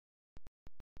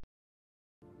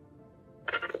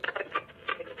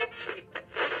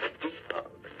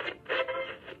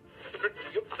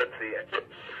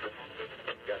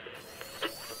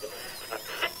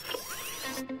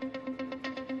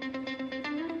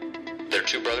They're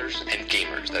two brothers and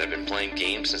gamers that have been playing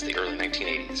games since the early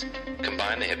 1980s.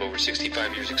 Combined, they have over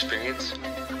 65 years experience.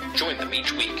 Join them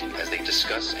each week as they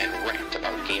discuss and rant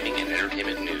about gaming and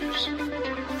entertainment news.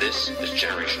 This is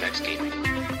Generation X Gaming.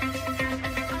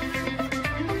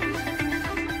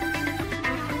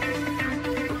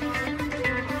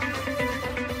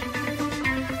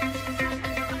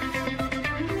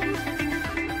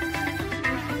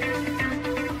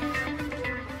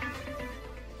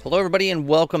 Hello, everybody, and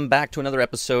welcome back to another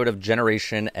episode of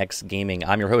Generation X Gaming.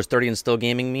 I'm your host, 30 and Still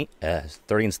Gaming,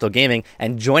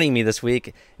 and joining me this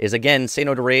week is again Say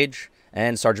No to Rage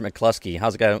and Sergeant McCluskey.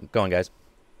 How's it going, guys?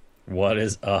 What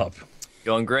is up?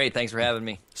 Going great. Thanks for having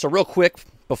me. So, real quick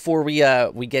before we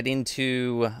get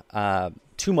into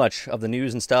too much of the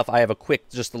news and stuff, I have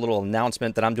just a little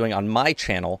announcement that I'm doing on my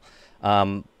channel.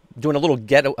 Doing a little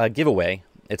giveaway.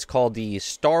 It's called the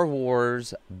Star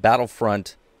Wars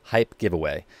Battlefront Hype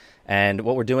Giveaway. And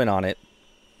what we're doing on it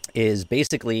is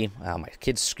basically, my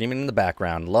kid's screaming in the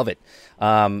background, love it.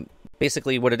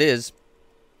 Basically what it is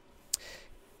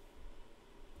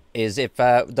if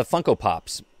the Funko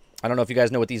Pops, I don't know if you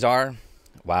guys know what these are.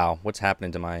 Wow, what's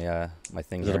happening to my my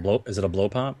things? Is it a blow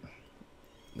pop?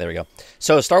 There we go.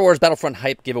 So Star Wars Battlefront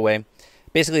Hype Giveaway.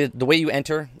 Basically the way you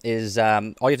enter is all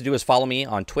you have to do is follow me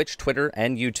on Twitch, Twitter,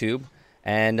 and YouTube.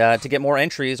 And to get more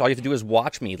entries, all you have to do is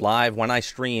watch me live when I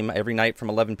stream every night from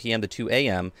 11 p.m. to 2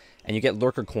 a.m. And you get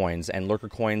Lurker Coins. And Lurker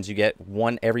Coins, you get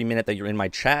one every minute that you're in my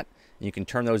chat. And you can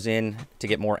turn those in to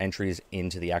get more entries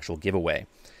into the actual giveaway.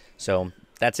 So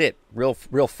that's it. Real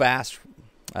fast.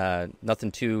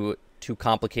 Nothing too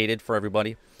complicated for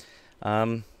everybody.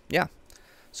 Yeah.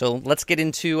 So let's get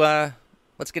into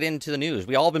the news.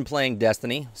 We all have been playing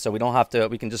Destiny, so we don't have to.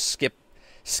 We can just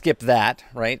skip that,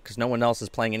 right? Because no one else is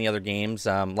playing any other games.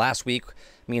 Last week,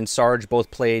 me and Sarge both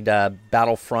played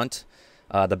Battlefront,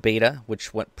 the beta,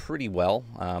 which went pretty well.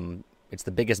 It's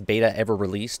the biggest beta ever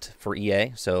released for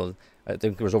EA, so I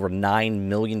think there was over 9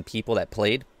 million people that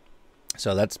played.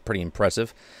 So that's pretty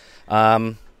impressive.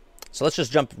 So let's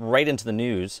just jump right into the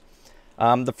news.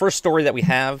 The first story that we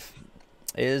have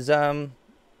is the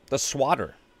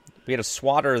swatter. We had a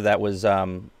swatter that was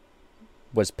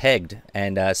pegged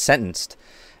and sentenced,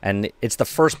 and it's the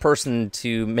first person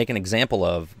to make an example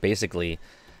of, basically,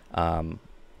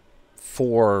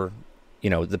 for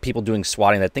the people doing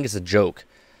swatting that think it's a joke,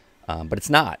 but it's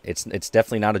not. It's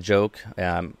definitely not a joke.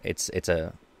 It's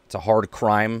a hard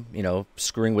crime.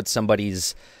 Screwing with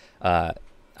somebody's. I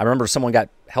remember someone got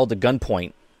held at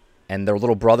gunpoint, and their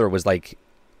little brother was like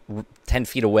 10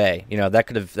 feet away. That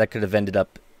could have ended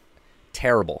up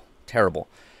terrible.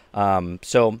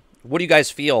 So. What do you guys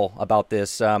feel about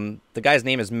this? The guy's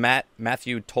name is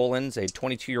Matthew Tollins, a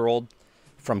 22-year-old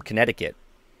from Connecticut,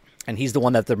 and he's the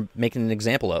one that they're making an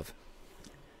example of.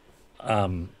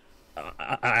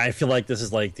 I feel like this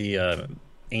is like the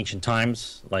ancient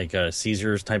times, like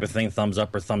Caesar's type of thing, thumbs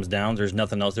up or thumbs down. There's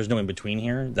nothing else. There's no in between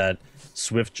here. That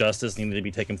swift justice needed to be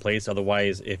taking place.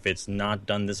 Otherwise, if it's not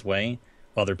done this way,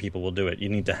 other people will do it. You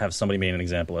need to have somebody made an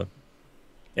example of.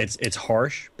 It's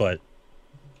harsh, but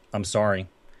I'm sorry.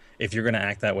 If you're going to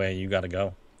act that way, you got to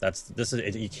go.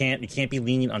 You can't be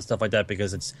lenient on stuff like that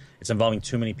because it's involving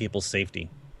too many people's safety.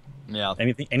 Yeah.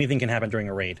 Anything can happen during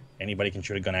a raid. Anybody can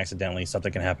shoot a gun accidentally.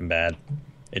 Something can happen bad.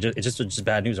 It's just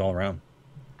bad news all around.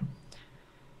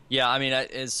 Yeah, I mean,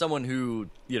 as someone who,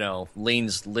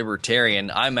 leans libertarian,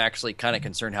 I'm actually kind of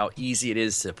concerned how easy it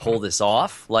is to pull this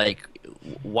off. Like,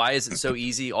 why is it so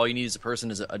easy? All you need is a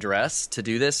person's address to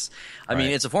do this. I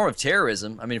mean, it's a form of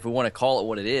terrorism. I mean, if we want to call it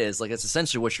what it is, like, it's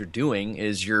essentially what you're doing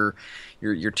is you're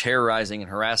terrorizing and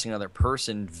harassing another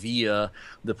person via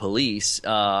the police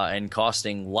and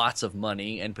costing lots of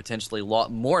money and potentially,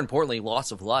 more importantly,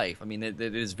 loss of life. I mean, it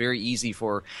is very easy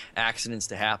for accidents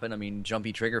to happen. I mean,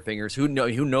 jumpy trigger fingers. Who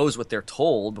knows what they're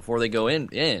told before they go in?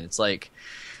 It's like,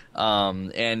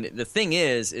 and the thing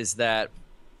is that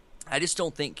I just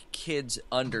don't think kids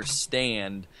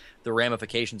understand the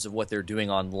ramifications of what they're doing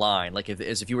online. Like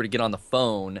if you were to get on the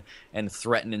phone and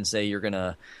threaten and say you're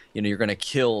gonna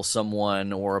kill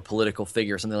someone or a political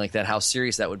figure or something like that, how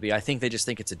serious that would be. I think they just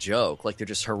think it's a joke. Like they're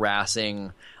just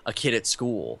harassing a kid at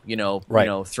school,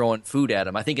 throwing food at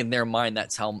him. I think in their mind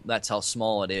that's how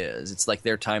small it is. It's like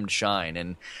their time to shine,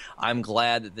 and I'm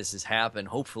glad that this has happened.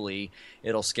 Hopefully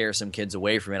it'll scare some kids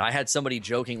away from it. I had somebody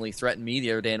jokingly threaten me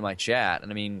the other day in my chat,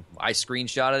 and I mean, I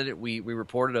screenshotted it. We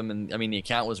reported them, and I mean, the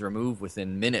account was removed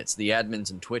within minutes. The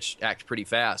admins and Twitch act pretty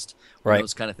fast when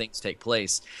those kind of things take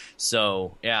place.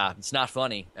 So yeah, it's not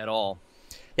funny at all.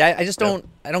 Yeah, I just don't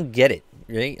get it.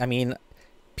 Right? I mean,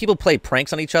 people play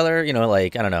pranks on each other,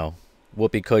 like, I don't know,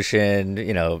 whoopee cushion,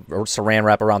 or saran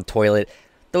wrap around toilet.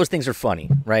 those things are funny,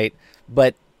 right?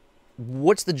 But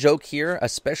what's the joke here,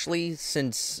 especially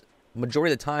since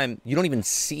majority of the time you don't even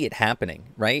see it happening,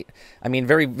 right? I mean,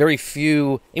 very, very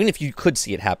few, even if you could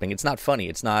see it happening, it's not funny.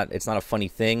 It's not a funny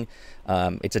thing.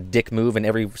 It's a dick move in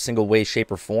every single way,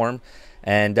 shape, or form.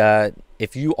 And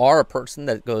if you are a person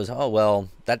that goes, oh, well,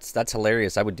 that's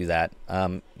hilarious, I would do that,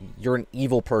 you're an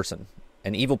evil person,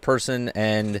 and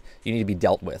you need to be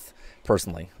dealt with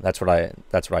personally. That's what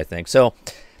I think. So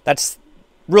that's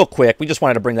real quick. We just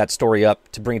wanted to bring that story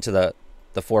up, to bring it to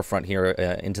the forefront here,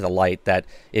 into the light, that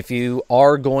if you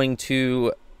are going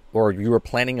to, or you were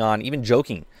planning on even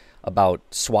joking about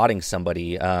swatting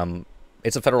somebody,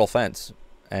 it's a federal offense,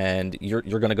 and you're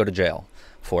going to go to jail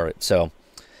for it. So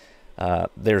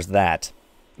there's that.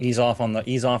 Ease off on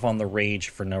the rage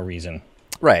for no reason.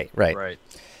 Right.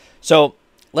 So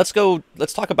let's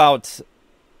talk about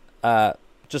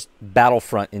just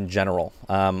Battlefront in general.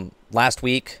 Last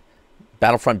week,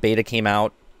 Battlefront beta came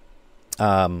out.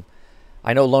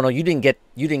 I know, Lono, you didn't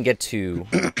get to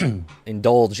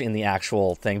indulge in the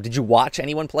actual thing. Did you watch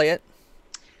anyone play it?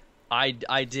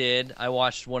 I did. I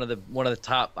watched one of the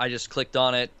top. I just clicked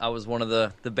on it. I was one of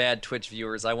the bad Twitch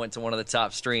viewers. I went to one of the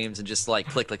top streams and just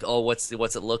clicked oh, what's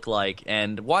it look like,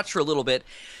 and watched for a little bit.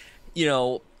 You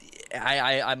know,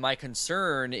 I my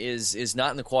concern is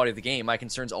not in the quality of the game. My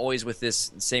concern's always with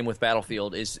this. Same with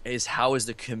Battlefield is how is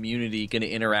the community going to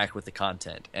interact with the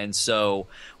content? And so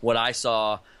what I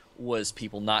saw was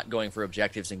people not going for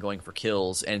objectives and going for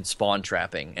kills and spawn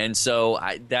trapping. And so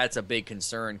that's a big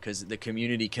concern, because the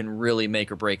community can really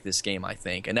make or break this game, I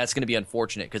think. And that's going to be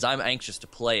unfortunate, because I'm anxious to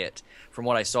play it. From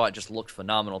what I saw, it just looked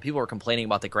phenomenal. People are complaining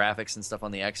about the graphics and stuff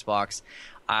on the Xbox.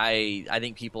 I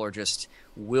think people are just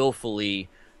willfully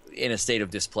in a state of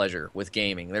displeasure with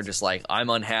gaming. They're just like, I'm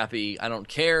unhappy. I don't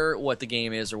care what the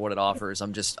game is or what it offers.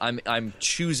 I'm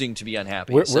choosing to be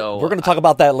unhappy. We're going to talk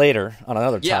about that later on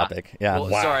another topic. Yeah. Well,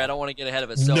 wow. Sorry, I don't want to get ahead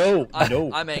of it. So no,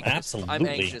 I'm anxious. Absolutely. I'm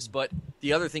anxious. But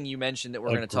the other thing you mentioned that we're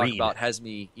going to talk about has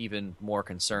me even more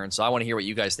concerned. So I want to hear what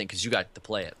you guys think, because you got to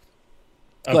play it.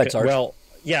 Go ahead, Sarge. Well,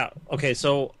 yeah. Okay,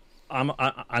 so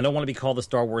I don't want to be called a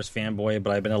Star Wars fanboy,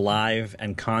 but I've been alive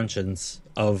and conscious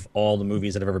of all the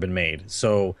movies that have ever been made.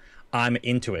 So I'm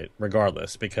into it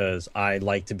regardless, because I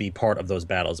like to be part of those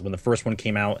battles. When the first one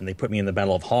came out and they put me in the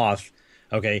Battle of Hoth,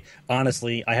 okay,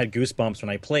 honestly, I had goosebumps when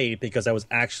I played, because I was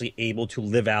actually able to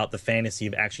live out the fantasy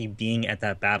of actually being at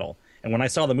that battle. And when I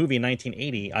saw the movie in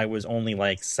 1980, I was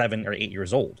only 7 or 8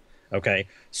 years old, okay?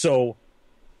 So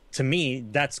to me,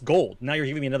 that's gold. Now you're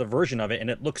giving me another version of it, and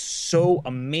it looks so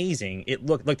amazing. It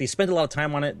looked like they spent a lot of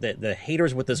time on it. The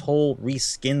haters with this whole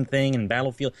reskin thing and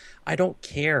Battlefield, I don't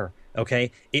care.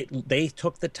 Okay, they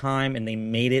took the time and they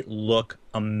made it look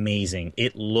amazing.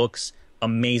 It looks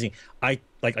amazing. Like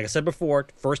I said before,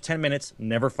 first 10 minutes,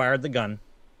 never fired the gun.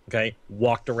 Okay,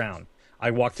 walked around.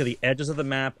 I walked to the edges of the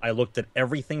map. I looked at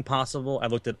everything possible. I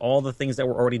looked at all the things that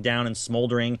were already down and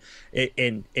smoldering.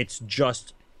 And it's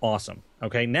just awesome.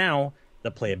 Okay, now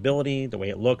the playability, the way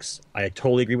it looks, I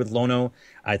totally agree with Lono.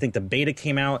 I think the beta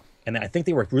came out, and I think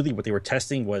what they were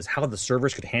testing was how the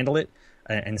servers could handle it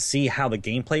and see how the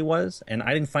gameplay was. And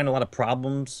I didn't find a lot of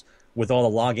problems with all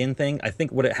the login thing. I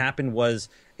think what had happened is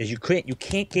you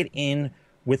can't get in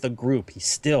with a group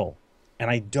still,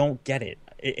 and I don't get it.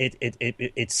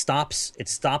 It stops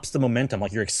the momentum.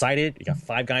 Like, you're excited, you got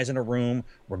 5 guys in a room,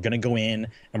 we're gonna go in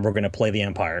and we're gonna play the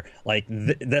Empire. Like,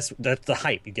 that's the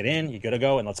hype. You get in, you gotta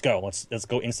go, and let's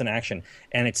go instant action.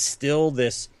 And it's still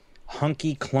this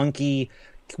hunky clunky,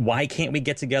 why can't we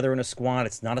get together in a squad?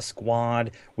 It's not a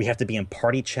squad. We have to be in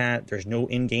party chat. There's no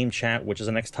in-game chat, which is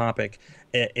the next topic.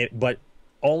 But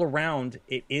all around,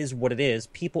 it is what it is.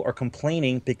 People are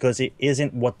complaining because it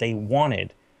isn't what they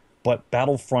wanted. But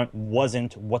Battlefront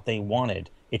wasn't what they wanted.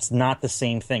 It's not the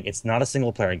same thing. It's not a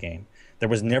single-player game. There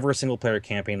was never a single-player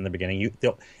campaign in the beginning.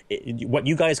 What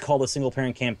you guys call a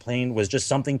single-player campaign was just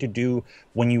something to do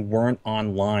when you weren't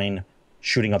online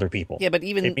shooting other people. Yeah, but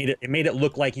even it made it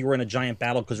look like you were in a giant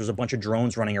battle because there was a bunch of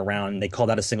drones running around, and they called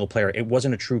that a single player. It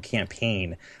wasn't a true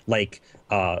campaign like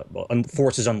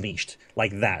Forces Unleashed,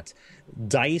 like that.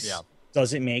 DICE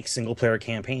doesn't make single player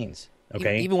campaigns.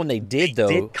 Okay, even when they did,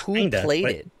 who played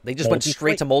it? They just went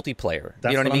straight to multiplayer.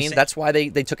 You know what I mean? That's why they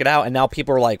took it out, and now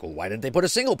people are like, well, why didn't they put a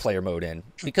single player mode in?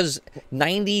 Because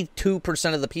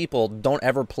 92% of the people don't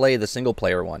ever play the single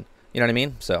player one. You know what I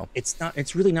mean? So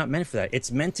it's really not meant for that.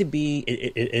 It's meant to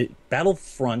be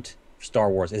Battlefront Star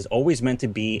Wars is always meant to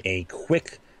be a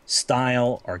quick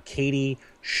style arcadey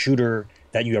shooter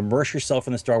that you immerse yourself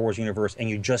in the Star Wars universe and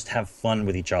you just have fun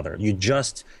with each other. You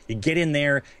get in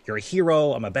there, you're a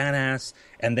hero, I'm a badass,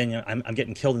 and then I'm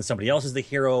getting killed and somebody else is the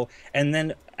hero. And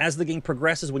then as the game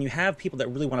progresses, when you have people that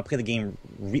really want to play the game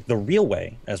the real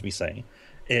way, as we say,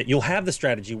 you'll have the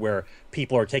strategy where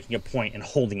people are taking a point and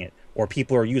holding it, or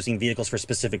people are using vehicles for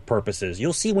specific purposes.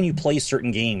 You'll see when you play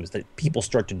certain games that people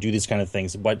start to do these kind of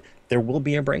things, but there will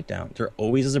be a breakdown. There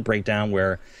always is a breakdown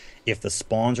where if the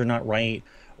spawns are not right,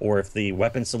 or if the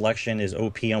weapon selection is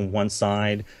OP on one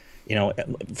side,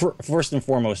 first and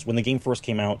foremost, when the game first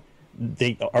came out,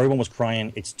 everyone was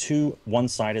crying. It's too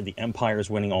one-sided. The Empire is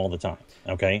winning all the time.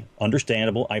 Okay,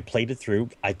 understandable. I played it through.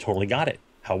 I totally got it.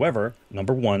 However,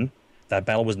 number one, that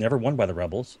battle was never won by the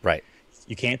rebels. Right.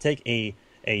 You can't take a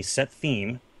set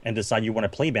theme and decide you want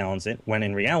to play balance it, when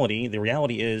in reality, the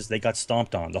reality is they got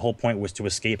stomped on. The whole point was to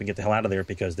escape and get the hell out of there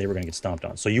because they were going to get stomped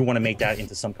on. So you want to make that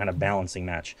into some kind of balancing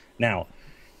match. Now,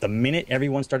 the minute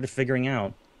everyone started figuring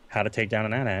out how to take down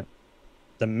an AT-AT,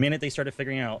 the minute they started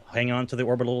figuring out, hang on to the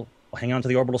orbital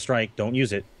strike, don't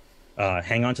use it.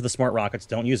 Hang on to the smart rockets,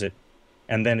 don't use it.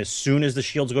 And then as soon as the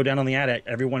shields go down on the AT-AT,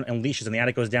 everyone unleashes and the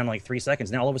AT-AT goes down in like 3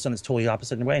 seconds. Now all of a sudden it's totally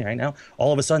opposite in a way right now.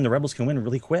 All of a sudden the rebels can win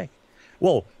really quick.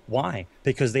 Well, why?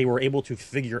 Because they were able to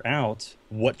figure out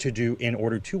what to do in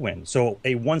order to win. So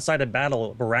a one-sided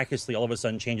battle miraculously all of a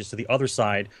sudden changes to the other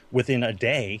side within a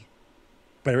day,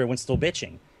 but everyone's still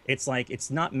bitching. It's like, it's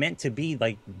not meant to be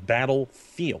like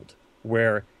Battlefield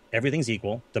where everything's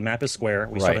equal. The map is square.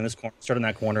 We start in this corner, start in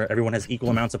that corner. Everyone has equal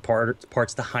amounts of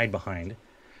parts to hide behind.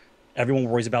 Everyone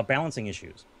worries about balancing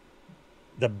issues.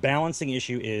 The balancing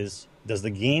issue is, does the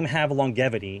game have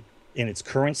longevity in its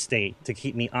current state to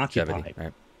keep me occupied?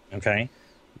 Right. Okay?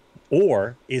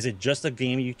 Or is it just a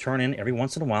game you turn in every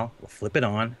once in a while, flip it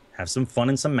on, have some fun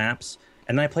in some maps,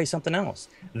 and then I play something else?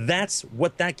 That's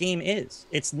what that game is.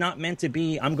 It's not meant to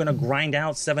be, I'm going to grind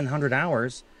out 700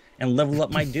 hours and level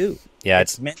up my dude. Yeah,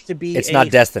 it's meant to be. It's not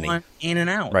Destiny. Fun in and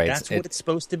out. Right. That's what it's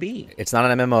supposed to be. It's not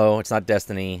an MMO. It's not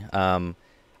Destiny.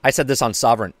 I said this on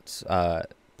Sovereign's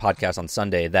podcast on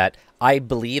Sunday that I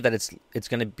believe that it's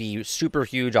going to be super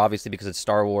huge, obviously, because it's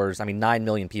Star Wars. I mean, 9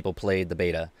 million people played the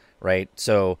beta, right?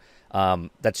 So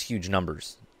that's huge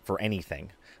numbers for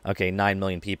anything. Okay, 9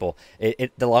 million people.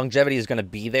 The longevity is going to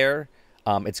be there.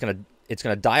 It's going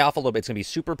to die off a little bit. It's going to be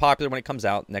super popular when it comes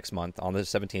out next month on the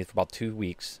 17th for about 2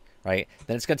 weeks, right?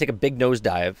 Then it's going to take a big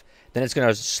nosedive. Then it's going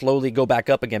to slowly go back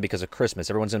up again because of Christmas.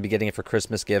 Everyone's going to be getting it for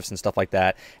Christmas gifts and stuff like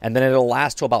that. And then it'll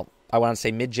last till about, I want to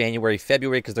say, mid-January,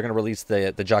 February, because they're going to release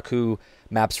the Jakku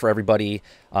maps for everybody.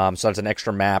 So that's an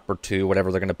extra map or two,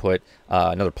 whatever they're going to put,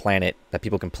 another planet that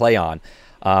people can play on.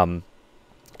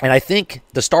 And I think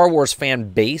the Star Wars fan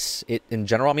base in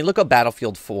general, I mean, look at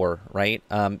Battlefield 4, right?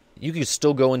 You can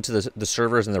still go into the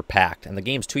servers and they're packed. And the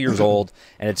game's 2 years old,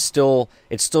 and it's still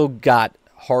got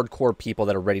hardcore people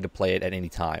that are ready to play it at any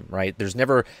time, right? There's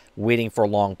never waiting for a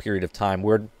long period of time.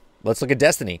 Let's look at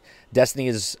Destiny. Destiny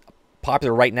is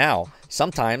popular right now.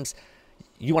 Sometimes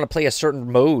you want to play a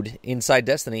certain mode inside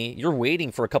Destiny, you're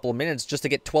waiting for a couple of minutes just to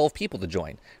get 12 people to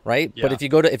join, right? Yeah. But if you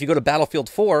go to Battlefield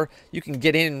 4, you can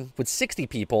get in with 60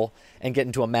 people and get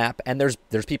into a map, and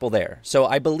there's people there. So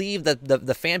I believe that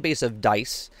the fan base of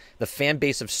DICE, the fan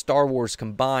base of Star Wars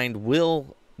combined,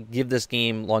 will give this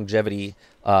game longevity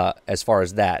as far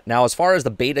as that. Now, as far as the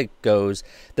beta goes,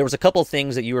 there was a couple of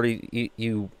things that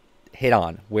you hit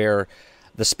on where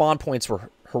the spawn points were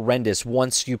horrendous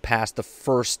once you passed the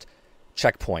first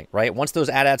checkpoint, right? Once those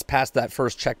AT-ATs passed that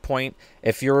first checkpoint,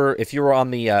 if you were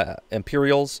on the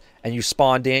Imperials and you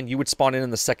spawned in, you would spawn in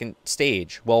the second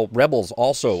stage. Well, Rebels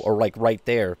also are like right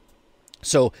there.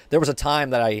 So there was a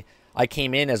time that I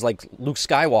came in as like Luke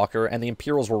Skywalker and the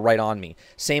Imperials were right on me.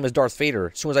 Same as Darth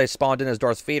Vader. As soon as I spawned in as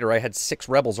Darth Vader, I had 6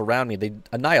 rebels around me. They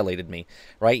annihilated me,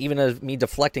 right? Even as me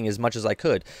deflecting as much as I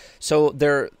could. So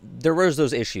there was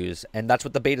those issues, and that's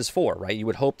what the beta's for, right? You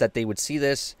would hope that they would see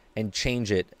this and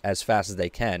change it as fast as they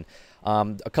can.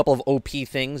 A couple of OP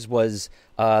things was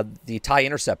the TIE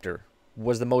Interceptor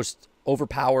was the most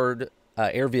overpowered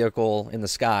air vehicle in the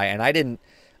sky, and I didn't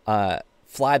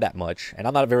fly that much, and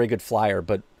I'm not a very good flyer,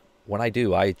 but when I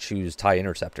do, I choose TIE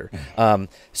Interceptor.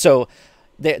 So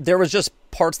there was just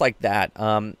parts like that.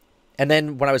 And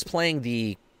then when I was playing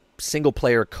the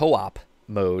single-player co-op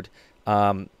mode,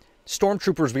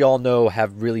 stormtroopers, we all know,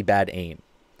 have really bad aim.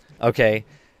 Okay?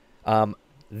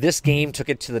 This game took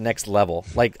it to the next level.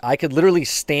 Like, I could literally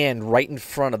stand right in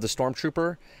front of the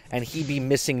stormtrooper, and he'd be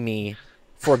missing me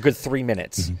for a good 3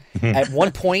 minutes. At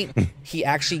one point, he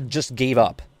actually just gave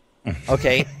up.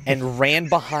 Okay, and ran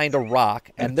behind a rock,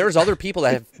 and there's other people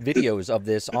that have videos of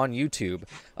this on YouTube.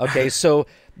 Okay, so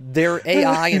their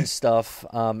AI and stuff,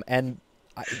 and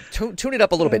Tune it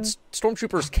up a little bit.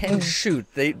 Stormtroopers can shoot.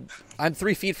 I'm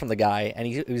 3 feet from the guy, and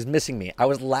he was missing me. I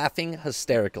was laughing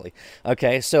hysterically.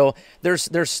 Okay, so there's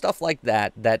stuff like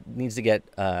that needs to get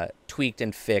tweaked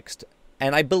and fixed,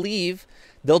 and I believe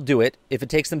they'll do it if it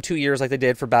takes them 2 years, like they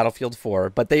did for Battlefield 4.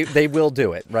 But they will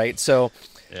do it, right? So.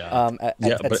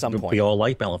 At some point. We all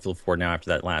like Battlefield 4 now after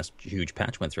that last huge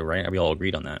patch went through, right? We all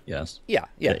agreed on that, yes. Yeah.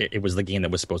 It was the game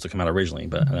that was supposed to come out originally,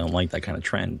 but I don't like that kind of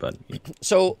trend. But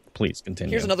so please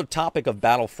continue. Here's another topic of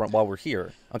Battlefront while we're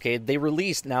here. Okay, they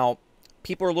released, now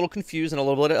people are a little confused and a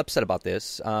little bit upset about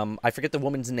this. I forget the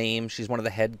woman's name. She's one of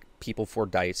the head people for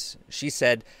DICE. She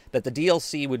said that the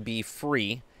DLC would be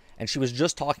free, and she was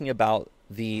just talking about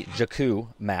the Jakku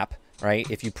map. Right,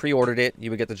 if you pre-ordered it, you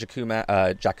would get the Jakku map.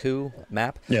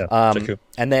 Yeah, Jakku.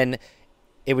 And then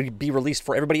it would be released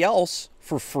for everybody else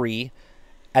for free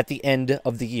at the end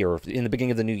of the year, in the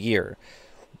beginning of the new year.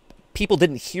 People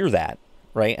didn't hear that,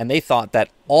 right? And they thought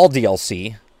that all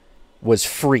DLC was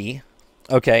free.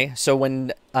 Okay, so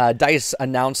when DICE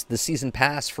announced the season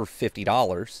pass for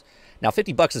 $50, now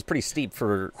 $50 is pretty steep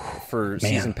for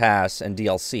season pass and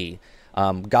DLC.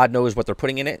 God knows what they're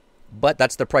putting in it, but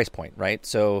that's their price point, right?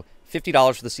 So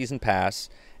 $50 for the season pass,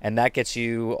 and that gets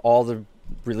you all the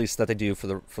release that they do for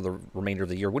the remainder of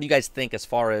the year. What do you guys think as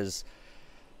far as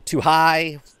too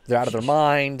high? They're out of their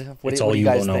mind. What do you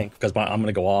guys think? Because I'm going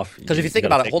to go off. Because if you think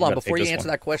about it, hold on, before you answer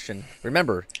that question,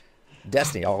 remember,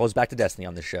 Destiny. I'll goes back to Destiny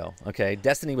on this show. Okay,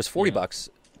 Destiny was $40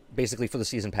 basically for the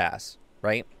season pass,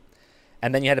 right?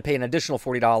 And then you had to pay an additional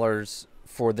 $40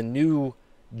 for the new,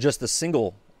 just the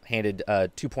single-handed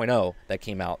 2.0 that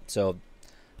came out. So,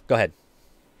 go ahead.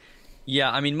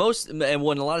 Yeah, I mean,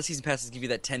 when a lot of season passes give you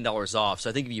that $10 off. So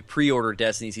I think if you pre-order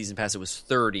Destiny season pass, it was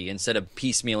 $30 instead of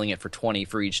piecemealing it for $20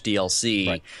 for each DLC.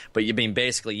 Right. But you mean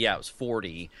basically, it was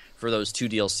 $40 for those 2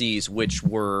 DLCs, which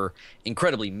were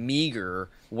incredibly meager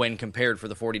when compared for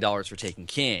the $40 for Taken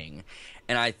King.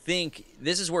 And I think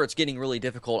this is where it's getting really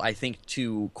difficult, I think,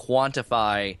 to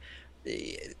quantify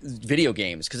video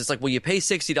games, because it's like, well, you pay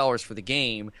 $60 for the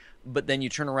game, but then you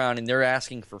turn around and they're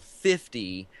asking for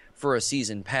 $50 for a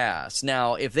season pass.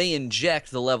 Now, if they inject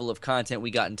the level of content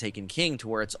we got in Taken King to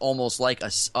where it's almost like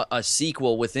a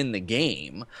sequel within the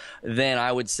game, then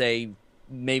I would say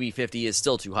maybe 50 is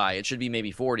still too high. It should be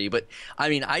maybe 40. But, I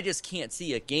mean, I just can't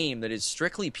see a game that is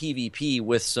strictly PvP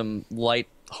with some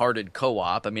light-hearted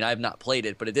co-op. I mean, I've not played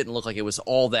it, but it didn't look like it was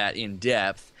all that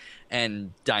in-depth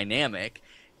and dynamic.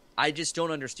 I just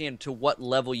don't understand to what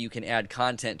level you can add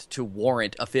content to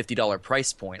warrant a $50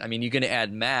 price point. I mean, you're going to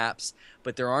add maps,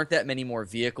 but there aren't that many more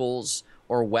vehicles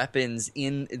or weapons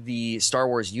in the Star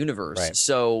Wars universe. Right.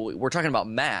 So we're talking about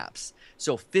maps.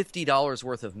 So $50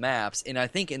 worth of maps. And I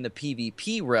think in the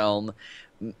PvP realm,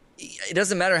 it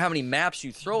doesn't matter how many maps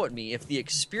you throw at me. If the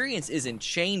experience isn't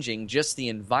changing, just the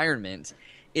environment,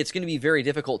 it's going to be very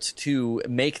difficult to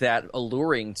make that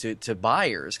alluring to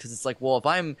buyers, because it's like, well, if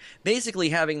I'm basically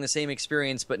having the same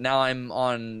experience, but now I'm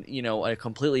on, a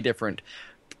completely different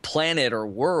planet or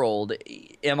world,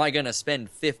 am I going to spend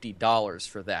 $50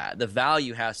 for that? The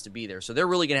value has to be there. So they're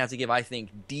really going to have to give, I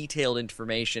think, detailed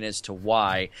information as to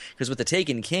why. Because with the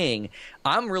Taken King,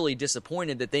 I'm really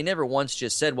disappointed that they never once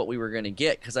just said what we were going to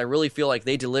get, because I really feel like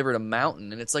they delivered a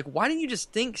mountain. And it's like, why didn't you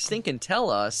just think and tell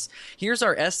us, here's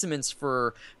our estimates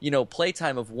for,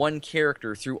 playtime of one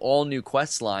character through all new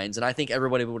quest lines, and I think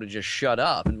everybody would have just shut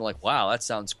up and be like, wow, that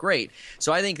sounds great.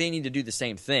 So I think they need to do the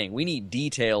same thing. We need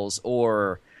details,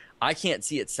 or I can't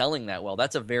see it selling that well.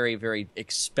 That's a very, very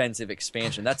expensive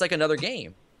expansion. That's like another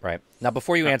game. Right. Now,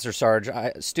 before you answer, Sarge,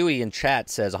 Stewie in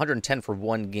chat says 110 for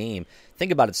one game.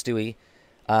 Think about it, Stewie.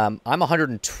 I'm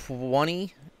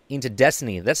 120 into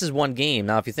Destiny. This is one game.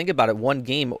 Now, if you think about it, one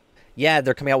game, yeah,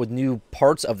 they're coming out with new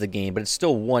parts of the game, but it's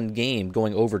still one game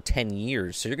going over 10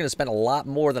 years. So you're going to spend a lot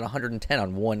more than 110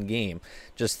 on one game.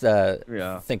 Just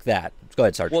think that. Go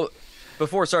ahead, Sarge. Well,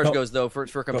 before Sarge goes, though, for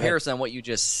comparison on what you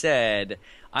just said,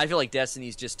 I feel like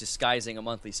Destiny's just disguising a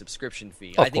monthly subscription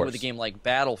fee. I think with a game like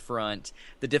Battlefront,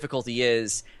 the difficulty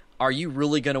is, are you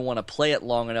really going to want to play it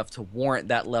long enough to warrant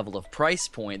that level of price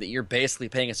point that you're basically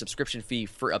paying a subscription fee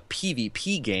for a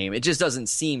PvP game? It just doesn't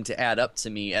seem to add up to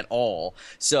me at all.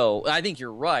 So I think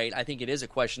you're right. I think it is a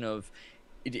question of,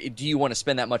 do you want to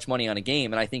spend that much money on a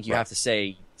game? And I think you have to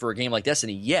say, for a game like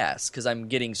Destiny, yes, because I'm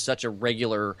getting such a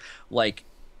regular,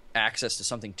 access to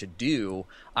something to do.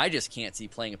 I just can't see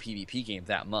playing a PvP game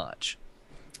that much.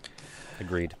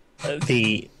 Agreed.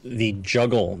 The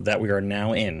juggle that we are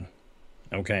now in,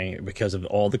 okay, because of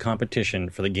all the competition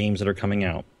for the games that are coming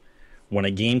out. When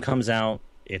a game comes out,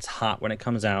 it's hot when it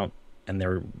comes out. and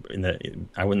they're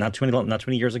not too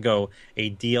many years ago,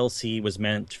 a DLC was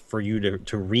meant for you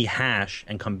to rehash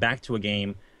and come back to a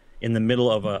game in the middle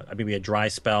of maybe a dry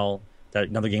spell that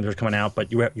another games were coming out,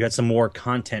 but you had some more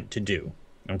content to do.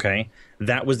 Okay,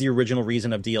 that was the original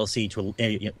reason of DLC,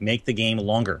 to make the game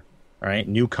longer. All right,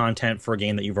 new content for a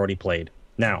game that you've already played.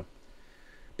 Now,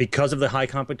 because of the high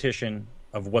competition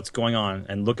of what's going on,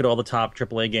 and look at all the top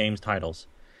AAA games titles,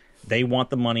 they want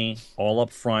the money all up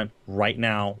front right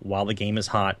now while the game is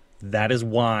hot. That is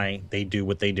why they do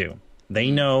what they do.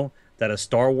 They know that a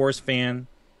Star Wars fan,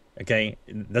 okay,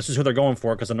 this is who they're going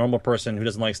for, because a normal person who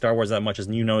doesn't like Star Wars that much, as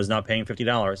you know, is not paying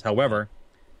 $50. However,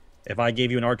 if I gave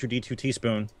you an R2-D2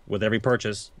 teaspoon with every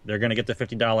purchase, they're going to get the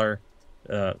 $50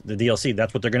 the DLC.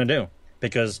 That's what they're going to do,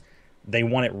 because they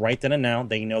want it right then and now.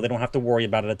 They know they don't have to worry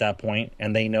about it at that point,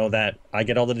 and they know that I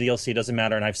get all the DLC, doesn't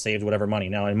matter, and I've saved whatever money.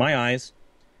 Now, in my eyes,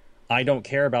 I don't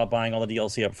care about buying all the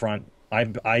DLC up front.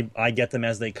 I get them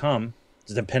as they come,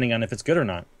 depending on if it's good or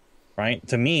not, right?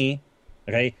 To me,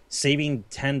 okay, saving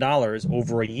 $10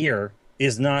 over a year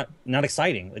is not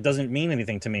exciting. It doesn't mean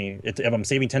anything to me. If I'm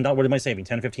saving $10, what am I saving?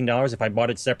 $10, $15 if I bought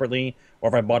it separately or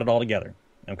if I bought it all together.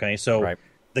 Okay, so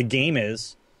The game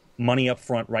is money up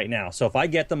front right now. So if I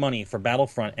get the money for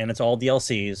Battlefront and it's all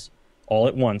DLCs all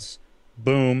at once,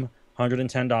 boom,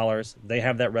 $110. They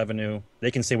have that revenue. They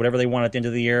can say whatever they want at the end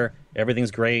of the year.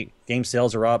 Everything's great. Game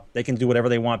sales are up. They can do whatever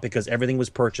they want because everything was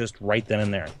purchased right then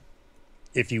and there.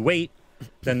 If you wait,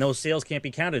 then those sales can't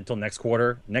be counted until next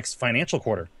financial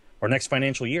quarter, or next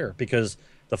financial year, because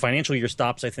the financial year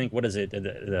stops, I think, what is it,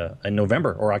 in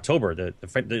November or October.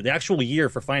 The actual year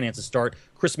for finances start,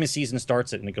 Christmas season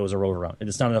starts it, and it goes around. And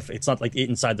it's not enough. It's not like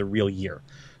inside the real year.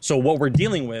 So what we're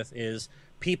dealing with is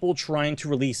people trying to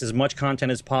release as much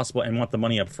content as possible and want the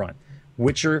money up front.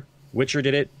 Witcher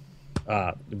did it.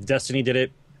 Destiny did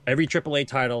it. Every AAA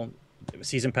title,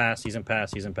 season pass.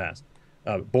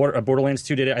 Borderlands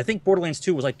 2 did it. I think Borderlands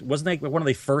 2 wasn't one of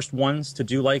the first ones to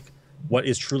do like what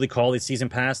is truly called a season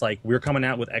pass. Like, we're coming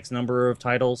out with X number of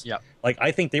titles. Yep. Like,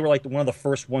 I think they were like one of the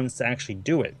first ones to actually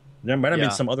do it. There might have been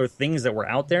some other things that were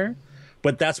out there,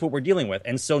 but that's what we're dealing with.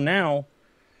 And so now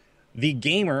the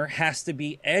gamer has to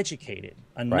be educated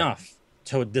enough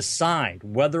to decide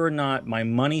whether or not my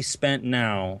money spent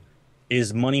now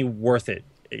is money worth it.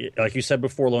 Like you said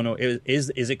before, Lono,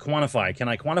 is it quantified? Can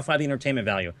I quantify the entertainment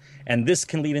value? And this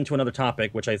can lead into another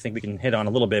topic, which I think we can hit on a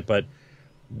little bit, but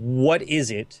what is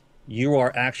it you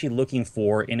are actually looking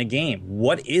for in a game?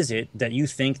 What is it that you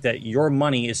think that your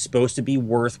money is supposed to be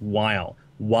worthwhile?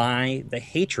 Why the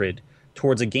hatred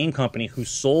towards a game company whose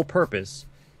sole purpose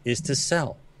is to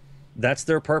sell? That's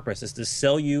their purpose, is to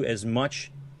sell you as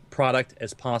much product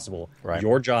as possible. Right.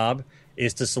 Your job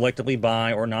is to selectively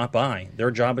buy or not buy.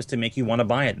 Their job is to make you want to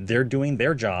buy it. They're doing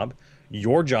their job.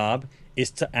 Your job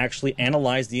is to actually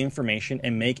analyze the information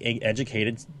and make an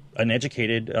educated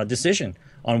decision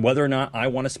on whether or not I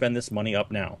want to spend this money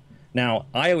up now. Now,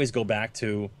 I always go back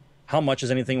to how much is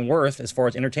anything worth as far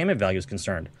as entertainment value is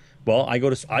concerned. Well, I go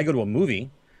to a movie.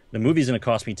 The movie's going to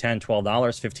cost me $10, $12,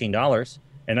 $15,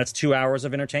 and that's 2 hours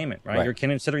of entertainment, right? You're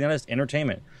considering that as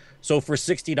entertainment. So for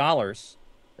 $60,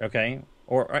 okay,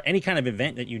 or any kind of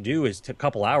event that you do is a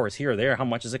couple hours here or there, how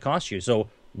much does it cost you? So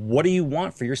what do you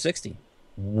want for your 60?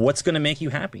 What's going to make you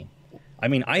happy? I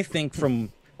mean, I think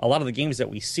from a lot of the games that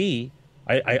we see,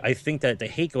 I think that the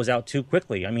hate goes out too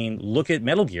quickly. I mean, look at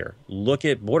Metal Gear, look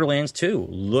at Borderlands 2,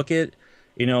 look at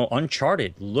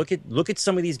Uncharted, look at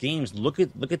some of these games, look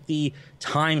at the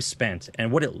time spent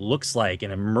and what it looks like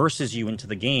and immerses you into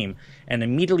the game. And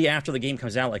immediately after the game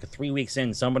comes out, like 3 weeks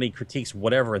in, somebody critiques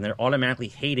whatever and they're automatically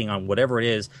hating on whatever it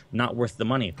is, not worth the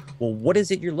money. Well, what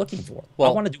is it you're looking for?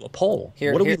 Well, I want to do a poll.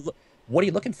 What are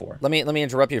you looking for? Let me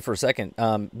interrupt you for a second.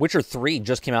 Witcher 3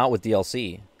 just came out with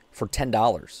DLC for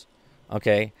 $10.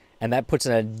 Okay, and that puts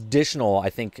an additional, I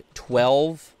think,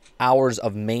 12 hours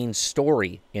of main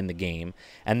story in the game,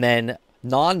 and then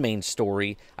non-main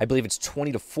story, I believe it's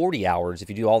 20 to 40 hours if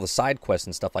you do all the side quests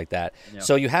and stuff like that. Yep.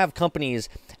 So you have companies,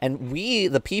 and we,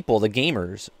 the people, the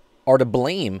gamers, are to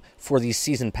blame for these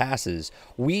season passes.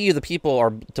 We, the people,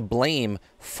 are to blame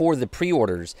for the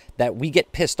pre-orders, that we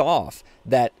get pissed off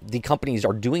that the companies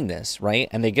are doing this, right?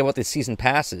 And they give out the season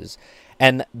passes.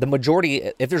 And the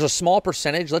majority, if there's a small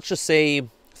percentage, let's just say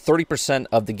 30%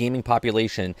 of the gaming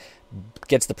population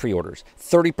gets the pre-orders.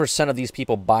 30% of these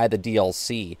people buy the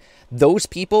DLC. Those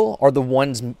people are the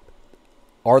ones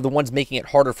making it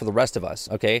harder for the rest of us,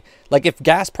 okay? Like, if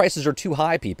gas prices are too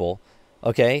high, people,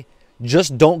 okay,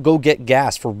 just don't go get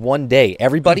gas for one day,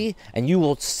 everybody, and you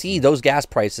will see those gas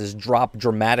prices drop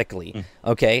dramatically,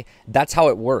 okay? That's how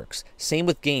it works. Same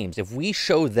with games. If we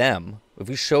show them, if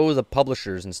we show the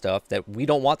publishers and stuff that we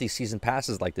don't want these season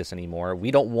passes like this anymore,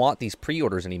 we don't want these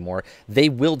pre-orders anymore, they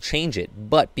will change it.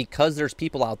 But because there's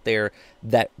people out there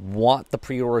that want the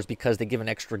pre-orders because they give an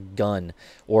extra gun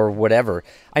or whatever.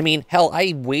 I mean, hell,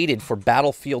 I waited for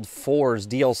Battlefield 4's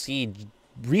DLC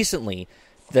recently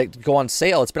that go on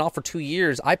sale. It's been out for 2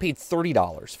 years. I paid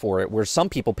 $30 for it, where some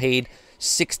people paid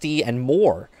 $60 and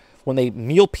more when they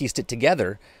meal pieced it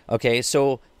together. Okay,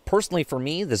 so personally for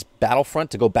me, this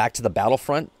Battlefront, to go back to the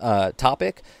Battlefront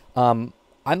topic, I'm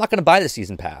not going to buy the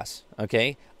season pass.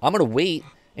 Okay, I'm going to wait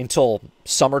until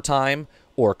summertime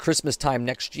or Christmas time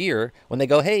next year when they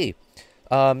go, hey,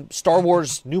 Star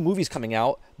Wars new movies coming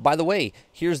out. By the way,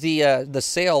 here's the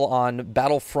sale on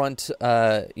Battlefront,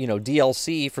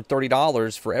 DLC for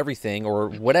 $30 for everything or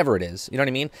whatever it is. You know what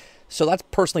I mean? So that's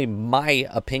personally my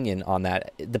opinion on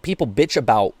that. The people bitch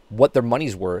about what their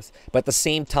money's worth, but at the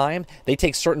same time, they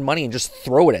take certain money and just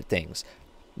throw it at things.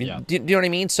 Yeah. Do you know what I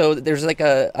mean? So there's like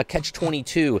a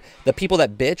catch-22. The people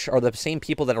that bitch are the same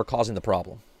people that are causing the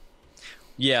problem.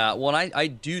 Yeah, well, I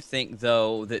do think,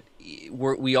 though, that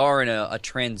we are in a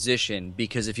transition,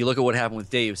 because if you look at what happened with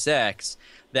Deus Ex,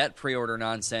 that pre-order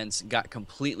nonsense got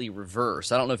completely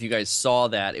reversed. I don't know if you guys saw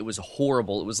that. It was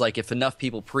horrible. It was like, if enough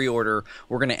people pre-order,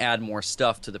 we're going to add more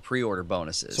stuff to the pre-order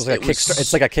bonuses. So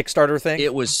it's like a Kickstarter thing?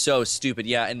 It was so stupid,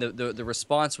 yeah, and the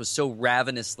response was so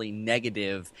ravenously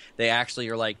negative. They actually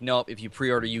are like, nope, if you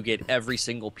pre-order, you get every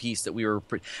single piece that we were...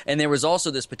 And there was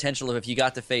also this potential of, if you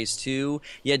got to Phase 2,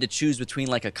 you had to choose between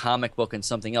like a comic book and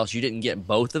something else. You didn't get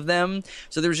both of them.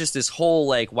 So there was just this whole,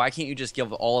 like, why can't you just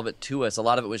give all of it to us? A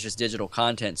lot of it was just digital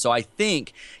content. So I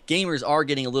think gamers are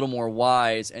getting a little more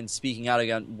wise and speaking out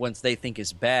again once they think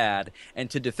is bad.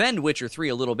 And to defend Witcher 3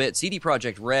 a little bit, CD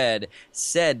Projekt Red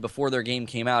said before their game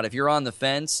came out, if you're on the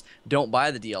fence, don't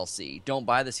buy the DLC, don't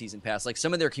buy the season pass. Like,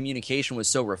 some of their communication was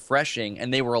so refreshing,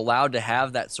 and they were allowed to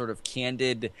have that sort of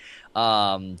candid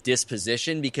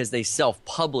disposition because they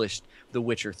self-published The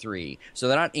Witcher 3. So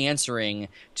they're not answering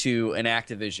to an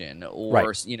Activision or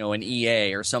right. An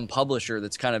EA or some publisher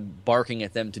that's kind of barking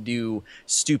at them to do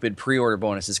stupid pre-order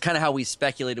bonuses. Kind of how we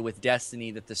speculated with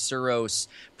Destiny that the Suros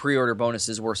pre-order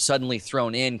bonuses were suddenly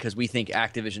thrown in because we think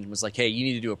Activision was like, hey, you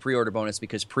need to do a pre-order bonus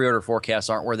because pre-order forecasts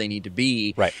aren't where they need to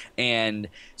be. Right. And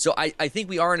so I think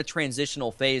we are in a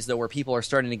transitional phase, though, where people are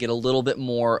starting to get a little bit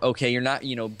more, okay, you're not,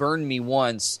 burn me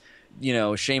once,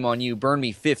 shame on you, burn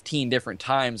me 15 different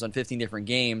times on 15 different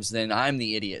games, then I'm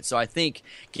the idiot. So I think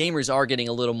gamers are getting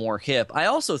a little more hip. I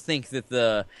also think that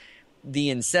the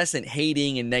incessant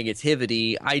hating and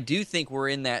negativity, I do think we're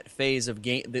in that phase of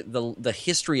the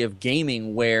history of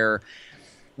gaming where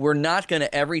we're not going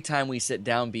to, every time we sit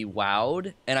down, be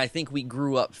wowed. And I think we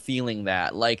grew up feeling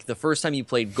that. Like, the first time you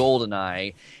played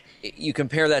GoldenEye, you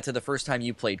compare that to the first time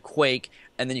you played Quake,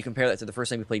 and then you compare that to the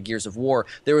first time you played Gears of War,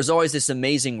 there was always this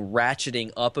amazing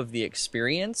ratcheting up of the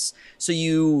experience. So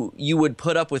you would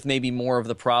put up with maybe more of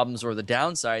the problems or the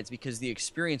downsides because the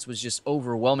experience was just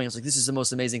overwhelming. It's like, this is the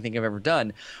most amazing thing I've ever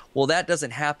done. Well, that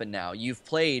doesn't happen now. You've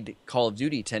played Call of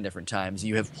Duty 10 different times.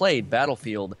 You have played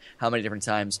Battlefield how many different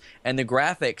times? And the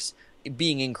graphics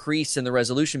being increased and the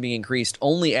resolution being increased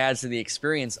only adds to the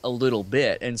experience a little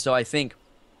bit. And so I think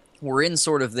we're in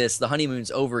sort of this, the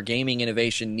honeymoon's over, gaming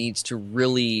innovation needs to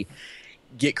really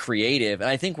get creative. And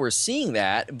I think we're seeing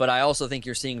that, but I also think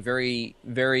you're seeing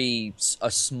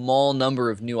a small number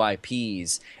of new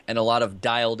IPs and a lot of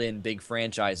dialed in big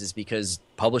franchises because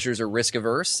publishers are risk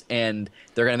averse and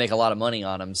they're going to make a lot of money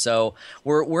on them. So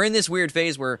we're in this weird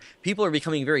phase where people are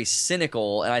becoming very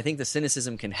cynical, and I think the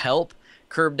cynicism can help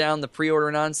curb down the pre-order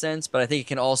nonsense, but I think it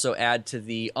can also add to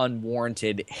the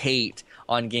unwarranted hate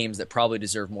on games that probably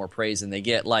deserve more praise than they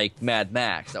get, like Mad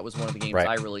Max. That was one of the games right.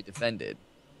 I really defended.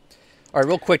 All right,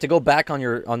 real quick, to go back on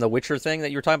the Witcher thing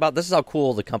that you were talking about, this is how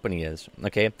cool the company is,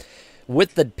 okay?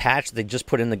 With the patch they just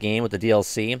put in the game with the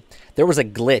DLC, there was a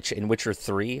glitch in Witcher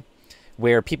 3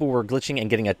 where people were glitching and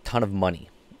getting a ton of money,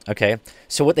 okay?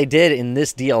 So what they did in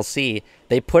this DLC,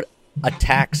 they put a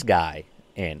tax guy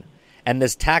in, and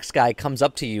this tax guy comes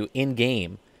up to you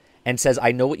in-game and says,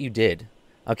 I know what you did,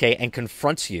 okay, and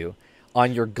confronts you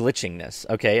on your glitchingness,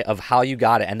 okay, of how you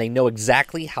got it. And they know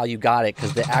exactly how you got it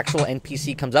because the actual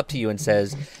NPC comes up to you and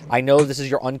says, I know this is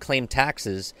your unclaimed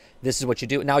taxes. This is what you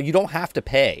do. Now, you don't have to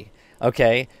pay,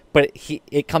 okay, but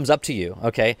it comes up to you,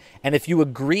 okay? And if you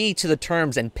agree to the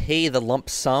terms and pay the lump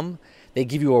sum, they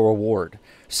give you a reward.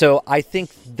 So I think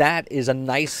that is a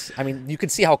nice, you can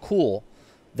see how cool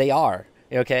they are.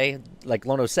 Okay, like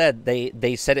Lono said,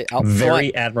 they said it out front.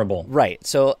 Very admirable. Right.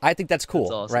 So I think that's cool,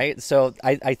 That's awesome. right? So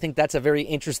I think that's a very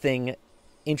interesting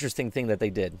interesting thing that they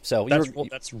did. So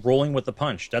That's rolling with the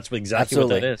punch. That's exactly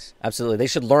absolutely what that is. Absolutely, they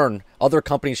should learn. Other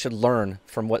companies should learn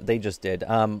from what they just did.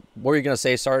 What were you going to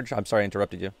say, Sarge? I'm sorry I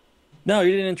interrupted you. No,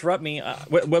 you didn't interrupt me.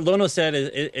 What Lono said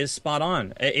is spot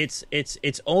on.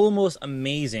 It's almost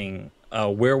amazing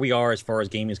where we are as far as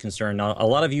gaming is concerned. Now, a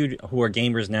lot of you who are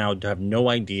gamers now have no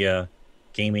idea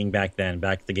gaming back then,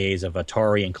 back the days of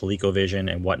Atari and ColecoVision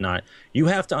and whatnot. You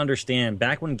have to understand,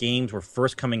 back when games were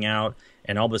first coming out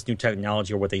and all this new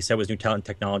technology, or what they said was new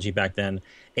technology back then,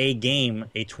 a game,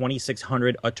 a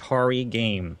 2600 Atari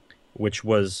game, which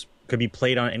could be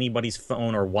played on anybody's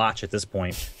phone or watch at this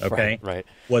point, okay? Right.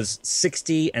 Was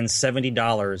 $60 and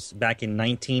 $70 back in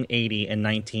 1980 and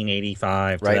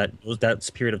 1985, right. that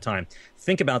period of time.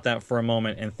 Think about that for a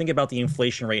moment and think about the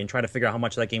inflation rate and try to figure out how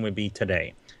much that game would be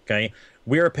today, okay?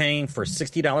 We are paying for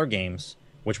 $60 games,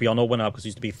 which we all know went up because it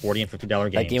used to be $40 and $50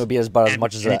 games. That game would be about as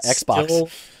much as an Xbox.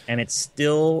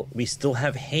 We still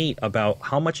have hate about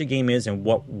how much a game is and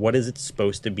what is it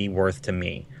supposed to be worth to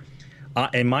me.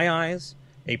 In my eyes,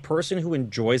 a person who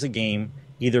enjoys a game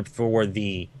either for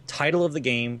the title of the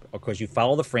game, because you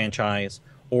follow the franchise,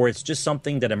 or it's just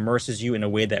something that immerses you in a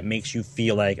way that makes you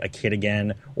feel like a kid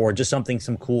again, or just some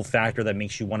cool factor that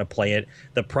makes you want to play it,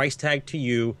 the price tag to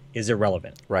you is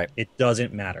irrelevant. Right. It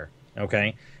doesn't matter,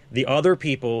 okay? The other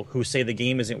people who say the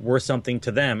game isn't worth something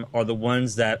to them are the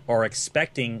ones that are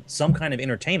expecting some kind of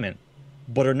entertainment,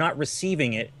 but are not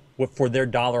receiving it for their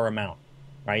dollar amount,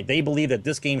 right? They believe that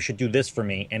this game should do this for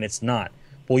me, and it's not.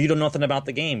 Well, you don't know nothing about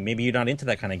the game. Maybe you're not into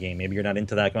that kind of game. Maybe you're not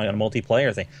into that kind of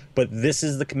multiplayer thing. But this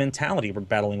is the mentality we're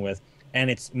battling with, and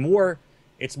it's more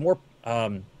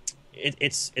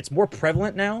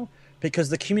prevalent now because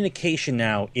the communication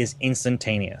now is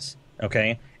instantaneous.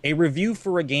 Okay, a review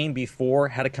for a game before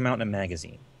had to come out in a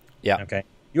magazine. Yeah. Okay,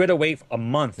 you had to wait a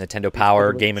month. Nintendo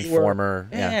Power, Game Informer.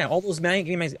 Yeah, all those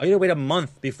magazines. You had to wait a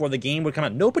month before the game would come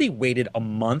out. Nobody waited a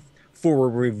month for a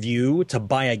review to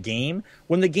buy a game.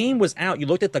 When the game was out, you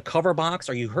looked at the cover box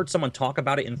or you heard someone talk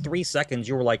about it in 3 seconds.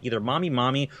 You were like, either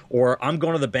mommy, or I'm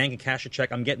going to the bank and cash a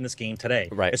check. I'm getting this game today.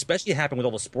 Right. Especially happened with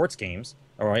all the sports games.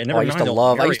 All right. I used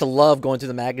to love going through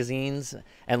the magazines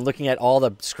and looking at all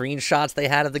the screenshots they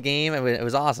had of the game. I mean, it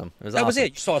was awesome. That was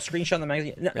it. You saw a screenshot in the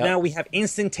magazine. Yep. Now we have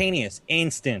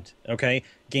instant. Okay.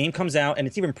 Game comes out, and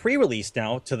it's even pre-released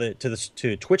now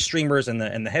to Twitch streamers and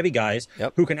the heavy guys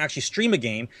who can actually stream a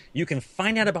game. You can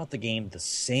find out about the game the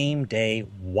same day,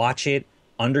 watch it,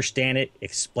 understand it,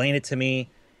 explain it to me,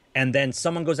 and then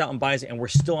someone goes out and buys it, and we're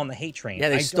still on the hate train. Yeah,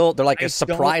 they're like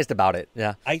surprised about it.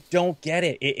 Yeah, I don't get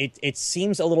it. It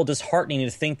seems a little disheartening to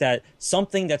think that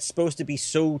something that's supposed to be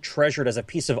so treasured as a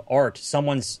piece of art,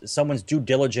 someone's due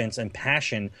diligence and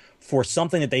passion for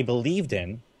something that they believed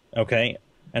in, okay.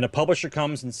 And a publisher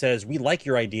comes and says, we like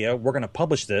your idea, we're going to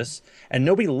publish this. And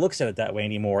nobody looks at it that way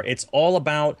anymore. It's all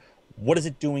about, what is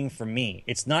it doing for me?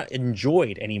 It's not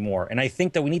enjoyed anymore. And I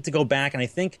think that we need to go back. And I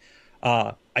think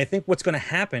what's going to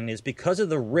happen is because of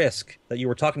the risk that you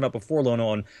were talking about before,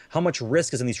 Lono, and how much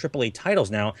risk is in these AAA titles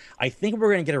now, I think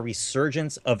we're going to get a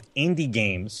resurgence of indie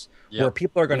games where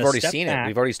people are going to step back.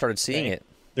 We've already started seeing it.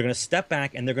 They're going to step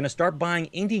back and they're going to start buying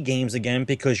indie games again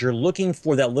because you're looking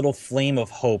for that little flame of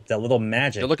hope, that little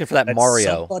magic. You're looking for that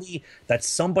Mario. That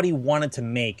somebody wanted to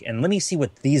make, and let me see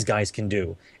what these guys can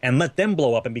do. And let them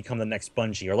blow up and become the next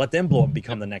Bungie, or let them blow up and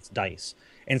become the next DICE.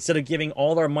 Instead of giving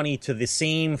all our money to the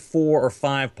same 4 or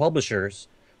 5 publishers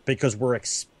because we're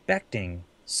expecting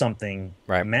something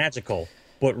magical.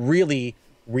 But really,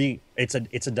 it's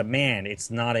a demand. It's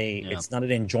not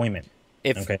an enjoyment.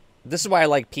 This is why I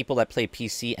like people that play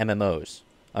PC MMOs,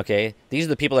 okay? These are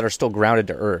the people that are still grounded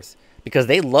to earth because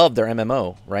they love their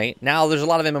MMO, right? Now, there's a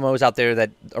lot of MMOs out there that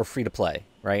are free to play,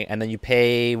 right? And then you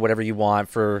pay whatever you want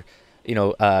for,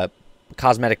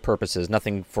 cosmetic purposes,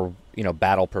 nothing for,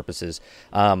 battle purposes.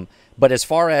 But as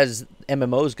far as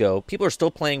MMOs go, people are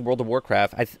still playing World of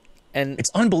Warcraft. And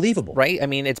it's unbelievable. Right? I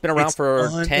mean, it's been around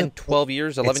for 10, 12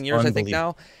 years, 11 years, I think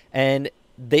now. And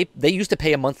they used to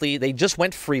pay a monthly. They just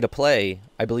went free to play,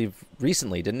 I believe,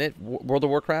 recently, didn't it? World of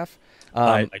Warcraft.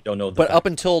 I don't know. But up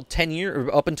until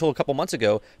a couple months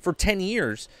ago, for 10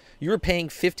 years, you were paying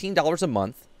 $15 a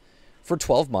month for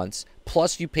 12 months.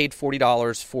 Plus, you paid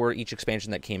 $40 for each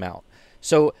expansion that came out.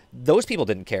 So those people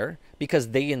didn't care because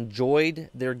they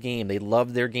enjoyed their game. They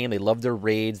loved their game. They loved their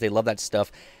raids. They loved that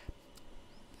stuff.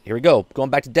 Here we go. Going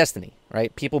back to Destiny,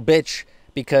 right? People bitch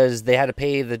because they had to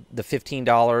pay the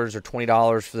 $15 or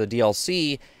 $20 for the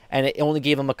DLC, and it only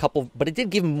gave them but it did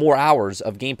give them more hours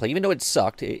of gameplay. Even though it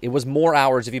sucked, it was more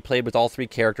hours if you played with all 3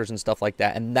 characters and stuff like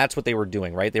that, and that's what they were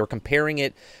doing, right? They were comparing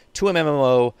it to an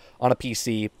MMO on a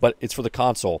PC, but it's for the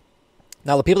console.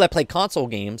 Now, the people that play console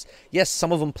games, yes,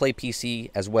 some of them play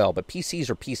PC as well, but PCs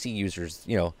are PC users.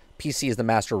 PC is the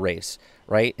master race,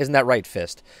 right? Isn't that right,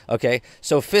 Fist? Okay,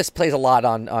 so Fist plays a lot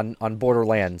on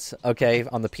Borderlands, okay,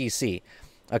 on the PC,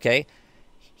 okay?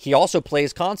 He also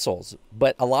plays consoles,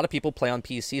 but a lot of people play on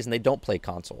PCs and they don't play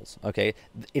consoles, okay?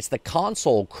 It's the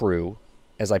console crew,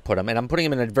 as I put them, and I'm putting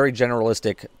them in a very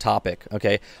generalistic topic,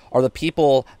 okay, are the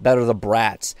people that are the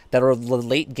brats, that are the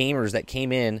late gamers that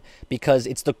came in because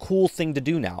it's the cool thing to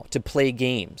do now, to play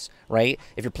games, right?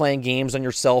 If you're playing games on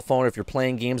your cell phone, if you're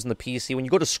playing games on the PC, when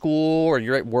you go to school or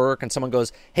you're at work and someone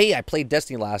goes, hey, I played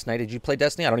Destiny last night. Did you play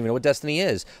Destiny? I don't even know what Destiny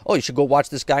is. Oh, you should go watch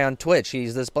this guy on Twitch.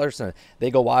 He's this person.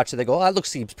 They go watch it. They go, oh, that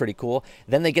seems pretty cool.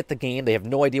 Then they get the game. They have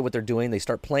no idea what they're doing. They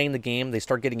start playing the game. They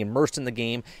start getting immersed in the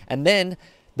game. And then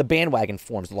the bandwagon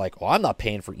forms. They're like, oh, I'm not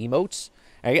paying for emotes.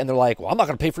 Right? And they're like, well, I'm not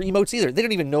going to pay for emotes either. They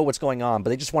don't even know what's going on, but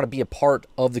they just want to be a part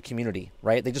of the community,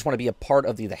 right? They just want to be a part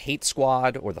of the hate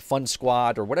squad or the fun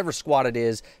squad or whatever squad it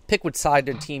is. Pick which side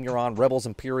of the team you're on, Rebels,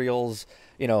 Imperials,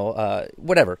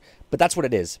 whatever. But that's what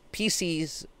it is.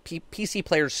 PC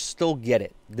players still get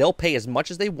it. They'll pay as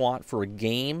much as they want for a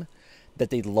game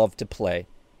that they love to play.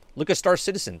 Look at Star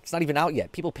Citizen. It's not even out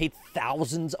yet. People paid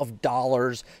thousands of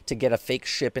dollars to get a fake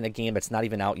ship in a game that's not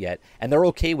even out yet. And they're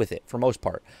okay with it for most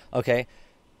part. Okay?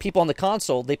 People on the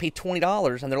console, they pay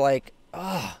 $20 and they're like,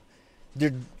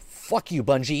 fuck you,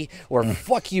 Bungie, or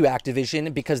fuck you,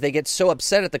 Activision, because they get so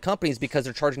upset at the companies because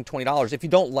they're charging $20. If you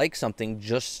don't like something,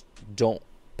 just don't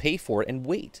pay for it and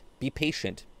wait. Be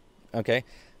patient. Okay?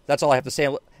 That's all I have to say.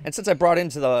 And since I brought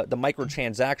into the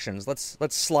microtransactions,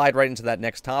 let's slide right into that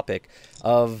next topic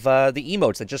of the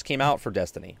emotes that just came out for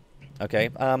Destiny. Okay,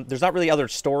 there's not really other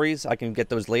stories. I can get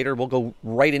those later. We'll go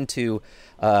right into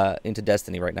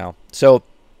Destiny right now. So,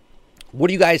 what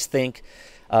do you guys think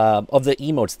of the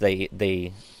emotes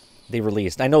they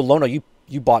released? I know, Lono,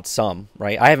 you bought some,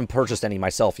 right? I haven't purchased any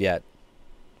myself yet.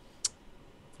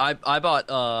 I bought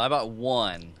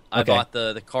one. I Okay. bought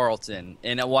the Carlton,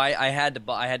 and why I had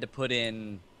to put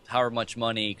in however much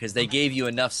money because they gave you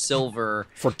enough silver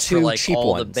For two like cheap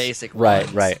all ones. the basic Right,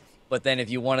 ones. right. But then if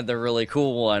you wanted the really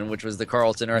cool one, which was the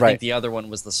Carlton, or I Right. think the other one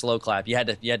was the slow clap, you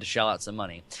had to shell out some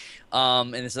money.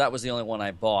 And so that was the only one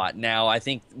I bought. Now I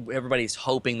think everybody's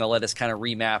hoping they'll let us kind of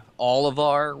remap all of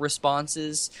our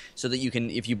responses so that you can,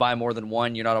 if you buy more than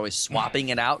one, you're not always swapping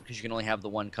it out because you can only have the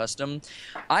one custom.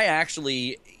 I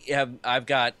actually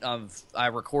I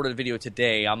recorded a video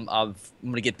today. I'm going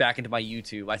to get back into my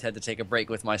YouTube. I had to take a break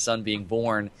with my son being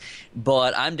born,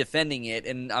 but I'm defending it,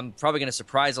 and I'm probably going to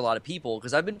surprise a lot of people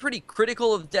because I've been pretty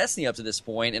critical of Destiny up to this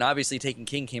point, and obviously Taken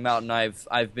King came out, and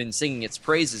I've been singing its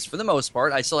praises for the most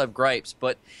part. I still have gripes,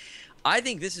 but I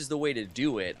think this is the way to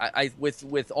do it.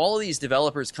 With all of these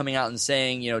developers coming out and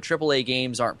saying, AAA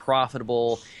games aren't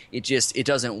profitable, it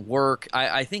doesn't work.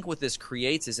 I think what this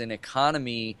creates is an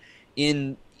economy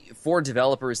for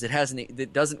developers that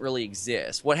doesn't really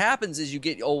exist. What happens is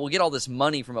we'll get all this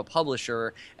money from a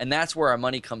publisher, and that's where our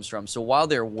money comes from. So while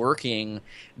they're working,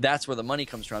 that's where the money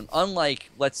comes from.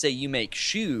 Unlike, let's say you make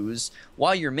shoes,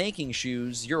 while you're making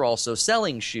shoes, you're also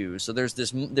selling shoes. So there's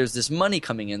this money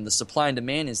coming in, the supply and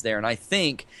demand is there, and I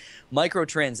think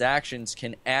microtransactions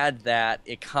can add that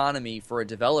economy for a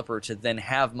developer to then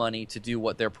have money to do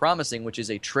what they're promising, which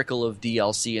is a trickle of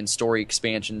DLC and story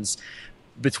expansions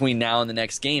between now and the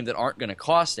next game that aren't going to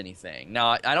cost anything.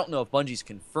 Now, I don't know if Bungie's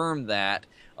confirmed that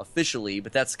officially,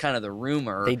 but that's kind of the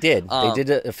rumor. They did. They did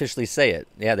officially say it.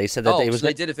 Yeah, they said that it was. So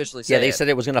they did officially say it. Yeah, they said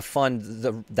it was going to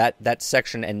fund that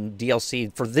section, and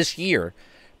DLC for this year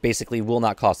basically will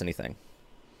not cost anything.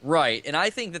 Right, and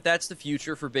I think that that's the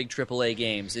future for big AAA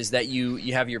games, is that you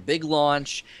have your big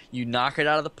launch, you knock it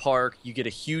out of the park, you get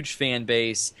a huge fan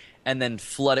base, and then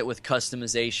flood it with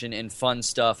customization and fun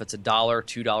stuff. It's $1,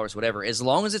 $2, whatever. As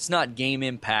long as it's not game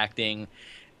impacting,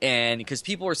 and because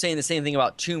people are saying the same thing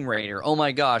about Tomb Raider. Oh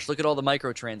my gosh, look at all the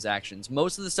microtransactions.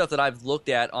 Most of the stuff that I've looked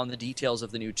at on the details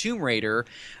of the new Tomb Raider,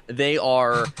 they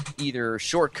are either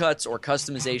shortcuts or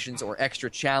customizations or extra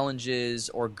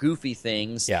challenges or goofy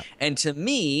things. Yeah. And to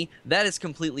me, that is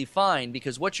completely fine,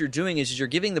 because what you're doing is you're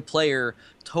giving the player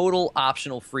total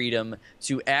optional freedom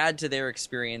to add to their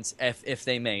experience if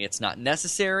they may. It's not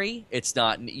necessary. It's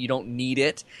not. You don't need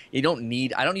it. I don't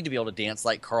need to be able to dance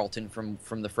like Carlton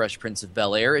from the Fresh Prince of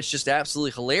Bel-Air. It's just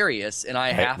absolutely hilarious, and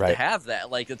I have to have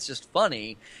that. Like, it's just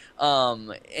funny.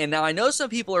 And now I know some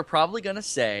people are probably going to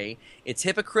say it's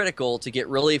hypocritical to get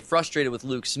really frustrated with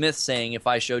Luke Smith saying, if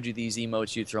I showed you these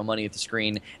emotes, you'd throw money at the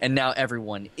screen, and now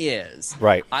everyone is.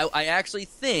 Right. I actually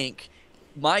think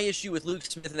my issue with Luke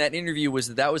Smith in that interview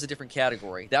was that was a different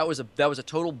category. That was a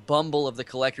total bumble of the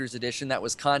collector's edition. That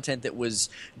was content that was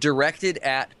directed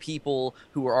at people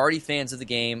who were already fans of the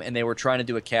game, and they were trying to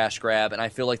do a cash grab. And I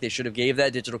feel like they should have gave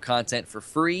that digital content for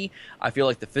free. I feel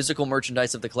like the physical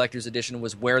merchandise of the collector's edition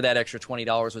was where that extra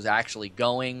 $20 was actually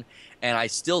going. And I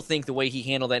still think the way he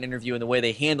handled that interview and the way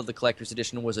they handled the collector's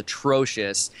edition was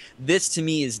atrocious. This, to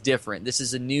me, is different. This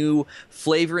is a new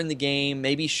flavor in the game,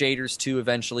 maybe shaders too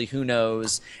eventually, who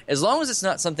knows. As long as it's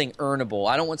not something earnable.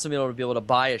 I don't want somebody to be able to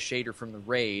buy a shader from the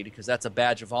raid, because that's a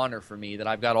badge of honor for me, that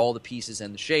I've got all the pieces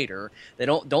and the shader. They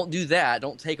don't do that.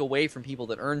 Don't take away from people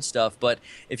that earn stuff. But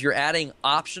if you're adding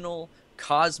optional,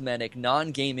 cosmetic,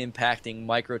 non-game impacting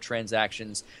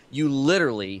microtransactions, you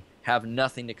literally have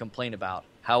nothing to complain about.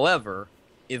 However,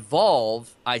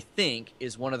 Evolve, I think,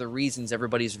 is one of the reasons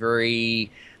everybody's very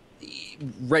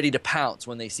ready to pounce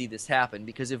when they see this happen,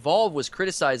 because Evolve was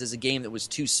criticized as a game that was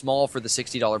too small for the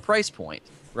 $60 price point,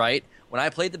 right? When I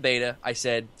played the beta, I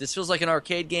said, this feels like an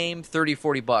arcade game, $30,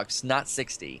 $40, not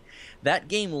 $60. That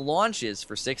game launches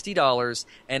for $60,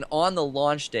 and on the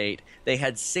launch date, they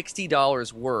had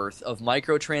 $60 worth of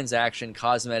microtransaction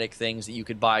cosmetic things that you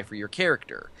could buy for your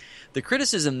character. The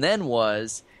criticism then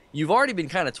was, you've already been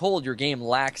kind of told your game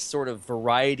lacks sort of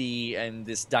variety and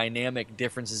this dynamic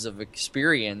differences of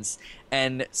experience,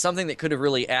 and something that could have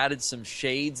really added some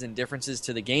shades and differences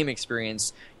to the game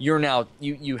experience,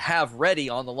 you have ready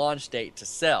on the launch date to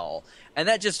sell. And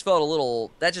that just felt a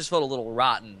little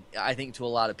rotten, I think, to a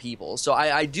lot of people. So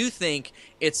I do think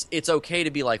it's okay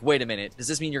to be like, wait a minute, does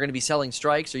this mean you're going to be selling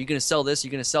strikes? Are you going to sell this? Are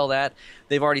you going to sell that?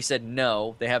 They've already said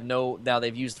no. Now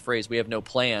they've used the phrase, we have no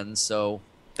plans, so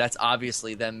that's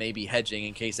obviously them maybe hedging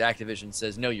in case Activision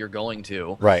says, no, you're going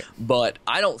to. Right. But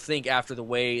I don't think after the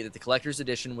way that the Collector's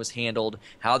Edition was handled,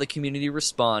 how the community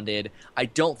responded, I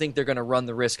don't think they're going to run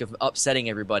the risk of upsetting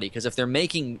everybody. Because if they're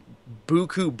making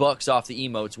buku bucks off the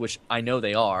emotes, which I know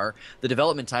they are, the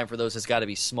development time for those has got to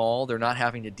be small. They're not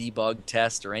having to debug,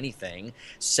 test, or anything.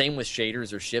 Same with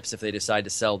shaders or ships if they decide to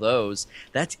sell those.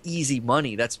 That's easy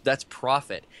money. That's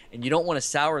profit. And you don't want to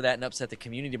sour that and upset the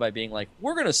community by being like,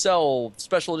 we're going to sell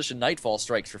special edition Nightfall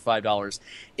strikes for $5.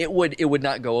 It would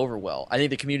not go over well. I think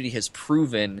the community has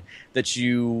proven that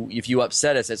if you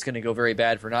upset us, it's going to go very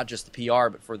bad for not just the PR,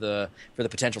 but for the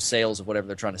potential sales of whatever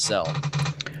they're trying to sell.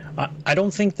 I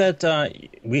don't think that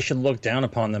we should look down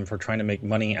upon them for trying to make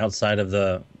money outside of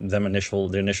the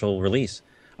initial release.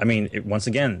 I mean, once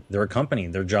again, they're a company.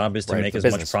 Their job is to make as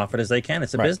much profit as they can.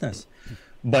 It's a business.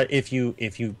 But if you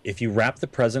wrap the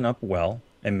present up well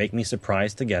and make me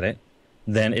surprised to get it,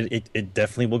 then it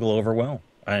definitely will go over well.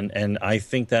 And I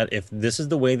think that if this is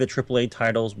the way the AAA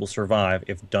titles will survive,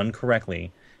 if done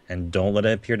correctly, and don't let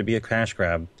it appear to be a cash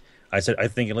grab, I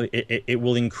think it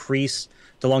will increase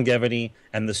the longevity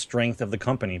and the strength of the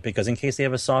company. Because in case they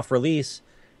have a soft release,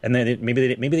 and then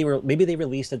maybe they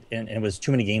released it and it was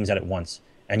too many games at once,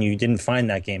 and you didn't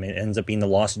find that game, it ends up being the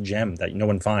lost gem that no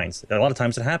one finds. A lot of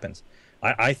times it happens.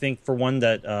 I think, for one,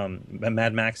 that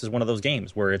Mad Max is one of those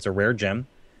games where it's a rare gem,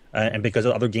 and because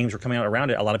other games were coming out around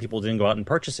it, a lot of people didn't go out and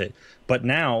purchase it. But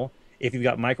now, if you've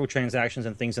got microtransactions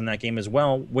and things in that game as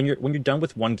well, when you're done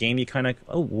with one game, you kind of,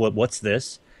 what's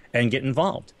this? And get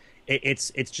involved.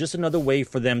 It's just another way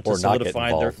for them to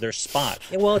solidify their spot.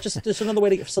 Yeah, well, just another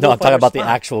way to solidify. No, I'm talking about spot. the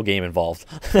actual game involved.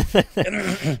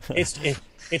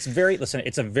 It's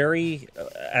very,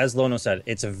 as Lono said,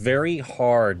 it's a very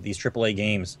hard, these AAA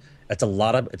games. It's a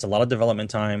lot of development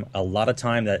time, a lot of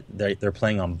time that they're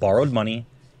playing on borrowed money,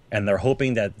 and they're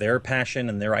hoping that their passion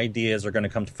and their ideas are going to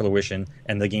come to fruition,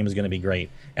 and the game is going to be great.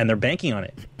 And they're banking on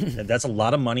it. That's a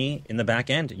lot of money in the back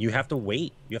end. You have to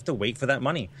wait. You have to wait for that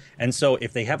money. And so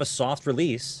if they have a soft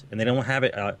release and they don't have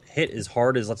it hit as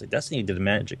hard as, let's say, Destiny did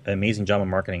an amazing job of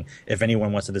marketing. If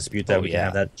anyone wants to dispute that, we can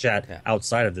have that chat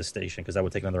outside of this station, because that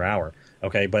would take another hour.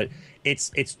 Okay, but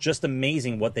it's just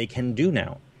amazing what they can do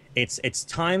now. It's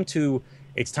time to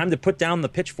put down the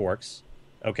pitchforks,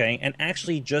 okay, and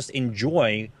actually just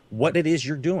enjoy what it is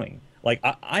you're doing. Like,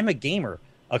 I'm a gamer,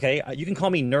 okay? You can call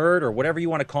me nerd or whatever you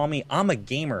want to call me. I'm a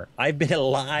gamer. I've been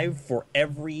alive for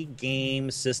every game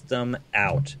system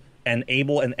out and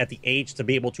at the age to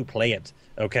be able to play it,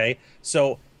 okay?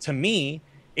 So to me,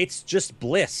 it's just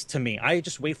bliss to me. I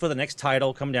just wait for the next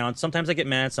title come down. Sometimes I get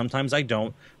mad, sometimes I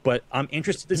don't, but I'm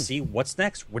interested to see what's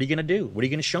next. What are you going to do? What are you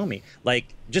going to show me?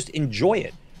 Like, just enjoy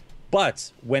it.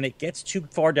 But when it gets too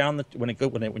far down when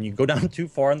you go down too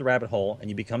far in the rabbit hole and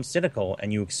you become cynical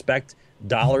and you expect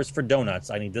dollars for donuts,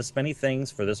 I need this many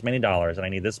things for this many dollars, and I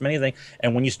need this many things,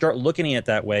 and when you start looking at it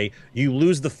that way, you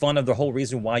lose the fun of the whole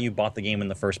reason why you bought the game in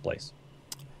the first place.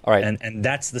 All right, and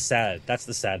that's the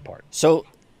sad part. So,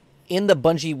 in the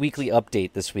Bungie weekly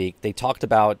update this week, they talked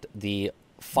about the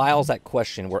files at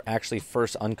question were actually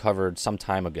first uncovered some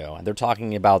time ago. And they're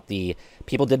talking about the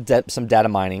people did some data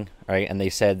mining, right? And they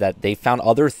said that they found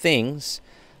other things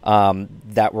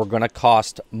that were going to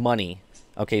cost money,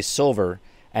 okay, silver.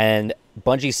 And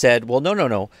Bungie said, well,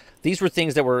 no. These were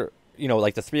things that were,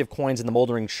 like the 3 of coins and the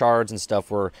moldering shards and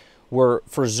stuff were for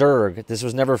Zerg. This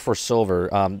was never for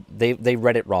silver. They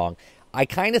read it wrong. I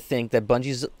kind of think that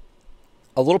Bungie's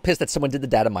a little pissed that someone did the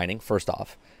data mining, first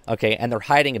off, okay, and they're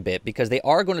hiding a bit because they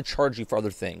are going to charge you for other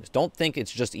things. Don't think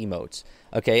it's just emotes,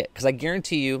 okay, because I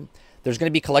guarantee you there's going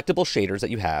to be collectible shaders that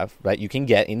you have, right, you can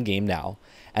get in-game now,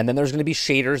 and then there's going to be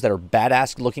shaders that are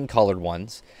badass-looking colored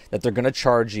ones that they're going to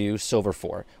charge you silver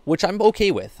for, which I'm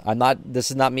okay with.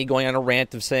 This is not me going on a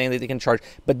rant of saying that they can charge,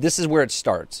 but this is where it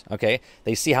starts, okay?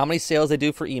 They see how many sales they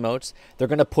do for emotes. They're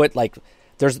going to put, like,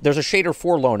 There's a shader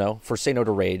for Lono, for Say No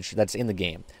to Rage, that's in the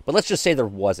game. But let's just say there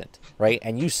wasn't, right?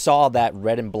 And you saw that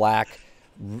red and black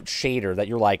shader that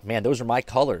you're like, man, those are my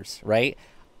colors, right?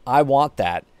 I want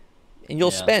that. And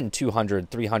you'll spend 200,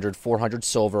 300, 400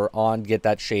 silver on get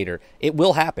that shader. It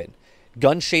will happen.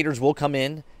 Gun shaders will come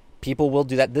in. People will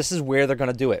do that. This is where they're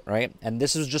going to do it, right? And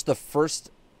this is just the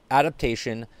first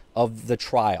adaptation of the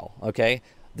trial, okay?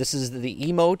 This is the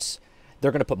emotes.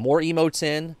 They're going to put more emotes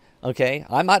in. Okay,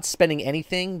 I'm not spending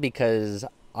anything because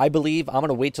I believe I'm going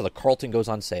to wait till the Carlton goes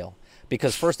on sale.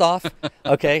 Because first off,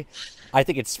 okay, I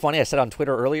think it's funny. I said on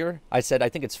Twitter earlier, I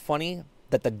think it's funny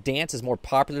that the dance is more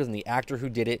popular than the actor who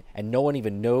did it, and no one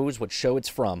even knows what show it's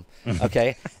from.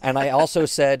 Okay, and I also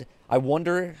said, I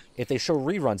wonder if they show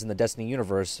reruns in the Destiny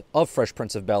universe of Fresh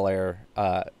Prince of Bel-Air,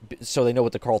 so they know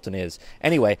what the Carlton is.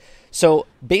 Anyway, so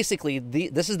basically,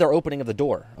 this is their opening of the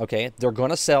door. Okay, they're going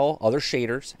to sell other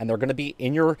shaders, and they're going to be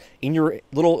in your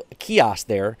little kiosk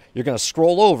there. You're going to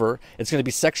scroll over. It's going to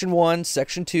be Section 1,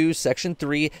 Section 2, Section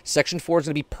 3, Section 4 is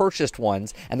going to be purchased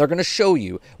ones, and they're going to show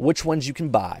you which ones you can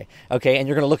buy. Okay, and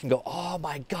you're going to look and go, oh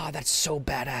my God, that's so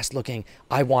badass looking.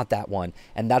 I want that one,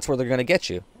 and that's where they're going to get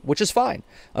you, which is fine.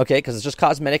 Okay, because it's just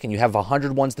cosmetic, and you have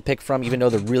 100 ones to pick from, even though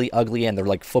they're really ugly and they're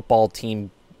like football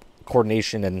team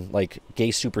coordination and like gay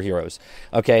superheroes.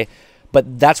 Okay,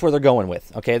 but that's where they're going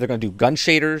with. Okay, they're going to do gun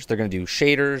shaders, they're going to do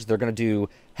shaders, they're going to do,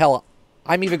 hell,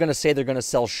 I'm even going to say they're going to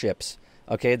sell ships.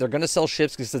 Okay, they're going to sell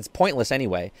ships because it's pointless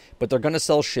anyway, but they're going to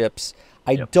sell ships.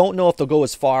 I don't know if they'll go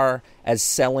as far as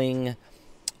selling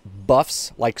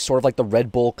buffs, like sort of like the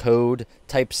Red Bull code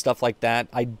type stuff like that.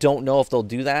 I don't know if they'll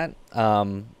do that.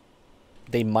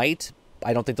 They might.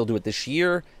 I don't think they'll do it this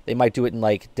year. They might do it in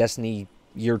like Destiny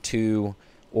Year 2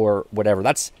 or whatever.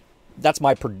 That's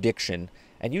my prediction.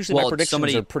 And usually my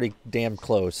predictions are pretty damn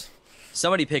close.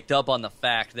 Somebody picked up on the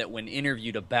fact that when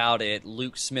interviewed about it,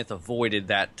 Luke Smith avoided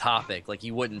that topic. Like,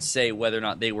 he wouldn't say whether or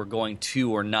not they were going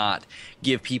to or not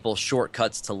give people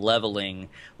shortcuts to leveling.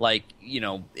 Like,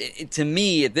 to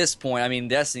me at this point, I mean,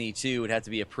 Destiny 2 would have to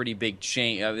be a pretty big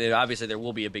change. Obviously, there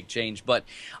will be a big change, but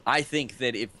I think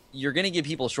that if you're going to give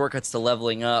people shortcuts to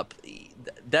leveling up,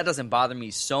 that doesn't bother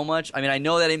me so much. I mean, I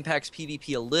know that impacts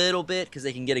PvP a little bit because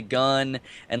they can get a gun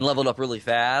and level it up really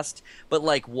fast. But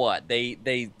like what? They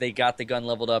got the gun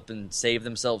leveled up and saved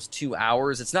themselves 2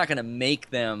 hours. It's not going to make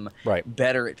them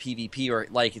better at PvP, or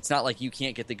like it's not like you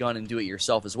can't get the gun and do it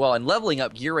yourself as well. And leveling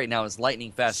up gear right now is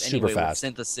lightning fast anyway with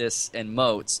synthesis and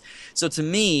motes. So to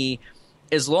me,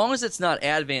 as long as it's not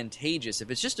advantageous,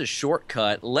 if it's just a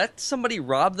shortcut, let somebody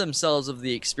rob themselves of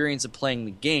the experience of playing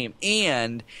the game.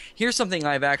 And here's something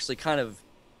I've actually kind of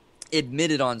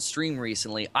admitted on stream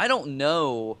recently. I don't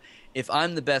know if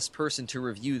I'm the best person to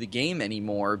review the game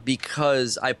anymore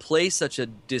because I play such a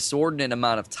disordinate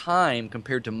amount of time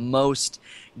compared to most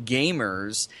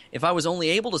gamers. If I was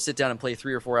only able to sit down and play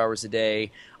 3 or 4 hours a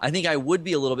day, I think I would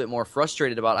be a little bit more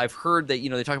frustrated about it. I've heard that,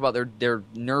 they talk about they're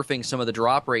nerfing some of the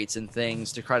drop rates and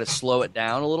things to try to slow it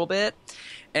down a little bit.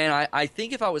 And I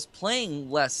think if I was playing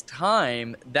less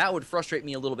time, that would frustrate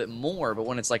me a little bit more. But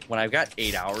when it's like when I've got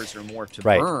 8 hours or more to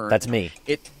burn, that's me.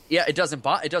 It doesn't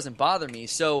bother me.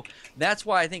 So that's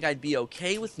why I think I'd be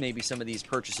okay with maybe some of these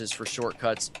purchases for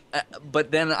shortcuts.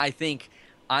 But then I think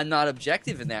I'm not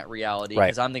objective in that reality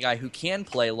because I'm the guy who can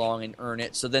play long and earn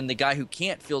it. So then the guy who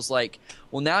can't feels like,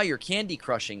 well, now you're Candy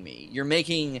Crushing me. You're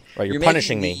making you're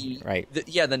punishing me.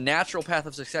 The natural path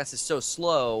of success is so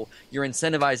slow. You're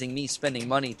incentivizing me spending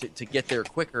money to get there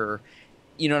quicker.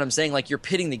 You know what I'm saying? Like, you're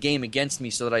pitting the game against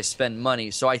me so that I spend money.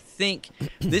 So I think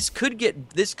this could get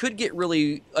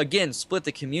really, again, split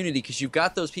the community because you've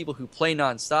got those people who play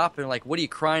nonstop and are like, what are you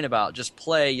crying about? Just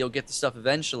play. You'll get the stuff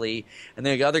eventually. And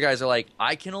then the other guys are like,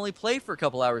 I can only play for a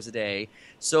couple hours a day.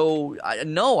 So,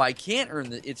 no, I can't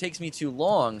earn it. It takes me too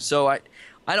long. So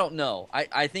I don't know.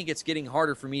 I think it's getting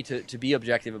harder for me to be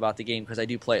objective about the game because I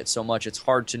do play it so much. It's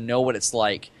hard to know what it's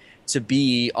like to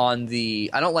be on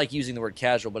the – I don't like using the word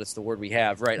casual, but it's the word we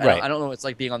have, right? Right. I don't know what it's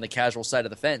like being on the casual side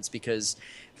of the fence because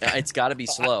it's got to be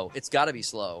slow. It's got to be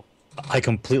slow. I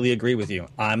completely agree with you.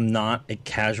 I'm not a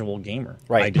casual gamer.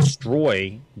 Right. I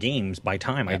destroy games by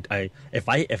time. Yeah.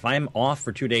 If I'm off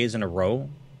for 2 days in a row,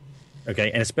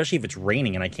 okay, and especially if it's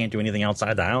raining and I can't do anything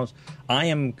outside the house, I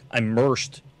am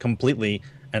immersed completely.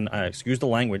 And excuse the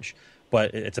language,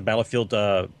 but it's a Battlefield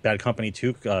Bad Company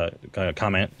 2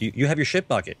 comment. You have your shit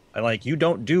bucket. You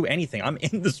don't do anything. I'm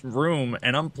in this room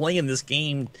and I'm playing this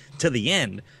game to the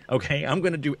end. Okay, I'm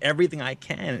going to do everything I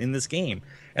can in this game.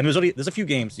 And there's a few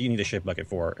games you need a shit bucket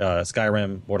for.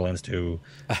 Skyrim, Borderlands 2.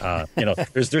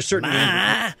 There's certain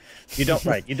games you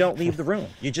don't leave the room.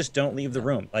 You just don't leave the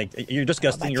room. Like you're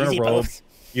disgusting. You're in a robe.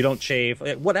 You don't shave,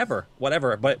 whatever.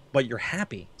 But you're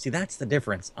happy. See, that's the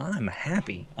difference. I'm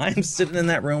happy. I'm sitting in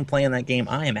that room playing that game.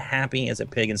 I am happy as a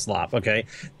pig in slop. Okay,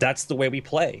 that's the way we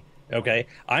play. Okay,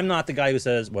 I'm not the guy who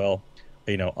says, well,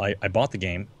 I bought the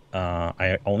game.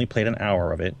 I only played an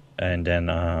hour of it, and then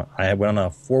I went on a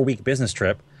 4-week business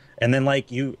trip. And then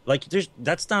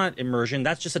that's not immersion.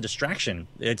 That's just a distraction.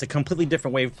 It's a completely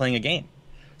different way of playing a game.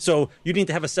 So you need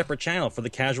to have a separate channel for the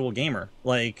casual gamer.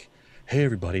 Like, hey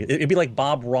everybody, it'd be like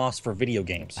Bob Ross for video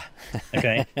games.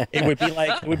 Okay, it would be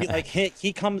like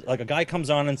he comes, like a guy comes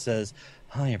on and says,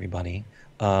 "Hi everybody,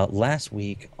 last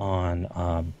week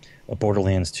on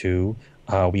Borderlands 2,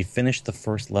 we finished the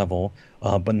first level,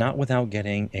 but not without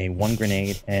getting a 1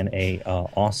 grenade and a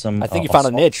awesome." I think you found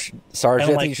a niche, Sarge. I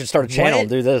And think you should start a channel and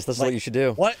do this. This is what you should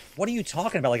do. What are you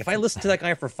talking about? Like, if I listen to that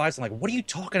guy for 5 seconds, I'm like, what are you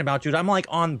talking about, dude? I'm like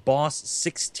on boss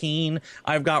 16.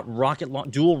 I've got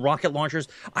dual rocket launchers.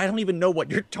 I don't even know what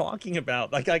you're talking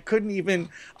about. Like, I couldn't even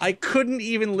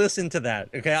listen to that.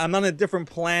 Okay, I'm on a different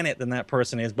planet than that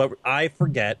person is, but I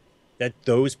forget that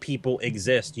those people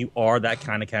exist. You are that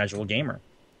kind of casual gamer.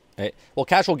 Right. Well,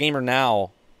 casual gamer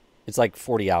now, it's like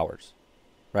 40 hours,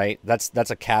 right? That's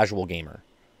a casual gamer.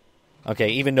 Okay,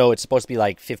 even though it's supposed to be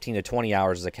like 15 to 20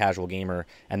 hours as a casual gamer,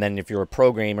 and then if you're a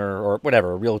pro gamer or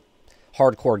whatever, a real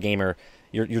hardcore gamer,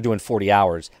 you're doing 40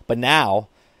 hours. But now,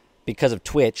 because of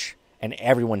Twitch, and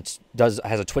everyone has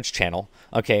a Twitch channel,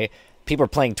 okay, people are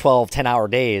playing 12, 10-hour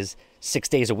days, 6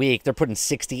 days a week. They're putting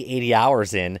 60, 80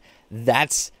 hours in.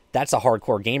 That's a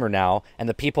hardcore gamer now, and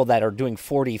the people that are doing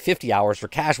 40, 50 hours for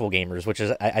casual gamers, which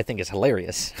is I think is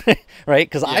hilarious, right?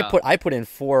 Because Yeah. I put in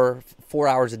four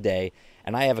hours a day,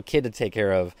 and I have a kid to take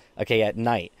care of, okay, at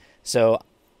night. So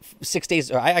 6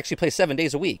 days, or I actually play 7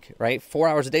 days a week, right? 4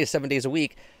 hours a day, 7 days a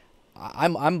week. I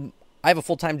have a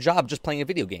full-time job just playing a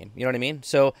video game. You know what I mean?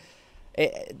 So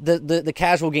the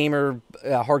casual gamer,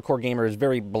 hardcore gamer is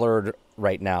very blurred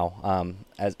right now,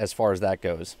 as far as that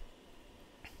goes.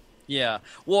 Yeah.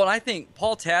 Well, and I think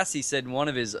Paul Tassi said in one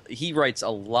of he writes a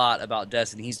lot about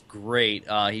Destiny. He's great.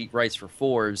 He writes for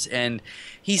Forbes. And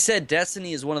he said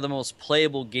Destiny is one of the most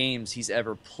playable games he's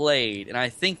ever played. And I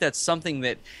think that's something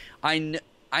that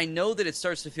I know that it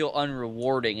starts to feel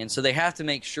unrewarding, and so they have to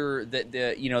make sure that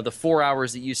the 4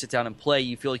 hours that you sit down and play,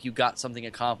 you feel like you got something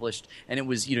accomplished, and it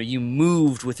was you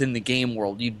moved within the game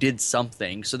world, you did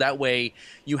something, so that way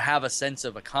you have a sense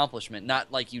of accomplishment, not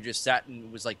like you just sat and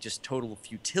it was like just total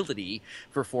futility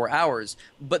for 4 hours.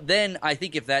 But then I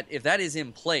think if that is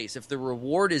in place, if the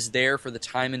reward is there for the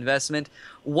time investment,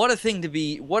 what a thing to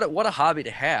be, what a hobby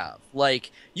to have.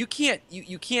 Like you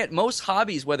can't most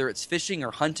hobbies, whether it's fishing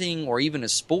or hunting or even a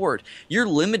sport, you're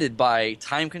limited by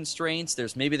time constraints.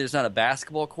 There's not a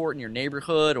basketball court in your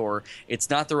neighborhood, or it's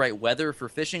not the right weather for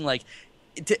fishing. Like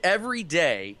to every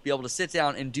day be able to sit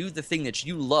down and do the thing that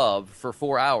you love for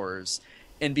 4 hours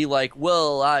and be like,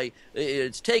 well,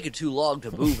 it's taken too long to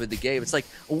move in the game. It's like,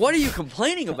 what are you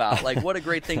complaining about? Like, what a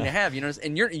great thing to have,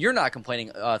 And you're not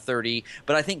complaining 30,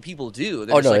 but I think people do.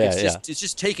 They're it's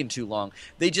just taken too long.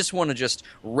 They just want to just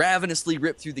ravenously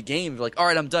rip through the game. Like, all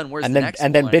right, I'm done. Where's the next one?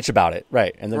 And then bitch about it,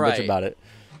 right? And then bitch about it.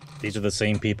 These are the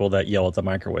same people that yell at the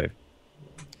microwave.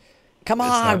 Come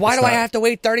on, why do I have to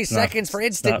wait 30 seconds for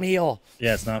instant meal?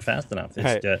 Yeah, it's not fast enough.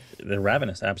 They're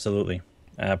ravenous, absolutely.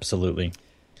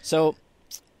 So,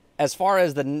 as far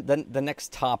as the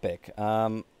next topic,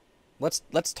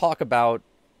 let's talk about.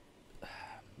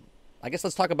 I guess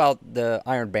let's talk about the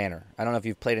Iron Banner. I don't know if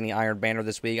you've played any Iron Banner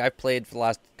this week. I've played for the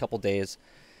last couple days.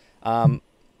 The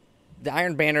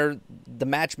Iron Banner, the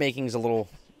matchmaking is a little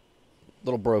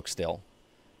broke still.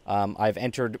 I've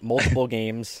entered multiple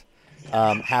games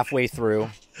halfway through.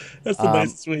 That's the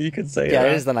nicest way you could say it. Yeah,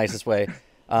 it is the nicest way.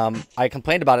 I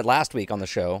complained about it last week on the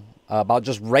show about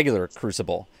just regular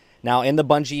Crucible. Now, in the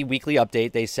Bungie weekly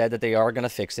update, they said that they are going to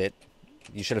fix it.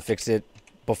 you should have fixed it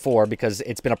before because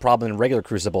it's been a problem in regular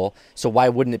Crucible. So why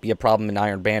wouldn't it be a problem in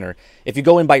Iron Banner? If you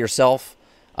go in by yourself,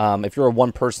 if you're a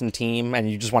one-person team and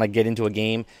you just want to get into a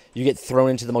game, you get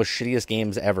thrown into the most shittiest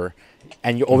games ever.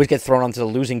 And you always get thrown onto the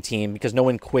losing team because no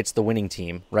one quits the winning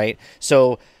team, right?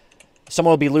 So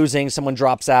someone will be losing, someone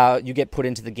drops out, you get put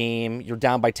into the game, you're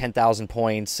down by 10,000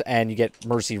 points, and you get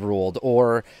mercy ruled.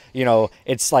 Or,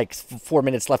 it's like 4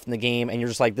 minutes left in the game, and you're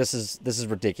just like, this is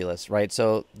ridiculous, right?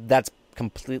 So that's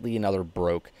completely another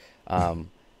broke. So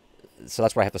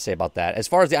that's what I have to say about that. As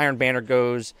far as the Iron Banner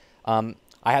goes, I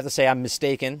have to say I'm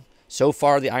mistaken. So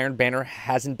far, the Iron Banner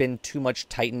hasn't been too much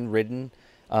Titan-ridden,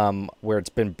 where it's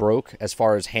been broke as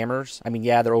far as hammers. I mean,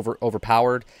 yeah, they're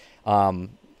overpowered.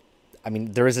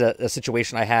 There is a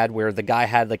situation I had where the guy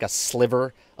had like a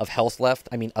sliver of health left.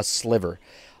 I mean, a sliver.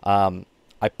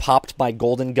 I popped my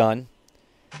golden gun.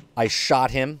 I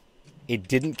shot him. It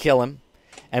didn't kill him.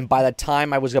 And by the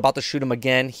time I was about to shoot him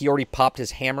again, he already popped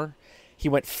his hammer. He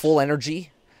went full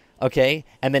energy, okay,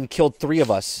 and then killed 3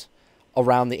 of us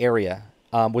around the area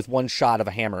with one shot of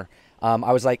a hammer.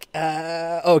 I was like,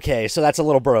 okay, so that's a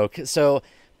little broke. So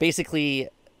basically,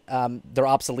 they're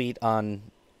obsolete on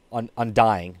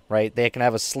dying, right? They can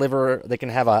have a sliver, they can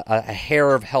have a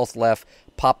hair of health left,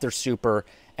 pop their super,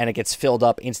 and it gets filled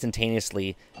up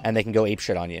instantaneously, and they can go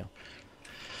apeshit on you.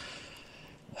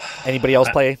 Anybody else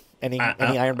play any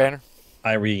Iron Banner?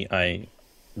 I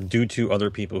due to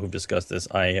other people who've discussed this,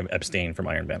 I am abstained from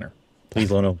Iron Banner. Please,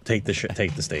 Lono, take the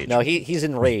stage. No, he's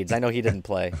in raids. I know he didn't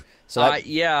play. So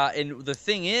yeah, and the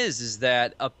thing is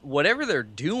that whatever they're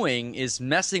doing is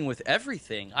messing with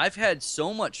everything. I've had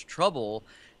so much trouble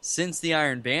since the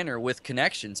Iron Banner with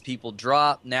connections. People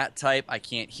drop, nat type, I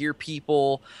can't hear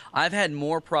people. I've had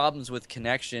more problems with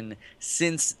connection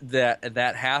since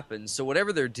that happened. So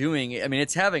whatever they're doing, I mean,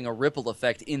 it's having a ripple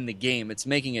effect in the game. It's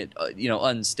making it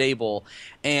unstable,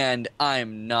 and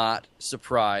I'm not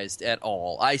surprised at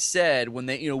all. I said when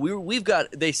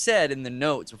they said in the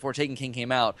notes before Taken King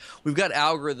came out, we've got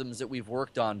algorithms that we've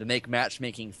worked on to make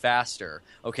matchmaking faster,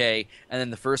 okay? And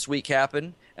then the first week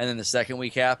happened, and then the second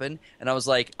week happened, and I was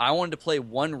like, I wanted to play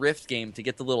one Rift game to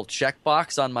get the little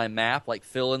checkbox on my map, like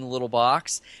fill in the little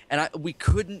box, and we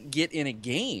couldn't get in a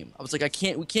game. I was like, we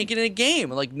can't get in a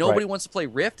game. Like, nobody wants to play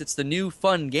Rift. It's the new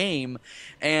fun game,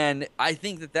 and I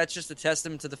think that that's just a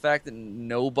testament to the fact that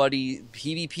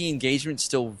PvP engagement's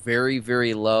still very,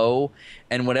 very low,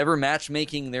 and whatever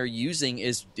matchmaking they're using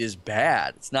is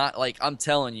bad. It's not like, I'm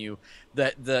telling you,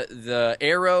 that the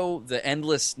arrow, the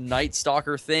endless Night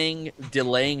Stalker thing,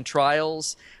 delaying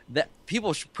trials, that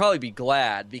people should probably be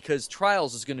glad, because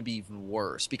trials is going to be even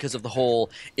worse because of the whole,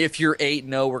 if you're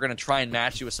 8-0, we're going to try and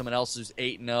match you with someone else who's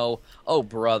 8-0. Oh,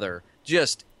 brother,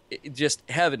 just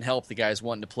heaven help the guys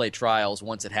wanting to play trials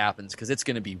once it happens, because it's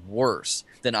going to be worse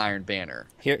than Iron Banner.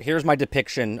 Here's my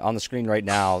depiction on the screen right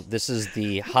now. This is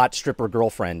the hot stripper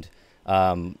girlfriend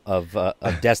of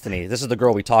Destiny. This is the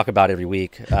girl we talk about every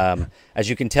week. As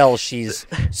you can tell, she's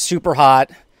super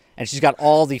hot, and she's got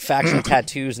all the faction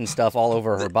tattoos and stuff all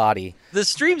over her body. The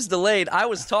stream's delayed. I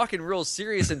was talking real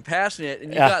serious and passionate,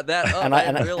 and you got that up. I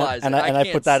didn't realize it.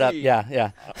 I put that up.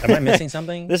 Yeah. Am I missing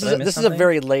something? This is a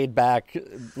very laid back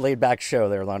show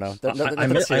there, Lono. I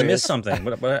missed something,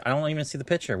 but I don't even see the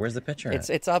picture. Where's the picture?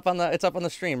 It's up on the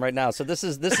stream right now. So this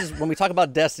is when we talk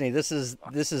about Destiny. This is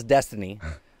Destiny.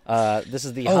 This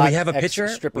is the hot we have a picture.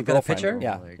 Stripper We've got a picture.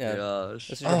 Yeah. Oh my gosh.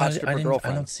 This is your hot stripper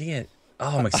girlfriend. I don't see it.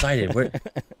 Oh, I'm excited.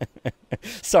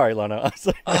 Sorry, Lono.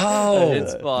 Oh,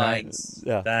 it's fine. Nice.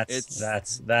 Yeah.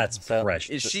 That's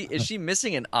fresh. Is she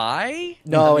missing an eye?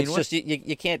 No, it's just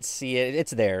you can't see it.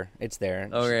 It's there.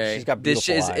 Okay. She's got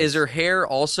beautiful eyes. Is her hair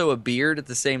also a beard at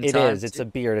the same time? It is. It's a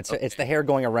beard. It's the hair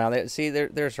going around it. See,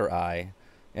 there's her eye.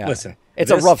 Yeah. Listen,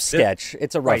 it's a rough sketch.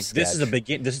 It's a rough sketch. This is a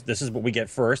begin. This is what we get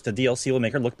first. The DLC will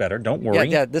make her look better. Don't worry.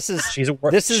 Yeah. This is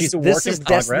work in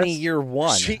Destiny year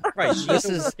 1. She's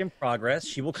a work in progress.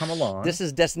 She will come along. This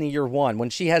is Destiny year 1. When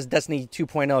she has Destiny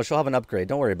 2.0, she'll have an upgrade.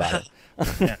 Don't worry about it.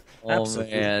 Yeah,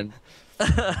 absolutely. Man.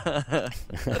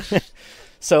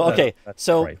 So okay.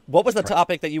 So right. What was the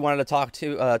topic that you wanted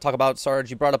to talk about, Sarge?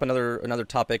 You brought up another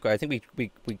topic. I think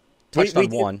we touched on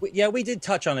one. We did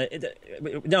touch on it.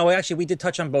 No, actually, we did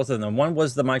touch on both of them. One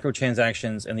was the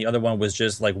microtransactions, and the other one was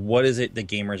just like, what is it the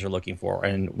gamers are looking for?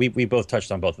 And we both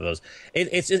touched on both of those.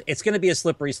 It's going to be a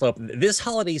slippery slope. This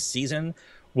holiday season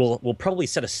will probably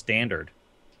set a standard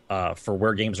for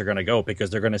where games are going to go, because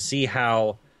they're going to see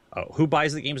how who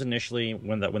buys the games initially,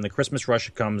 when the Christmas rush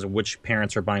comes, which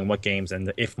parents are buying what games,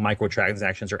 and if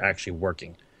microtransactions are actually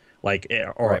working, like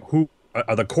or right.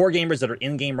 are the core gamers that are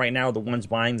in game right now the ones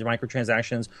buying the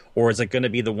microtransactions, or is it going to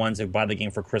be the ones that buy the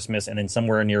game for Christmas and then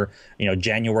somewhere near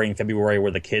January and February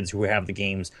where the kids who have the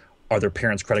games are their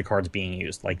parents' credit cards being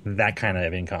used, like that kind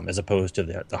of income, as opposed to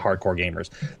the hardcore gamers?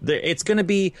 It's going to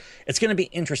be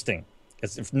interesting,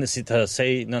 to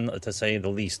say the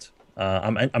least.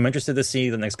 I'm interested to see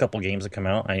the next couple games that come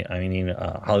out. I mean,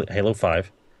 Halo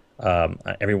 5.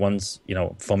 Everyone's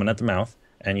foaming at the mouth,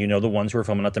 and the ones who are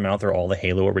foaming at the mouth are all the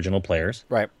Halo original players,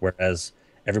 right? Whereas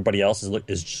everybody else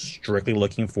is strictly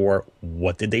looking for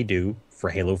what did they do for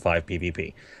Halo 5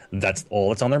 PvP. That's all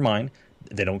that's on their mind.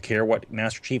 They don't care what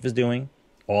Master Chief is doing.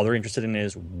 All they're interested in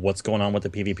is what's going on with the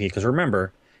PvP. Because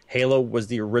remember, Halo was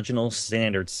the original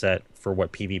standard set for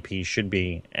what PvP should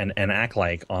be and act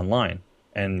like online.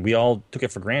 And we all took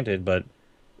it for granted, but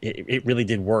it really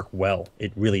did work well.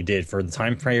 It really did. For the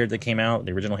time period that came out,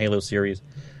 the original Halo series,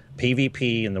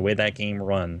 PvP and the way that game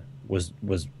run was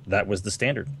the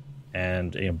standard.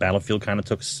 And Battlefield kind of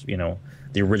took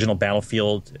the original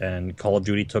Battlefield and Call of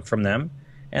Duty took from them.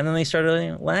 And then they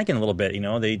started lagging a little bit.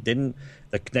 They didn't.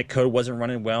 The netcode wasn't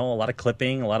running well. A lot of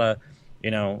clipping, a lot of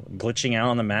glitching out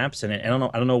on the maps. And I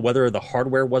don't know whether the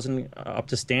hardware wasn't up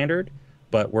to standard.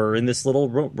 But we're in this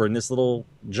little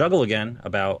juggle again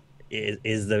about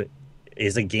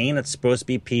is a game that's supposed to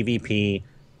be PvP?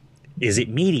 Is it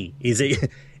meaty? Does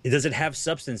it have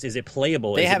substance? Is it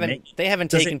playable? They haven't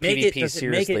taken PvP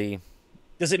seriously.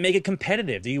 Does it make it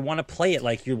competitive? Do you want to play it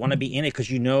like you want to be in it because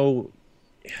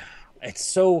it's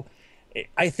so?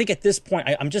 I think at this point,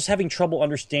 I'm just having trouble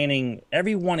understanding.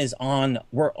 Everyone is on.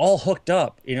 We're all hooked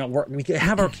up. We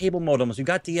have our cable modems. We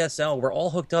got DSL. We're all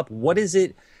hooked up. What is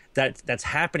it that's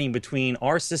happening between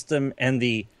our system and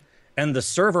the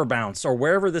server bounce or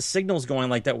wherever the signal's going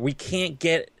like that? We can't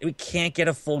get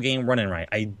a full game running right.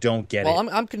 I don't get it. Well,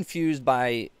 I'm confused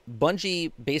by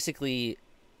Bungie. Basically,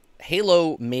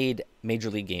 Halo made Major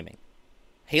League Gaming.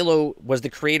 Halo was the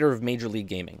creator of Major League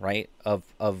Gaming, right?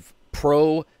 Of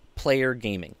pro player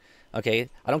gaming. Okay,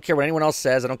 I don't care what anyone else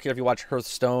says. I don't care if you watch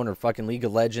Hearthstone or fucking League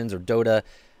of Legends or Dota.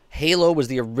 Halo was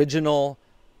the original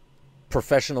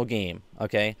professional game.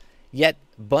 Okay, yet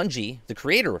Bungie, the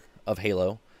creator of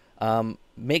Halo,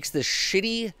 makes this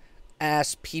shitty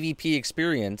ass PvP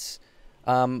experience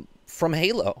from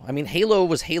Halo. I mean, Halo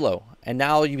was Halo, and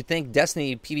now you would think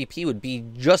Destiny PvP would be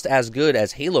just as good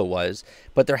as Halo was,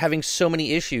 but they're having so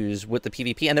many issues with the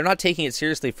PvP, and they're not taking it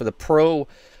seriously for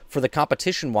the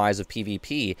competition wise of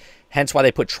PvP. Hence why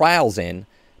they put Trials in.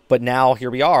 But now here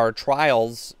we are,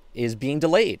 Trials is being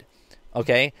delayed.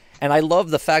 Okay, and I love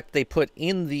the fact they put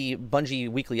in the Bungie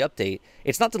weekly update.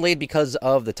 It's not delayed because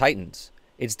of the Titans.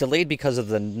 It's delayed because of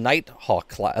the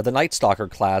the Night Stalker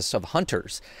class of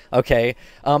hunters. Okay,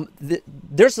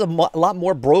 there's a lot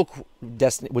more broke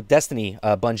with Destiny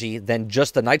Bungie than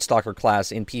just the Night Stalker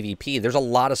class in PvP. There's a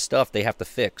lot of stuff they have to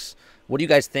fix. What do you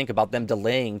guys think about them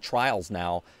delaying Trials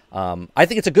now? I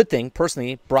think it's a good thing,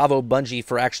 personally. Bravo Bungie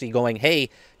for actually going, hey,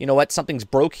 you know what? Something's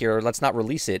broke here. Let's not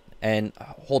release it and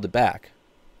hold it back.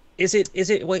 Is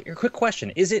it? Wait, a quick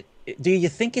question. Do you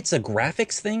think it's a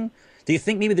graphics thing? Do you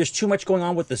think maybe there's too much going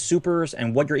on with the supers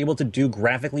and what you're able to do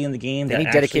graphically in the game that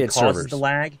actually dedicated causes servers. the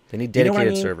lag? They need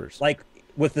dedicated servers. Like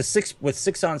with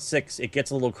 6-on-6, it gets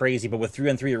a little crazy, but with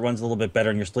 3-on-3, it runs a little bit better,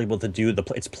 and you're still able to do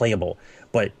it's playable.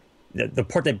 But the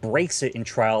part that breaks it in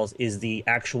Trials is the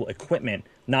actual equipment,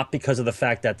 not because of the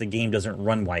fact that the game doesn't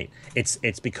run right. It's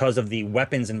because of the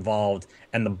weapons involved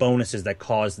and the bonuses that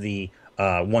cause the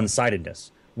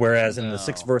one-sidedness. Whereas in the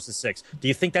 6 versus 6, do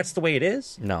you think that's the way it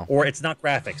is? No. Or it's not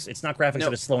graphics? It's not graphics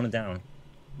that is slowing it down.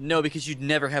 No, because you'd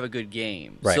never have a good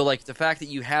game. Right. So, like, the fact that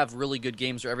you have really good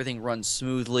games where everything runs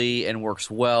smoothly and works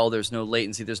well, there's no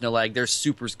latency, there's no lag, there's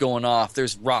supers going off,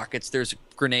 there's rockets, there's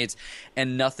grenades,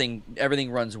 and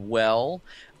everything runs well.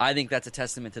 I think that's a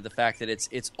testament to the fact that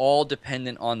it's all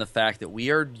dependent on the fact that we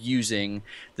are using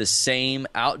the same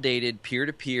outdated,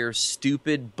 peer-to-peer,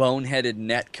 stupid, boneheaded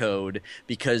netcode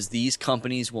because these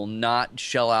companies will not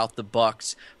shell out the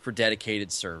bucks for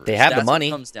dedicated servers. They have That's the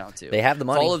money. what it comes down to. They have the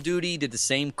money. Call of Duty did the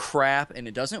same crap, and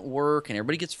it doesn't work, and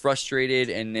everybody gets frustrated,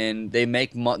 and then they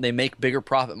make bigger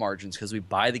profit margins because we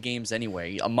buy the games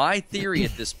anyway. My theory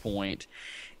at this point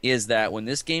is that when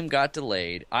this game got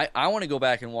delayed, I want to go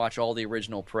back and watch all the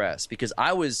original press, because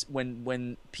I was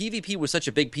when PvP was such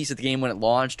a big piece of the game when it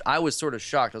launched, I was sort of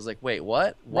shocked. I was like, wait,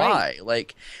 what? Why? Right.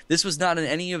 Like, this was not in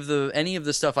any of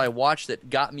the stuff I watched that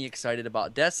got me excited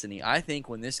about Destiny. I think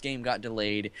when this game got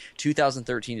delayed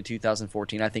 2013 to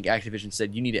 2014, I think Activision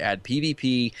said you need to add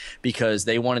PvP because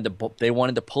they wanted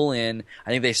to pull in. I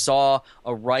think they saw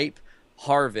a ripe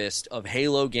harvest of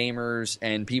Halo gamers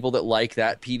and people that like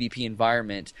that PvP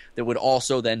environment that would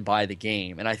also then buy the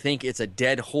game. And I think it's a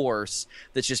dead horse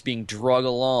that's just being drug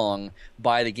along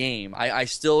by the game. I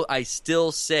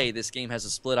still say this game has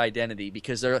a split identity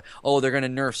because they're going to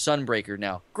nerf Sunbreaker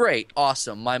now. Great,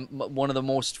 awesome. One of the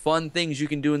most fun things you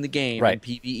can do in the game in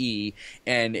PvE,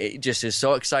 and it just is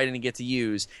so exciting to get to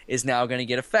use, is now going to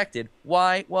get affected.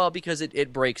 Why? Well, because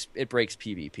it breaks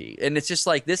PvP. And it's just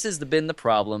like, this has been the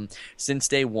problem since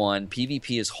day one.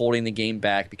 PvP is holding the game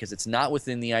back because it's not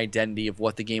within the identity of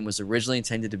what the game was originally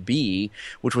intended to be,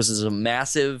 which was as a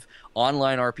massive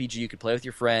online RPG you could play with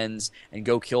your friends and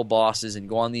go kill bosses and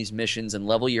go on these missions and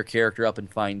level your character up and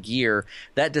find gear.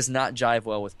 That does not jive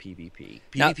well with PvP.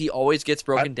 PvP always gets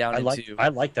broken down into... I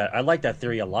like that. I like that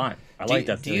theory a lot. Do you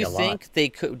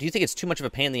think it's too much of a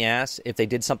pain in the ass if they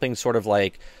did something sort of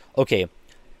like, okay,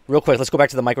 real quick, let's go back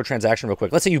to the microtransaction real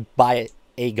quick. Let's say you buy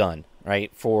a gun, right,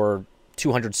 for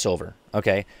 200 silver,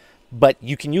 okay? But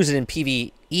you can use it in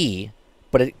PvE,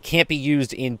 but it can't be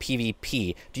used in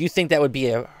PvP. Do you think that would be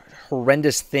a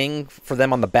horrendous thing for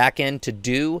them on the back end to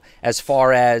do, as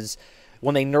far as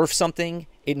when they nerf something,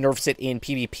 it nerfs it in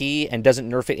PvP and doesn't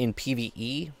nerf it in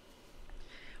PvE?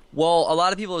 Well, a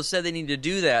lot of people have said they need to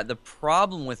do that. The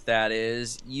problem with that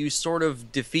is you sort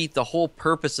of defeat the whole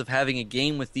purpose of having a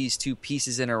game with these two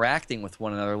pieces interacting with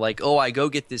one another. Like, oh, I go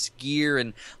get this gear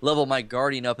and level my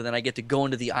Guardian up, and then I get to go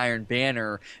into the Iron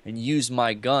Banner and use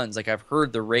my guns. Like, I've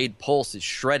heard the Raid Pulse is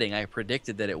shredding. I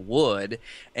predicted that it would.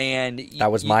 And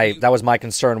that was my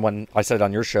concern when I said it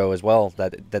on your show as well,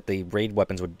 that the Raid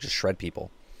weapons would just shred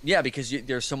people. Yeah, because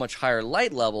there's so much higher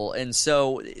light level, and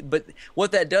so. But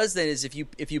what that does then is if you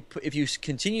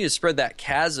continue to spread that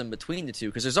chasm between the two,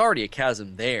 because there's already a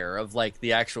chasm there of like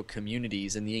the actual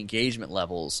communities and the engagement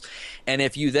levels, and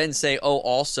if you then say, oh,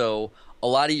 also, a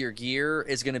lot of your gear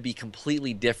is going to be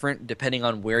completely different depending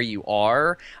on where you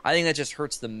are, I think that just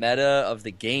hurts the meta of the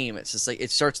game. It's just like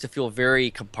it starts to feel very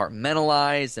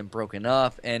compartmentalized and broken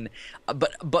up, and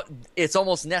but it's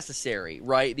almost necessary,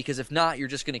 right? Because if not, you're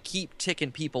just going to keep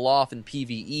ticking people off in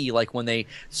PvE, like when they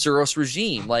Suros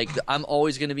regime. Like, I'm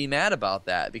always going to be mad about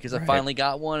that because I finally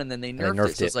got one and then they nerfed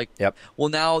it. So it's like, well,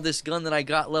 now this gun that I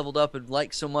got leveled up and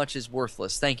liked so much is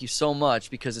worthless. Thank you so much,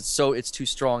 because it's too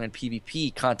strong in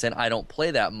PvP content. I don't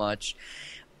play that much.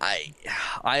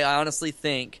 I honestly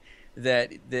think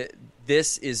that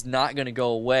this is not going to go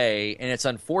away, and it's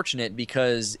unfortunate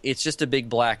because it's just a big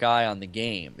black eye on the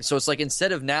game. So it's like,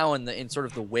 instead of now in sort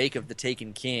of the wake of the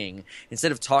Taken King,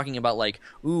 instead of talking about like,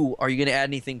 ooh, are you going to add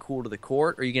anything cool to the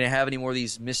court? Are you going to have any more of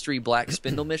these mystery black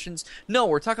spindle missions? No,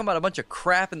 we're talking about a bunch of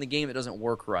crap in the game that doesn't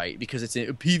work right because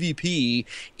PvP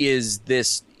is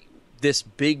this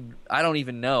big, I don't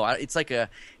even know. It's like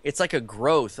a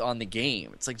growth on the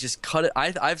game. It's like, just cut it.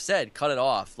 I've said cut it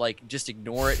off. Like, just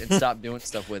ignore it and stop doing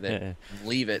stuff with it and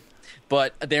leave it.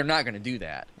 But they're not going to do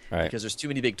that because there's too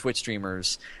many big Twitch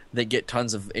streamers that get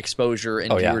tons of exposure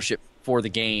and viewership for the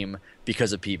game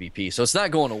because of PvP. So it's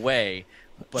not going away,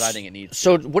 but I think it needs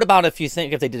to. What about if they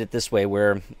did it this way,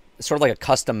 where sort of like a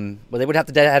custom, well, they would have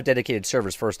to have dedicated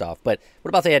servers first off, but what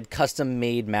about they had custom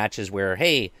made matches where,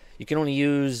 hey, you can only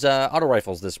use auto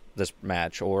rifles this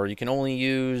match, or you can only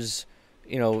use,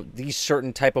 these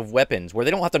certain type of weapons, where they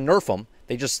don't have to nerf them.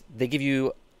 They give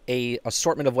you a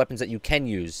assortment of weapons that you can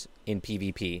use in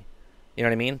PvP. You know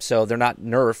what I mean? So they're not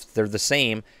nerfed; they're the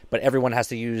same, but everyone has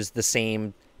to use the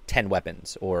same 10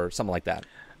 weapons or something like that.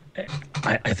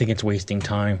 I think it's wasting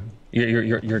time.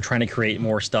 You're trying to create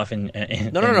more stuff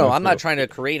No. I'm not trying to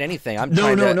create anything.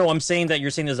 I'm saying that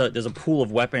you're saying there's a pool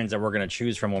of weapons that we're going to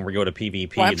choose from when we go to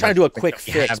PvP. Well, I'm trying to do a quick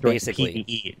fix, basically.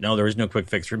 PvE. No, there is no quick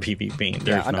fix for PvP.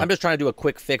 I'm just trying to do a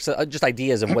quick fix, just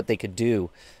ideas of what they could do.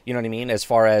 You know what I mean? As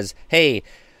far as, hey,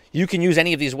 you can use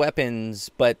any of these weapons,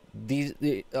 but these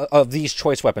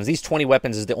choice weapons, these 20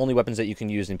 weapons is the only weapons that you can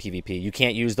use in PvP. You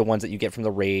can't use the ones that you get from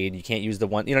the raid. You can't use the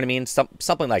one, you know what I mean?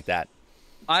 Something like that.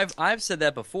 I've said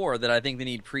that before, that I think they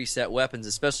need preset weapons,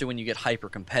 especially when you get hyper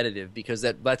competitive, because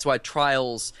that's why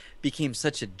Trials became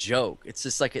such a joke. It's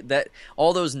just like that,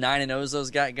 all those 9-0s those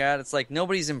guys got. It's like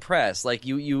nobody's impressed. Like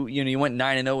you went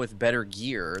 9-0 with better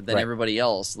gear than everybody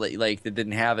else, like that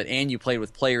didn't have it, and you played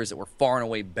with players that were far and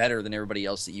away better than everybody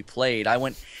else that you played. I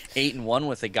went 8-1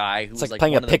 with a guy who was like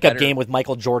playing a pickup game with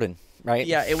Michael Jordan. Right?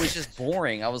 Yeah, it was just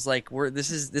boring. I was like,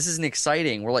 this isn't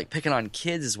exciting. We're like picking on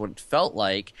kids is what it felt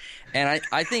like. And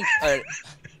I think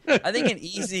I think an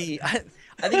easy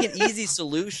I think an easy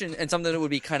solution and something that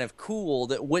would be kind of cool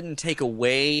that wouldn't take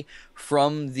away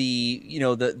from the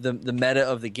the meta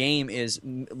of the game is,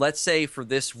 let's say for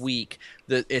this week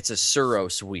that it's a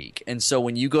Suros week, and so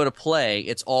when you go to play,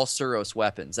 it's all Suros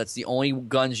weapons. That's the only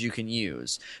guns you can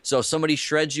use. So if somebody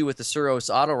shreds you with the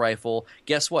Suros auto rifle,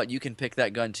 guess what? You can pick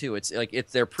that gun too. It's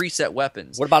their preset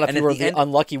weapons. What about if you were the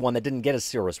unlucky one that didn't get a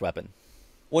Suros weapon?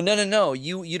 Well, no.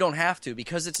 You don't have to,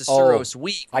 because it's a Suros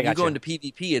week. When you go into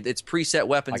PvP, it's preset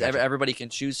weapons everybody can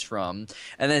choose from.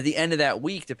 And then at the end of that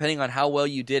week, depending on how well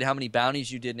you did, how many bounties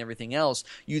you did, and everything else,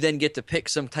 you then get to pick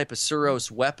some type of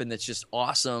Suros weapon that's just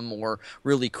awesome or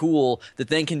really cool that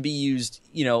then can be used,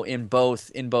 in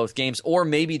both games, or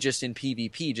maybe just in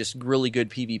PvP, just really good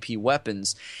PvP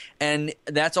weapons. And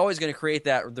that's always going to create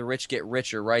that the rich get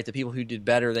richer, right? The people who did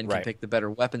better then can pick the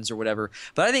better weapons or whatever.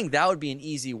 But I think that would be an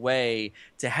easy way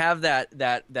to have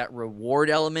that reward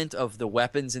element of the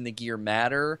weapons and the gear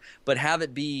matter, but have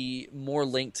it be more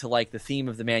linked to like the theme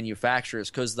of the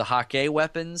manufacturers, because the Hake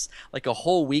weapons, like a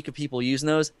whole week of people using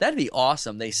those, that'd be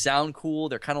awesome. They sound cool.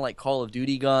 They're kind of like Call of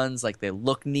Duty guns, like they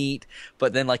look neat,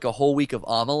 but then like a whole week of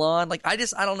Amalon, like I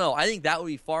don't know. I think that would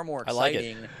be far more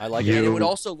exciting. I like it. And it would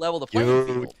also level the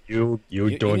playing field.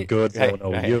 You doing good,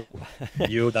 Lono.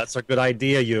 You, that's a good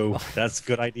idea, That's a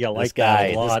good idea. I like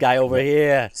that a lot. This guy over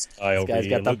here. This guy's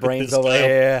got the brains over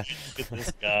here. Look at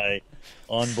this guy.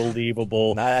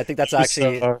 Unbelievable. I think that's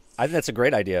actually, I think that's a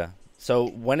great idea. So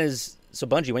Bungie, when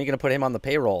are you going to put him on the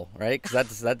payroll, right?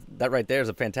 Because that right there is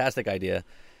a fantastic idea.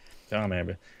 Tell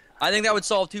me. I think that would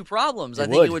solve two problems. I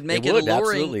think it would make it alluring.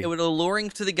 Absolutely. It would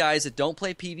alluring to the guys that don't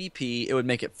play PvP. It would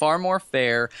make it far more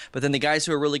fair. But then the guys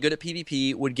who are really good at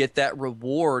PvP would get that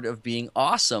reward of being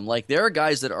awesome. Like, there are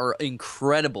guys that are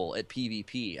incredible at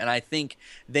PvP, and I think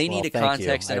they need a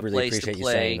context and a place to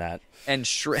play and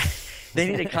shred. They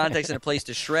need a context and a place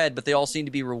to shred, but they all seem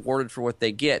to be rewarded for what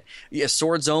they get. Yeah,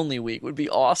 Swords Only week would be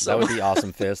awesome. That would be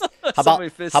awesome, Fist.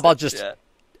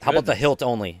 How about the hilt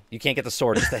only? You can't get the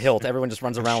sword; it's the hilt. Everyone just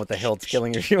runs around with the hilt,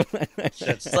 killing you.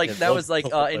 It's like that was like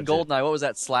in Goldeneye. What was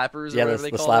that? Slappers? Yeah, or the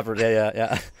slappers.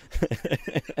 Yeah.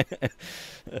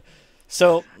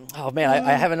 So, oh man,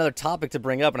 I have another topic to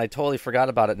bring up, and I totally forgot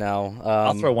about it now.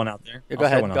 I'll throw one out there. Go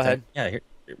ahead. Yeah,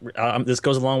 this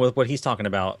goes along with what he's talking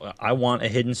about. I want a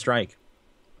hidden strike,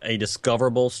 a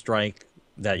discoverable strike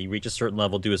that you reach a certain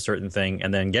level, do a certain thing,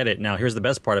 and then get it. Now, here's the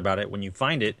best part about it: when you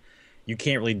find it, you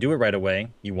can't really do it right away.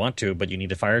 You want to, but you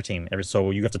need a fire team. So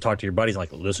you have to talk to your buddies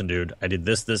like, listen, dude, I did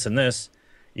this, this, and this.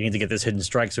 You need to get this hidden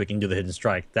strike so we can do the hidden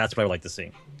strike. That's what I would like to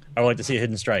see. I would like to see a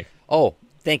hidden strike. Oh,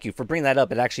 thank you for bringing that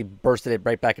up. It actually bursted it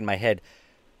right back in my head.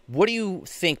 What do you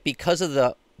think, because of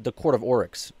the Court of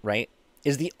Oryx, right,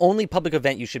 is the only public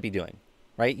event you should be doing,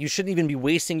 right? You shouldn't even be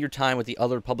wasting your time with the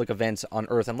other public events on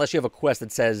Earth unless you have a quest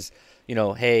that says,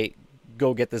 hey,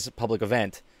 go get this public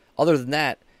event. Other than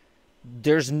that,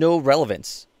 there's no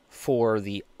relevance for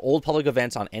the old public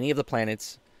events on any of the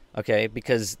planets, okay?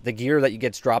 Because the gear that you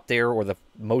gets dropped there, or the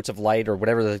motes of light, or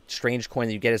whatever the strange coin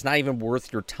that you get, is not even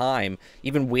worth your time.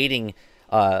 Even waiting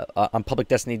on Public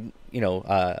Destiny,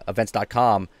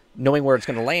 events.com, knowing where it's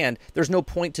going to land, there's no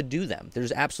point to do them.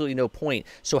 There's absolutely no point.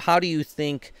 So how do you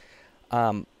think?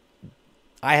 I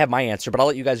have my answer, but I'll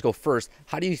let you guys go first.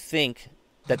 How do you think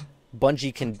that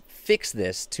Bungie can fix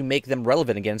this to make them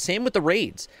relevant again? Same with the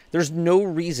raids. There's no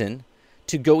reason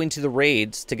to go into the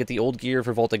raids to get the old gear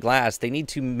for Vaulted Glass. They need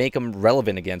to make them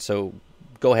relevant again. So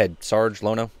go ahead, Sarge,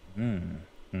 Lono.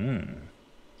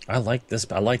 I like this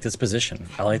position.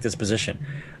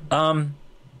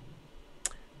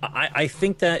 I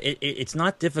think that it's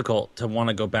not difficult to want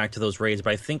to go back to those raids,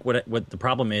 but I think what the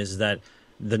problem is that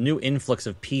the new influx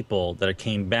of people that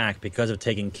came back because of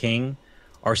taking King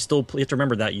are still. You have to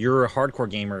remember that you're a hardcore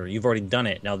gamer. You've already done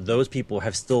it. Now those people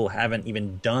haven't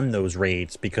even done those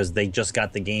raids because they just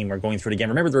got the game or going through it again.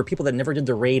 Remember, there are people that never did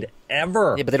the raid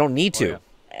ever. Yeah, but they don't need to.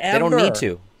 Ever. They don't need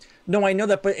to. No, I know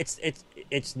that, but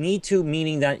it's need to,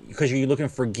 meaning that because you're looking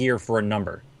for gear for a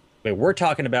number. But we're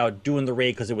talking about doing the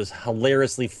raid because it was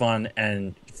hilariously fun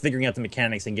and figuring out the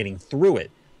mechanics and getting through it.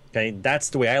 Okay,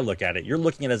 that's the way I look at it. You're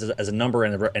looking at it as a number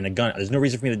and a gun. There's no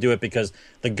reason for me to do it because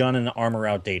the gun and the armor are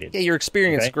outdated. Yeah, your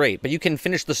experience is great, but you can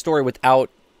finish the story without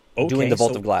doing the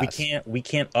Vault of Glass. We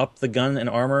can't up the gun and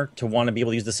armor to want to be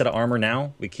able to use the set of armor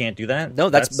now. We can't do that. No,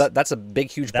 that's a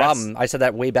big, huge problem. I said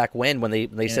that way back when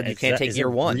they said you can't take year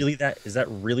one. Is that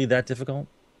really that difficult?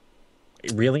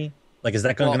 Really? Like, is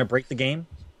that gun going to break the game?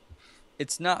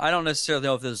 It's not. I don't necessarily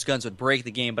know if those guns would break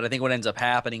the game, but I think what ends up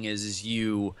happening is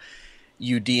you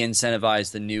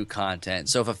de-incentivize the new content.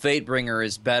 So if a Fatebringer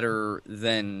is better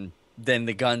than than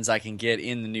the guns I can get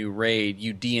in the new raid,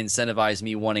 you de-incentivize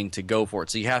me wanting to go for it.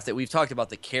 So you have to. We've talked about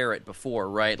the carrot before,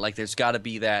 right? Like there's got to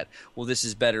be that. Well, this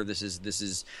is better. This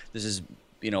is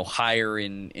higher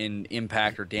in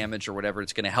impact or damage or whatever.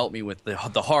 It's going to help me with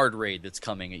the hard raid that's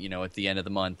coming, at the end of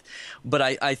the month. But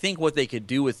I think what they could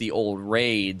do with the old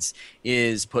raids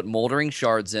is put moldering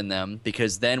shards in them,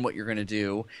 because then what you're going to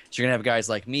do is you're going to have guys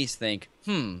like me think,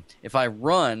 if I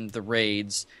run the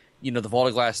raids, the Vault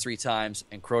of Glass 3 times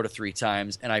and Crota 3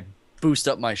 times, and I boost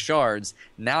up my shards,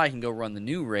 now I can go run the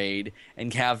new raid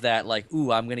and have that I'm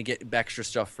going to get extra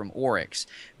stuff from Oryx.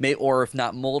 Or if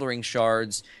not moldering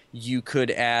shards, you could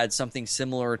add something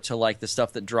similar to the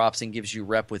stuff that drops and gives you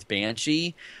rep with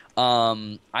Banshee.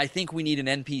 I think we need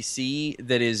an NPC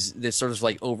that's sort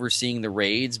of overseeing the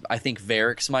raids. I think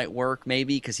Varix might work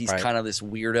maybe, because he's kind of this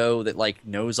weirdo that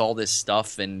knows all this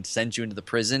stuff and sends you into the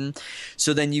prison.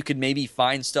 So then you could maybe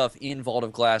find stuff in Vault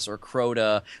of Glass or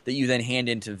Crota that you then hand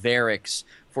into Varix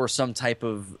for some type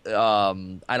of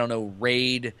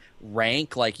raid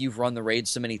rank. You've run the raid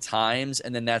so many times,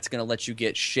 and then that's going to let you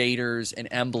get shaders and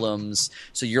emblems,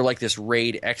 so you're this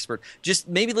raid expert. Just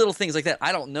maybe little things like that.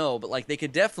 I don't know, but they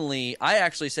could definitely. I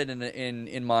actually said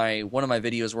in my one of my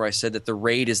videos where I said that the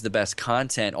raid is the best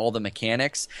content, all the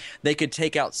mechanics. They could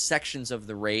take out sections of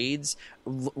the raids,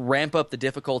 ramp up the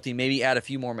difficulty, maybe add a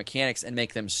few more mechanics and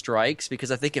make them strikes, because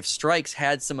I think if strikes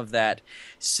had some of that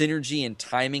synergy and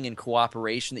timing and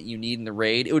cooperation that you need in the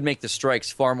raid, it would make the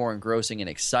strikes far more engrossing and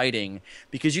exciting,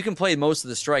 because you can play most of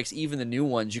the strikes, even the new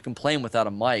ones, you can play them without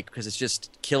a mic, because it's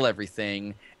just kill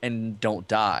everything and don't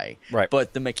die. Right.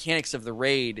 But the mechanics of the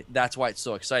raid, that's why it's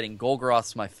so exciting.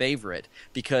 Golgoroth's my favorite,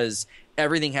 because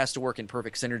everything has to work in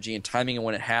perfect synergy and timing, and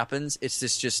when it happens, it's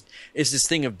this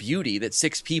thing of beauty that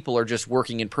 6 people are just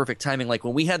working in perfect timing.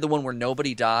 When we had the one where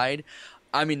nobody died,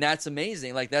 I mean, that's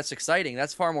amazing. That's exciting.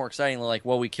 That's far more exciting than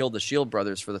we killed the Shield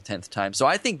brothers for the 10th time. So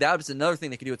I think that was another thing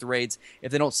they could do with the raids.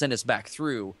 If they don't send us back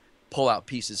through, pull out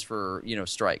pieces for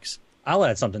strikes. I'll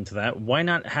add something to that. Why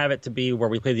not have it to be where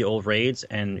we play the old raids,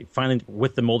 and finally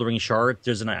with the moldering shard,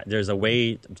 there's a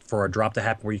way for a drop to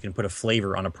happen where you can put a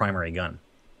flavor on a primary gun.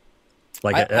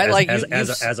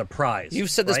 As a prize. You've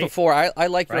said this before. I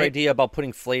like your idea about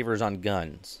putting flavors on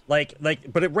guns. But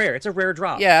it's a rare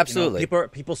drop. Yeah, absolutely.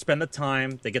 People spend the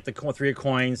time. They get the 3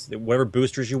 coins, whatever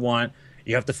boosters you want.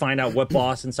 You have to find out what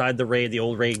boss inside the raid. The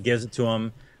old raid gives it to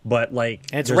them. But and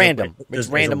it's random. It's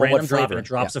random. What flavor? Drop, and it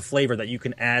drops a flavor that you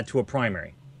can add to a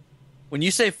primary. When you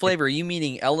say flavor, are you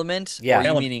meaning element? Yeah, or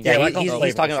are you meaning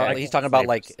he's talking about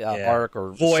arc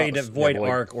or void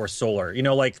arc or solar.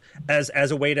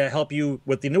 As a way to help you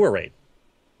with the newer raid.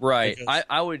 Right.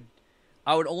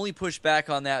 I would only push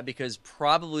back on that, because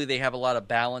probably they have a lot of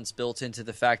balance built into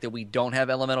the fact that we don't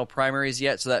have elemental primaries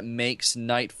yet, so that makes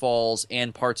Nightfalls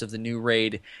and parts of the new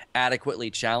raid adequately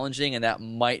challenging, and that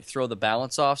might throw the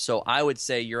balance off. So I would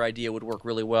say your idea would work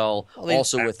really well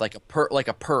also with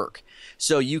a perk.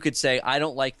 So you could say, I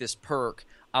don't like this perk.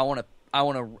 I want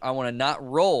to not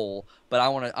roll, but I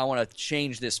want to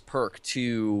change this perk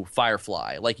to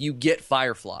Firefly. You get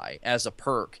Firefly as a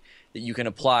perk that you can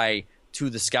apply to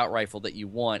the scout rifle that you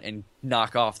want and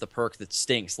knock off the perk that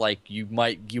stinks. You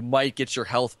might get your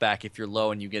health back if you're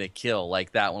low and you get a kill,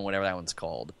 that one, whatever that one's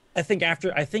called. I think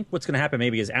what's going to happen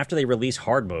maybe is after they release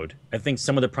hard mode, I think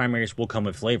some of the primaries will come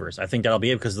with flavors. I think that'll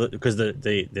be it, because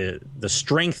the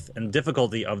strength and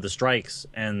difficulty of the strikes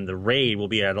and the raid will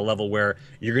be at a level where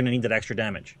you're going to need that extra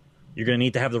damage. You're going to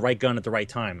need to have the right gun at the right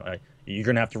time. You're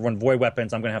going to have to run void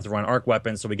weapons. I'm going to have to run arc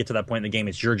weapons. So we get to that point in the game,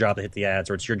 it's your job to hit the ads,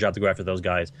 or it's your job to go after those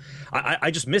guys.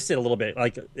 I just missed it a little bit.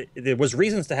 There was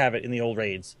reasons to have it in the old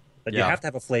raids, but you have to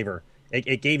have a flavor.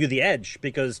 It gave you the edge,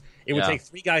 because it would take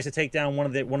 3 guys to take down one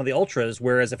of the ultras.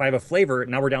 Whereas if I have a flavor,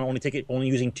 now we're down only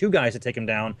using 2 guys to take him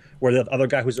down, where the other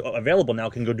guy who's available now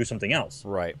can go do something else.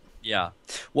 Right. Yeah.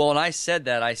 Well, and I said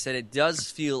it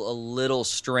does feel a little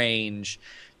strange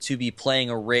to be playing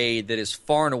a raid that is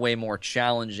far and away more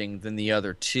challenging than the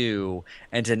other 2,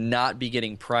 and to not be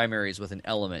getting primaries with an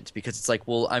element, because it's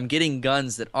I'm getting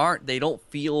guns that they don't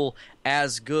feel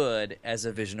as good as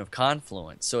a Vision of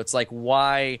Confluence. So it's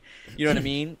why, you know what I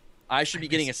mean? I should be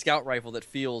getting a scout rifle that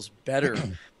feels better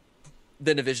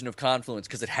than a Vision of Confluence,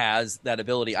 because it has that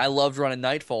ability. I loved running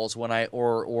Nightfalls when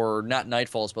or not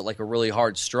Nightfalls, but a really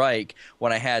hard strike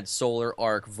when I had Solar,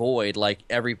 Arc, Void,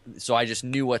 so I just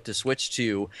knew what to switch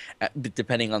to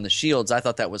depending on the shields. I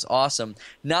thought that was awesome.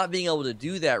 Not being able to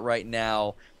do that right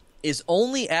now is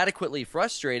only adequately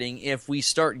frustrating if we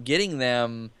start getting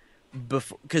them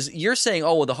because you're saying,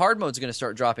 oh, well, the hard mode's going to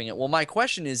start dropping it. Well, my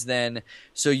question is then,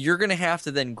 so you're going to have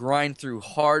to then grind through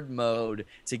hard mode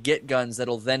to get guns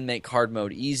that'll then make hard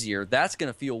mode easier. That's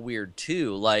going to feel weird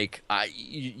too. Like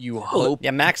you hope.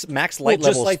 Yeah, max light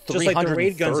level is 330. Just like the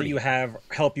raid guns that you have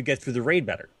help you get through the raid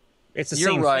better. It's the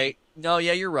You're same. right. No,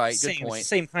 yeah, you're right. Good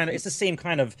Same, point. It's the same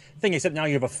kind of thing, except now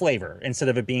you have a flavor instead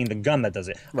of it being the gun that does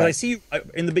it. But Right. I see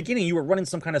in the beginning you were running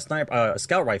some kind of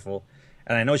scout rifle,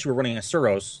 and I noticed you were running a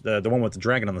Suros, the one with the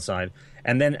dragon on the side.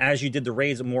 And then as you did the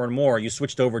raids more and more, you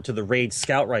switched over to the raid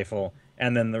scout rifle,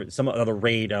 and then some other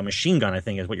raid machine gun, I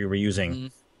think, is what you were using. Mm-hmm.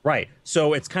 Right.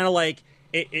 So it's kind of like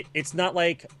it's not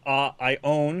like I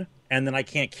own and then I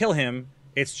can't kill him.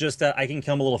 It's just that I can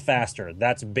kill him a little faster.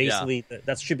 That's basically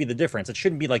that should be the difference. It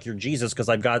shouldn't be like you're Jesus because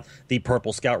I've got the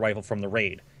purple scout rifle from the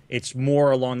raid. It's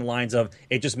more along the lines of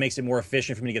it just makes it more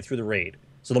efficient for me to get through the raid.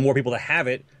 So the more people that have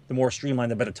it, the more streamlined,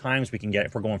 the better times we can get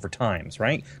if we're going for times,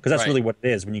 right? Because that's Right. really what it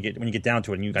is when you get down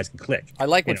to it, and you guys can click. I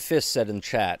like what You know. Fist said in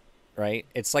chat, right?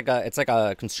 It's like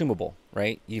a consumable,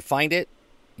 right? You find it,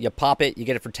 you pop it, you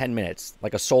get it for 10 minutes,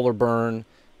 like a solar burn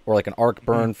or like an arc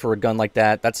burn for a gun like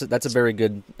that. That's a very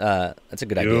good that's a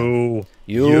good idea.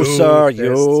 You sir, Fist.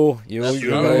 you That's you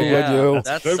good. very yeah, good you.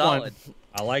 That's Good solid. one.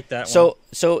 I like that one.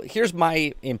 So here's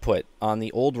my input on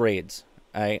the old raids,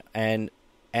 and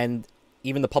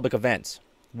even the public events.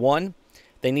 One,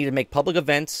 they need to make public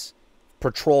events,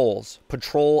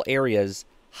 patrol areas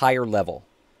higher level,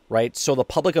 right? So the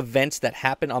public events that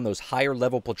happen on those higher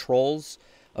level patrols,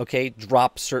 okay,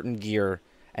 drop certain gear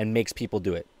and makes people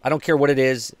do it. I don't care what it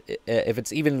is. If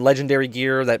it's even legendary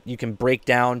gear that you can break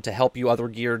down to help you other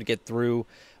gear to get through,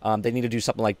 they need to do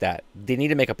something like that. They need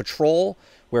to make a patrol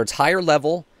where it's higher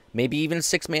level, maybe even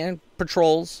 6-man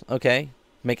patrols, okay?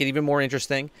 Make it even more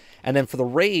interesting. And then for the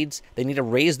raids, they need to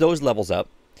raise those levels up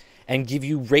and give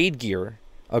you raid gear,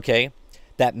 okay,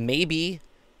 that maybe,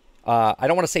 I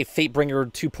don't want to say Fatebringer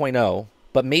 2.0,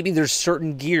 but maybe there's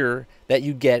certain gear that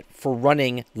you get for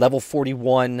running level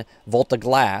 41 Volta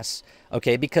Glass,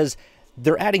 okay, because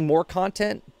they're adding more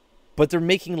content, but they're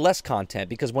making less content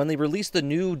because when they release the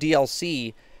new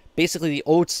DLC, basically the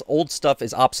old stuff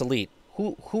is obsolete.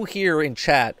 Who here in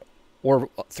chat, or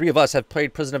three of us, have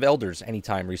played Prison of Elders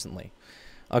anytime recently?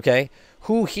 Okay?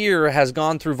 Who here has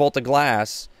gone through Volta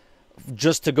Glass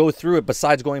just to go through it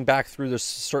besides going back through the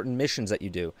certain missions that you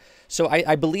do? So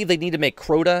I believe they need to make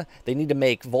Crota, they need to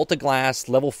make Volta Glass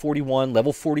level 41,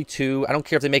 level 42. I don't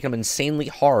care if they make them insanely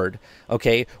hard,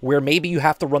 okay, where maybe you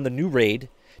have to run the new raid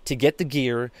to get the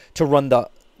gear, to run the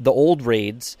old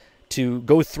raids, to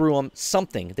go through them,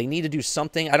 something. They need to do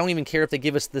something. I don't even care if they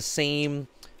give us the same,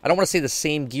 I don't want to say the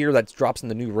same gear that drops in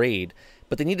the new raid,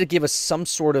 but they need to give us some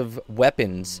sort of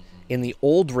weapons in the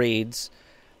old raids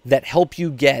that help you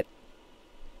get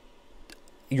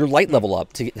your light level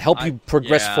up, to help you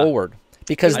progress forward.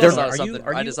 Because I they're just thought Are you- something,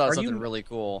 are I you- just thought are something you- really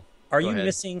cool. Are Go you ahead.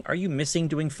 missing? Are you missing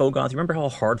doing Fogoth? You remember how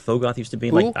hard Fogoth used to be?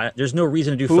 Who? Like, there's no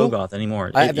reason to do Who? Fogoth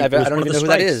anymore. I It don't was even one of know the who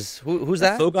that strikes. is. Who's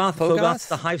that? Fogoth's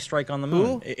the hive strike on the moon.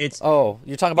 Who? It's Oh,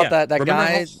 you're talking about yeah, that remember guy?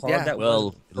 how hard Yeah. that Well,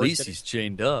 was at first least that he's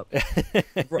chained up.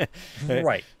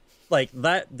 right. Like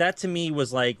that to me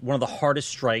was like one of the hardest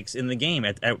strikes in the game.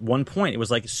 At one point, it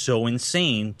was like so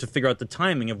insane to figure out the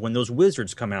timing of when those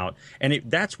wizards come out, and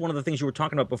that's one of the things you were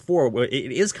talking about before. Where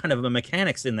it is kind of a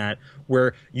mechanics in that,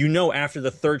 where you know after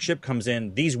the third ship comes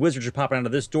in, these wizards are popping out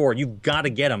of this door. You've got to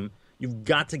get them. You've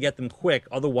got to get them quick,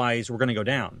 otherwise we're going to go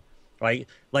down. Right?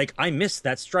 Like I missed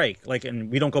that strike. Like,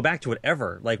 and we don't go back to it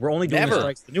ever. Like we're only doing the Never.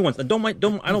 strikes, the new ones. I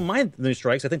don't mind the new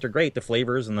strikes. I think they're great. The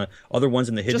flavors and the other ones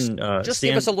and the hidden. Just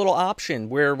give us a little option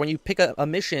where when you pick a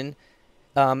mission,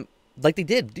 like they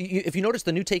did. If you notice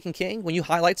the new Taken King, when you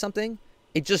highlight something,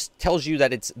 it just tells you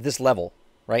that it's this level,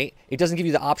 right? It doesn't give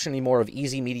you the option anymore of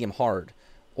easy, medium, hard,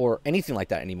 or anything like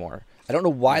that anymore. I don't know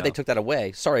why they took that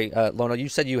away. Sorry, Lono, you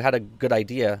said you had a good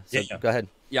idea. So Yeah. go ahead.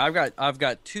 Yeah, I've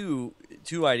got two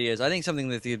ideas. I think something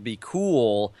that would be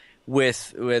cool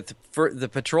with for the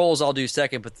patrols I'll do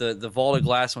second, but the Volta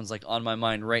Glass one's like on my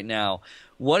mind right now.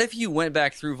 What if you went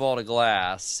back through Volta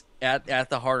Glass at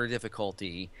the harder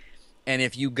difficulty, and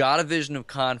if you got a Vision of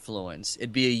Confluence,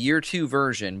 it'd be a year 2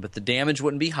 version, but the damage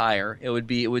wouldn't be higher. It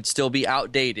would still be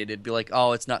outdated. It'd be like,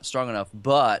 oh, it's not strong enough,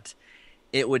 but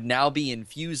it would now be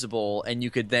infusable, and you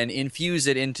could then infuse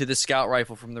it into the scout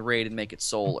rifle from the raid and make it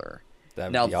solar.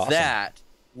 That'd Now be awesome. that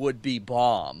would be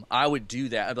bomb. I would do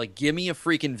that. I'd be like, give me a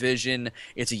freaking vision.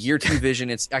 It's a year 2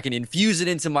 vision. I can infuse it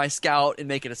into my scout and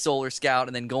make it a solar scout,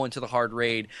 and then go into the hard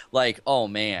raid. Like, oh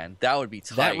man, that would be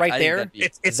tight. That right I think there? that'd be-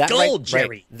 It's That gold, right-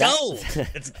 Jerry. that- Gold.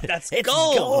 That's It's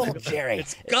gold. Jerry.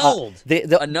 It's gold.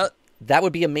 The Another That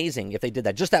would be amazing if they did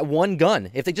that. Just that one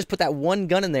gun. If they just put that one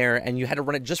gun in there and you had to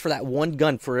run it just for that one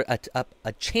gun for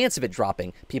a chance of it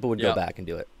dropping, people would go back and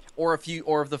do it. Or the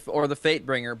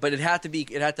Fatebringer, but it had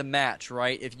to match,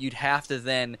 right? If you'd have to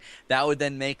that would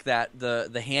then make that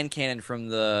the hand cannon from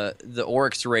the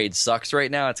Oryx raid sucks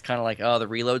right now. It's kind of like, oh, the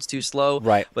reload's too slow.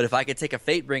 Right. But if I could take a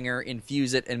Fatebringer,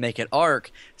 infuse it, and make it arc,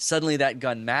 suddenly that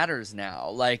gun matters now.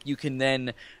 Like you can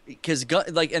then, because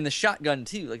and the shotgun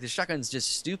too. Like the shotgun's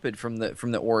just stupid from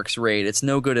the Oryx raid. It's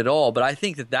no good at all. But I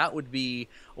think that would be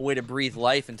a way to breathe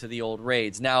life into the old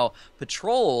raids. Now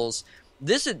patrols.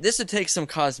 This would take some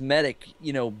cosmetic,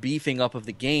 beefing up of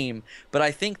the game, but I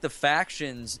think the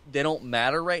factions, they don't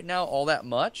matter right now all that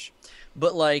much.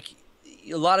 But like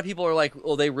a lot of people are like,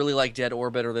 oh, they really like Dead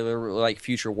Orbit or they really like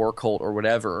Future War Cult or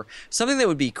whatever. Something that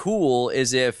would be cool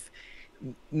is if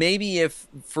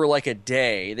for like a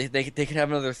day they could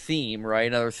have another theme, right?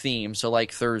 Another theme, so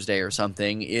like Thursday or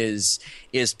something is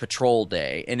patrol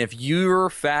day, and if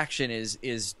your faction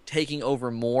is taking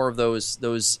over more of those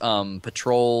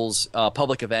patrols,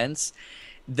 public events,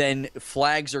 then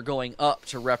flags are going up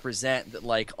to represent that,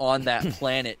 like on that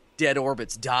planet Dead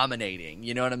Orbit's dominating,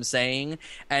 you know what I'm saying?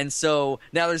 And so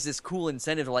now there's this cool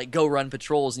incentive to like go run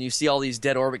patrols, and you see all these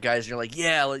Dead Orbit guys, and you're like,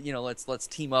 yeah, let's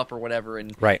team up or whatever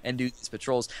and do these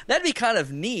patrols. That'd be kind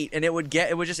of neat, and it would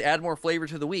just add more flavor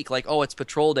to the week. Like, oh, it's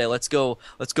patrol day, let's go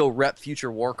rep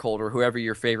Future War Cult or whoever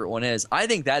your favorite one is. I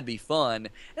think that'd be fun,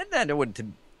 and then it wouldn't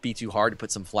be too hard to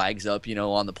put some flags up,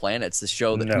 on the planets to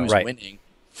show that who's winning.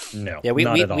 No, yeah,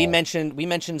 we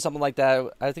mentioned something like that.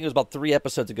 I think it was about 3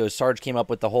 episodes ago. Sarge came up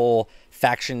with the whole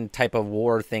faction type of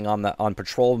war thing on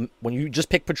patrol. When you just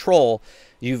pick patrol,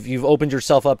 you've opened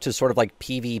yourself up to sort of like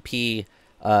PvP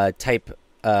type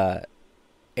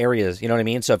areas. You know what I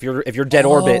mean? So if you're Dead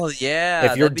Orbit,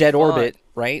 if you're Dead Orbit,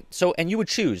 right? So and you would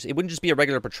choose. It wouldn't just be a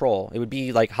regular patrol. It would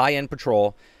be like high end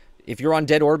patrol. If you're on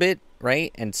Dead Orbit,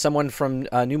 right, and someone from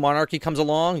New Monarchy comes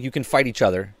along, you can fight each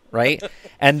other, right?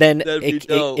 And then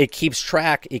it keeps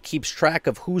track. It keeps track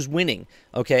of who's winning.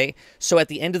 Okay, so at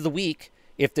the end of the week,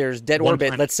 if there's Dead Orbit,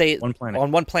 planet. Let's say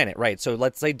on one planet, right? So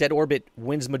let's say Dead Orbit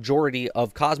wins majority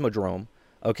of Cosmodrome.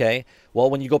 Okay, well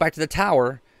when you go back to the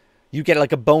tower, you get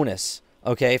like a bonus.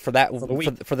 Okay, for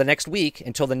the next week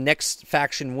until the next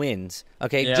faction wins.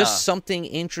 Okay, just something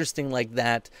interesting like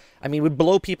that. I mean, would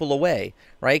blow people away,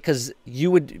 right? Because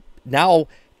you would now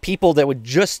people that would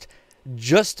just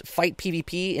fight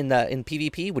PvP in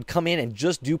PvP would come in and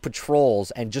just do patrols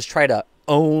and just try to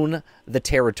own the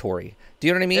territory. Do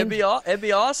you know what I mean? It'd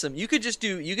be awesome. You could just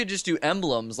do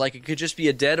emblems. Like it could just be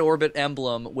a Dead Orbit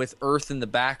emblem with Earth in the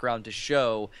background to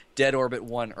show Dead Orbit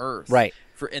 1 Earth. Right.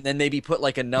 And then maybe put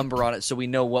like a number on it so we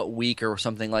know what week or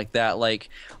something like that. Like,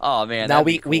 oh man, now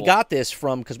we got this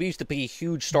from because we used to be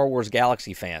huge Star Wars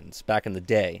Galaxy fans back in the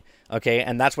day. Okay,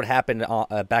 and that's what happened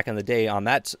back in the day on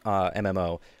that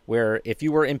MMO, where if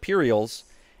you were Imperials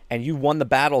and you won the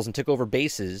battles and took over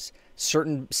bases,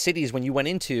 certain cities when you went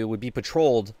into would be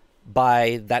patrolled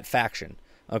by that faction.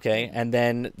 Okay, and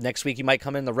then next week you might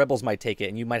come in, the Rebels might take it,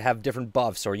 and you might have different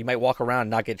buffs, or you might walk around and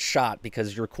not get shot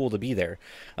because you're cool to be there.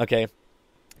 Okay.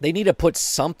 They need to put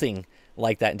something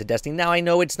like that into Destiny. Now, I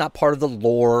know it's not part of the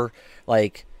lore.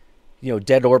 Like,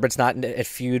 Dead Orbit's not a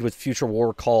feud with Future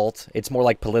War Cult. It's more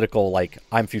like political, like,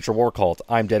 I'm Future War Cult,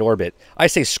 I'm Dead Orbit. I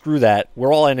say screw that.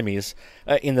 We're all enemies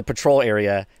in the patrol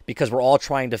area because we're all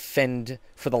trying to fend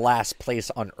for the last place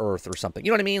on Earth or something.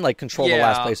 You know what I mean? Like, control the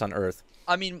last place on Earth.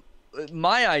 I mean,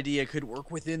 my idea could work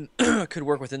within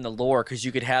the lore because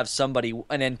you could have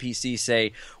an NPC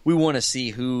say, we want to see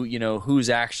who's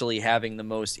actually having the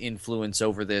most influence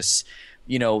over this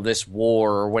this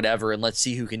war or whatever, and let's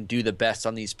see who can do the best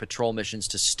on these patrol missions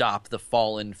to stop the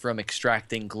Fallen from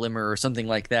extracting Glimmer or something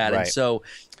like that. Right. And so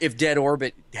if Dead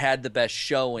Orbit had the best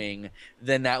showing,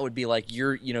 then that would be like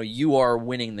you are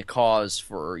winning the cause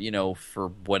for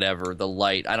whatever, the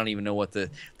light. I don't even know what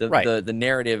the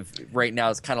narrative right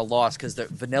now is kind of lost because the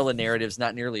vanilla narrative is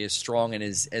not nearly as strong and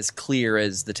as clear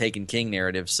as the Taken King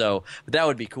narrative. So, but that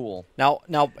would be cool. Now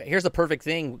here's the perfect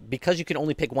thing, because you can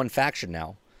only pick one faction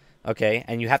now. Okay,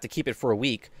 and you have to keep it for a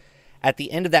week. At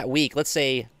the end of that week, let's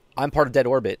say I'm part of Dead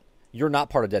Orbit, you're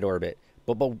not part of Dead Orbit,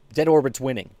 but Dead Orbit's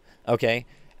winning. Okay,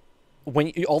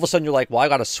 when all of a sudden you're like, well, I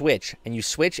got to switch, and you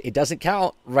switch, it doesn't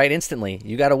count right instantly.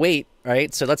 You got to wait,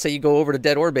 right? So let's say you go over to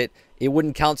Dead Orbit, it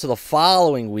wouldn't count to the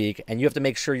following week, and you have to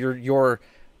make sure your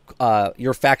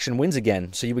faction wins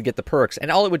again, so you would get the perks. And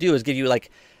all it would do is give you,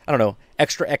 like, I don't know,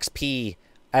 extra XP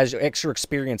as extra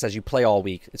experience as you play all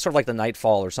week. It's sort of like the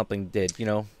Nightfall or something did,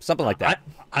 something like that.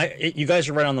 You guys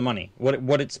are right on the money.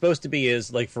 What it's supposed to be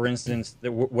is, like, for instance,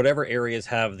 whatever areas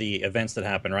have the events that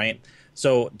happen, right?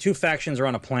 So 2 factions are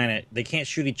on a planet. They can't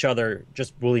shoot each other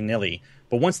just willy-nilly.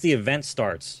 But once the event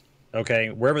starts, okay,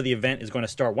 wherever the event is going to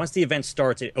start, once the event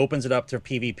starts, it opens it up to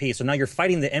PvP. So now you're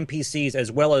fighting the NPCs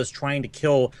as well as trying to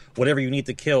kill whatever you need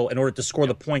to kill in order to score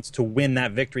the points to win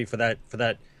that victory for that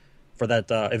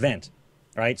event.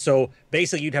 Right, so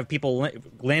basically, you'd have people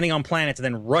landing on planets and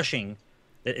then rushing.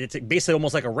 It's basically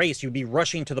almost like a race. You'd be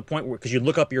rushing to the point where, because you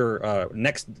look up your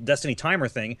next Destiny timer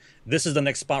thing, this is the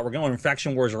next spot we're going.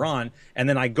 Faction wars are on, and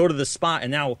then I go to the spot, and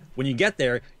now when you get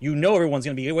there, everyone's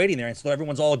going to be waiting there, and so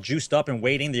everyone's all juiced up and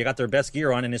waiting. They got their best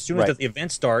gear on, and as soon as the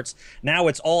event starts, now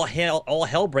it's all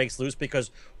hell breaks loose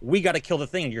because we got to kill the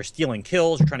thing. And you're stealing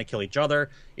kills, you're trying to kill each other.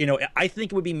 I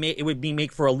think it would be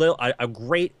make for a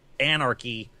great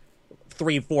anarchy.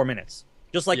 3-4 minutes,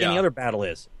 just like any other battle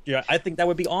is. Yeah, I think that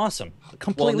would be awesome.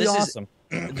 Completely awesome.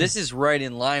 This is right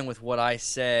in line with what I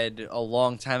said a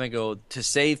long time ago. To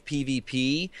save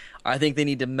PvP, I think they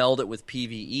need to meld it with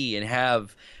PvE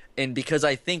and because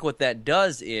I think what that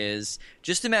does is,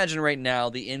 just imagine right now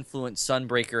the influence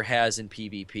Sunbreaker has in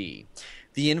PvP.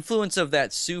 The influence of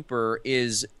that super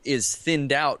is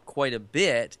thinned out quite a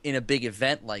bit in a big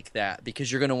event like that,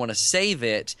 because you're going to want to save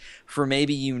it for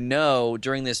maybe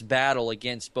during this battle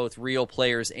against both real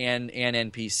players and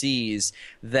NPCs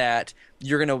that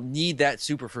you're going to need that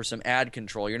super for some ad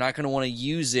control. You're not going to want to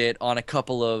use it on a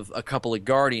couple of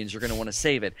Guardians. You're going to want to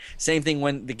save it. Same thing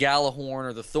when the Galahorn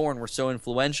or the Thorn were so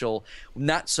influential.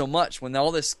 Not so much when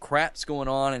all this crap's going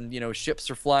on and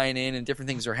ships are flying in and different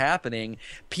things are happening.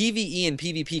 PvE and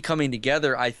PvP coming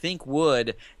together, I think,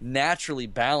 would naturally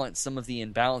balance some of the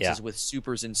imbalances with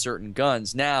supers in certain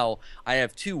guns. Now, I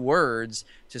have 2 words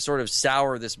to sort of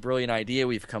sour this brilliant idea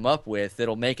we've come up with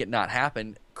that'll make it not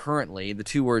happen currently. The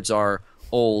 2 words are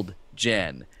old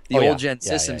gen. The old gen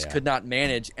systems could not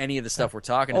manage any of the stuff we're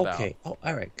talking about. Okay. Oh,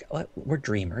 all right. We're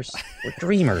dreamers. We're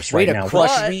dreamers right now.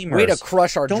 Way to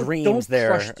crush our dreams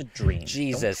there. Don't crush the dream.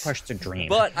 Jesus. Don't crush the dream.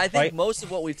 But I think most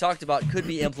of what we've talked about could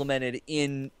be implemented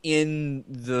in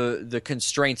the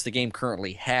constraints the game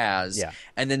currently has,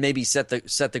 and then maybe set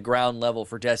the ground level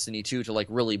for Destiny 2 to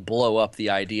really blow up the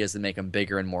ideas and make them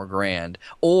bigger and more grand,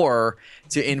 or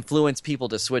to influence people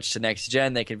to switch to next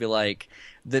gen. They could be like,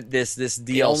 this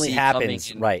DLC it only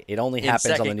happens coming it only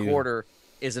happens on the new quarter.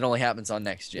 It only happens on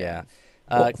next gen.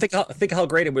 Think how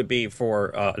great it would be for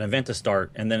an event to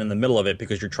start, and then in the middle of it,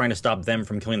 because you're trying to stop them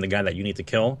from killing the guy that you need to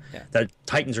kill, that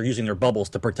Titans are using their bubbles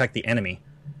to protect the enemy.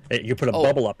 You put a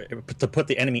bubble up to put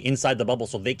the enemy inside the bubble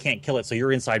so they can't kill it. So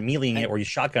you're inside meleeing it or you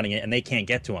shotgunning it, and they can't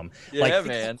get to them. Yeah,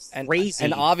 man. Crazy.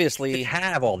 And obviously,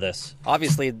 have all this.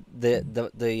 Obviously,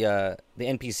 the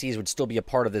NPCs would still be a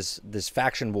part of this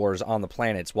faction wars on the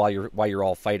planets while you're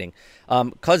all fighting.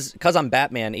 Cause I'm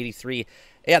Batman 83.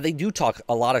 Yeah, they do talk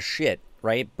a lot of shit.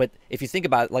 Right, but if you think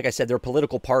about it, like I said, they're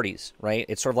political parties, right?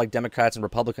 It's sort of like Democrats and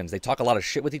Republicans. They talk a lot of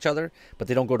shit with each other, but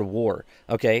they don't go to war,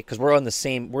 okay? Because we're in the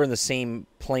same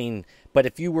plane. But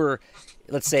if you were,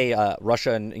 let's say,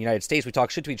 Russia and the United States, we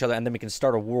talk shit to each other, and then we can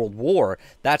start a world war.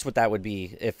 That's what that would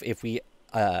be if we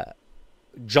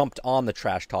jumped on the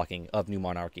trash talking of New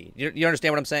Monarchy. You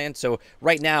understand what I'm saying? So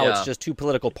right now it's just 2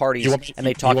 political parties, and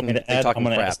they talking crap. I'm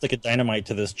going to stick a dynamite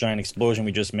to this giant explosion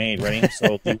we just made. Ready?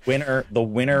 So the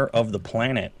winner of the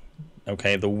planet,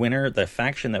 okay, the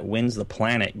faction that wins the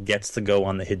planet gets to go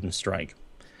on the hidden strike,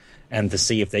 and to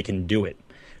see if they can do it.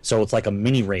 So it's like a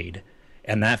mini raid.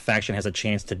 And that faction has a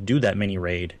chance to do that mini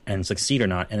raid and succeed or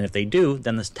not. And if they do,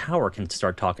 then this tower can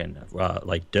start talking.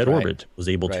 Like Dead Orbit was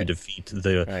able to defeat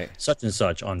the such and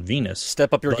such on Venus.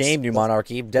 Step up your game, New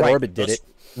Monarchy. Dead Orbit did it.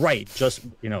 Right. Just,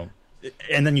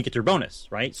 and then you get your bonus,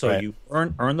 right? So you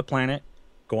earn the planet,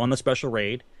 go on the special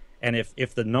raid, and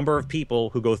if the number of people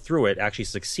who go through it actually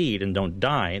succeed and don't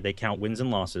die, they count wins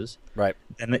and losses. Right.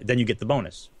 And then you get the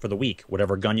bonus for the week,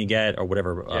 whatever gun you get or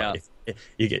whatever. If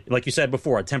you get, like you said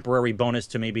before, a temporary bonus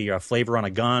to maybe a flavor on a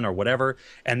gun or whatever.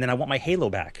 And then I want my Halo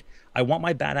back. I want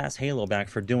my badass Halo back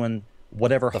for doing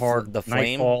whatever the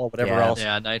flame, Nightfall, whatever else.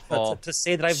 Yeah, Nightfall. To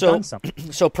say that I've done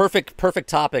something. So perfect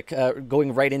topic.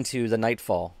 Going right into the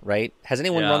Nightfall. Right? Has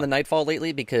anyone run the Nightfall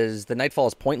lately? Because the Nightfall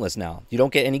is pointless now. You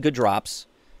don't get any good drops.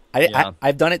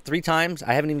 I've done it 3 times.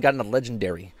 I haven't even gotten a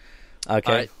legendary.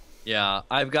 Okay.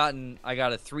 I got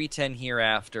a 310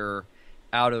 hereafter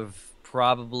out of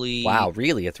probably. Wow,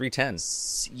 really? A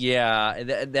 310?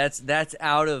 Yeah, that's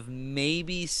out of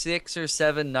maybe 6 or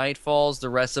 7 Nightfalls. The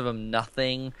rest of them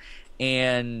nothing.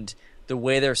 And the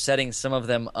way they're setting some of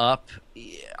them up,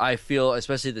 I feel,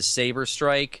 especially the Saber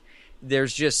Strike,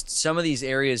 there's just some of these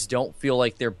areas don't feel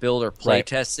like they're built or play Right.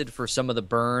 tested for some of the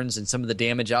burns and some of the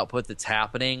damage output that's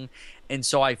happening. And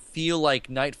so I feel like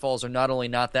Nightfalls are not only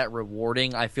not that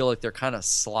rewarding, I feel like they're kind of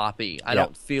sloppy. I Yeah.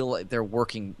 don't feel like they're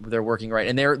working right.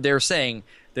 And they're saying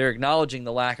they're acknowledging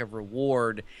the lack of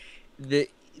reward.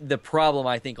 The problem,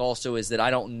 I think, also is that I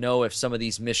don't know if some of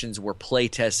these missions were play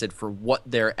tested for what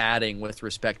they're adding with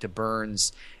respect to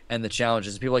burns and the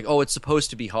challenges. People are like, oh, it's supposed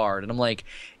to be hard, and I'm like,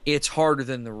 it's harder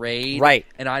than the raid, Right.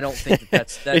 And I don't think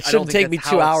that's that. It I don't shouldn't think take me that's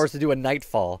 2 how it's- hours to do a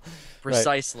Nightfall. Right.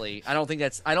 Precisely. I don't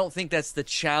think that's the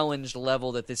challenged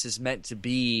level that this is meant to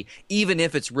be. Even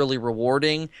if it's really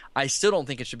rewarding, I still don't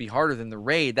think it should be harder than the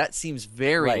raid. That seems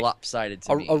very Right. lopsided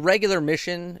to me. A regular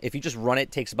mission, if you just run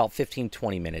it, takes about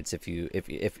 15-20 minutes.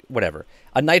 If whatever,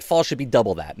 a Nightfall should be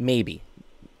double that, maybe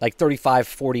like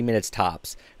 35-40 minutes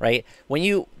tops. Right?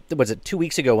 When was it 2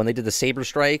 weeks ago when they did the Saber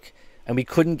Strike? And we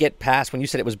couldn't get past when you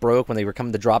said it was broke when they were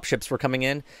coming. The drop ships were coming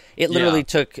in. It literally Yeah.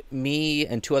 took me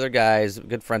and two other guys,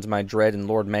 good friends of mine, Dread and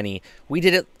Lord Many. We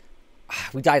did it.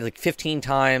 We died like 15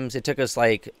 times. It took us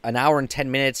like an hour and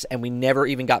 10 minutes, and we never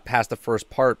even got past the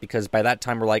first part because by that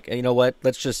time we're like, you know what?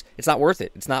 It's not worth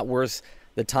it. It's not worth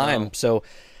the time. No. So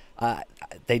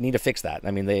they need to fix that. I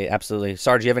mean, they absolutely.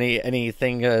 Sarge, do you have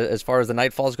anything as far as the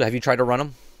Nightfalls go? Have you tried to run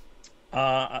them?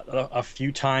 A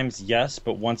few times, yes,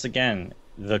 but once again,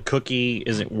 the cookie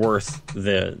isn't worth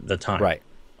the time. Right.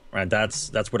 Right.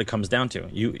 That's what it comes down to.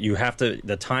 You have to.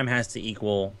 The time has to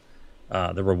equal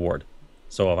the reward.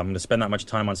 So if I'm going to spend that much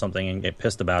time on something and get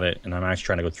pissed about it, and I'm actually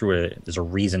trying to go through it, there's a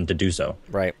reason to do so.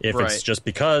 Right. If Right. it's just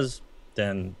because,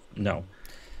 then no.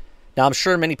 Now, I'm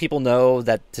sure many people know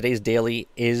that today's daily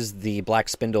is the Black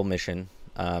Spindle mission.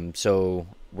 So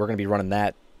we're going to be running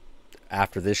that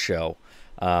after this show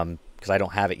because I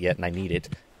don't have it yet and I need it.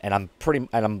 And I'm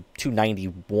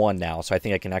 291 now, so I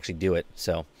think I can actually do it.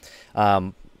 So,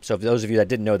 so for those of you that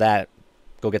didn't know that,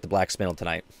 go get the Black Spindle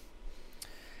tonight.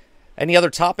 Any other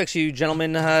topics you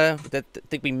gentlemen that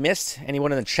think we missed?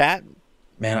 Anyone in the chat?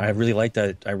 Man, I really like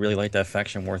that. I really like that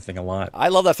faction war thing a lot. I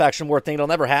love that faction war thing. It'll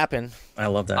never happen. I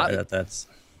love that. That's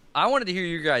I wanted to hear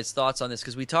your guys' thoughts on this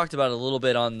because we talked about it a little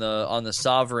bit on the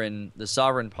Sovereign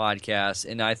podcast,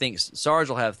 and I think Sarge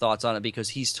will have thoughts on it because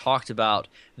he's talked about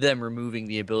them removing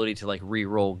the ability to like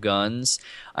re-roll guns.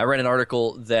 I read an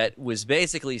article that was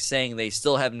basically saying they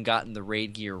still haven't gotten the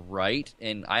raid gear right,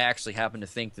 and I actually happen to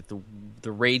think that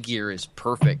the raid gear is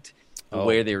perfect. The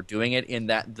way they're doing it, in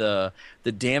that the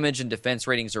damage and defense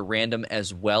ratings are random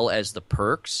as well as the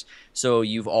perks. So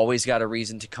you've always got a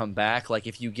reason to come back. Like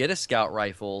if you get a scout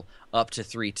rifle up to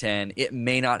 310, it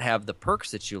may not have the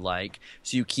perks that you like.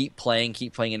 So you keep playing,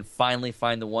 and finally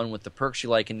find the one with the perks you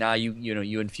like, and now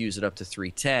you infuse it up to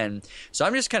 310. So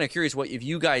I'm just kind of curious if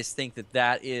you guys think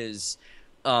that is.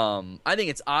 I think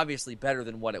it's obviously better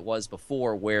than what it was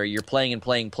before, where you're playing.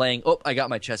 Oh, I got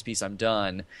my chess piece. I'm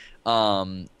done.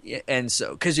 And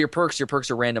so, because your perks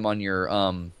are random on your.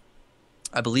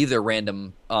 I believe they're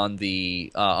random on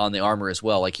the armor as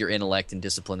well, like your intellect and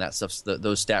discipline. That stuff.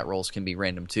 Those stat rolls can be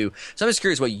random too. So I'm just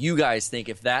curious what you guys think,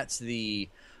 if that's the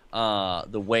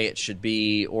way it should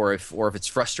be, or if it's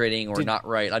frustrating or not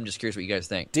right. I'm just curious what you guys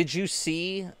think. Did you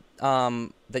see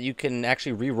that you can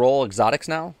actually re-roll exotics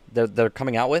now? They're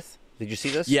coming out with. Did you see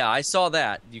this? Yeah, I saw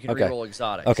that. You can Okay. reroll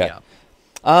exotics. Okay.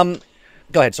 Yeah.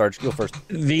 Go ahead, Sarge. Go first.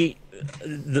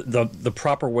 the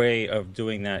proper way of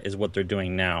doing that is what they're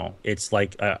doing now. It's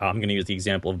like I'm going to use the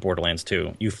example of Borderlands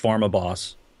 2. You farm a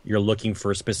boss. You're looking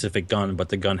for a specific gun, but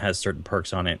the gun has certain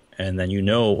perks on it, and then you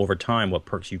know over time what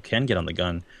perks you can get on the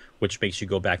gun, which makes you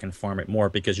go back and farm it more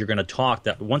because you're going to talk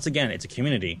that. Once again, it's a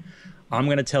community. I'm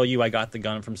going to tell you I got the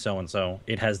gun from so-and-so.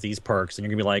 It has these perks. And you're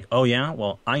going to be like, oh, yeah?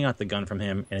 Well, I got the gun from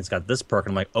him, and it's got this perk.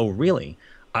 And I'm like, oh, really?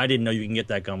 I didn't know you can get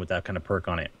that gun with that kind of perk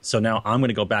on it. So now I'm going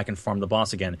to go back and farm the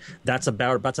boss again. That's a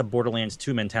Borderlands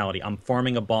 2 mentality. I'm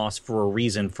farming a boss for a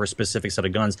reason, for a specific set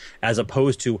of guns, as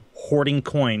opposed to hoarding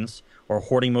coins or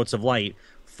hoarding motes of light,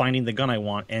 finding the gun I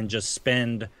want, and just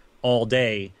spend all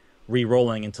day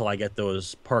re-rolling until I get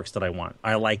those perks that I want.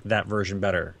 I like that version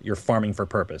better. You're farming for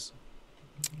purpose.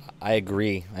 I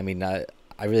agree. I mean, I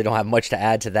really don't have much to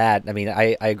add to that. I mean,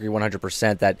 I agree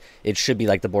 100% that it should be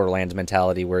like the Borderlands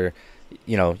mentality where,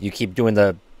 you keep doing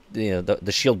the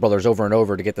Shield Brothers over and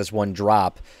over to get this one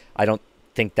drop. I don't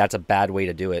think that's a bad way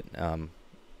to do it.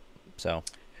 So,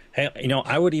 hey,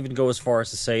 I would even go as far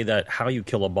as to say that how you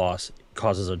kill a boss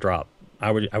causes a drop.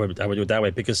 I would do it that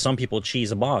way because some people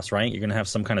cheese a boss, right? You're going to have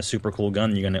some kind of super cool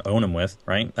gun you're going to own him with,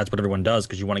 right? That's what everyone does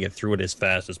because you want to get through it as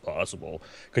fast as possible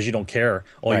because you don't care.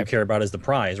 All you care about is the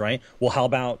prize, right? Well, how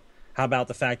about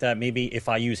the fact that maybe if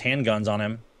I use handguns on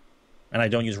him, and I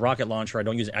don't use rocket launcher,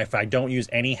 if I don't use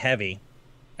any heavy,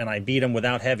 and I beat him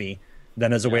without heavy,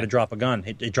 then there's a way to drop a gun.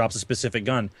 It drops a specific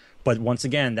gun. But once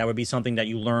again, that would be something that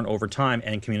you learn over time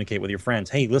and communicate with your friends.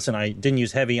 Hey, listen, I didn't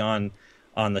use heavy on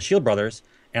the Shield Brothers,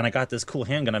 and I got this cool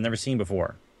handgun I've never seen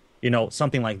before.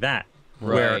 Something like that.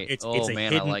 Right. Where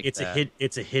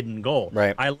it's a hidden goal.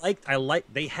 Right. I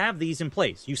like they have these in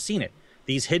place. You've seen it.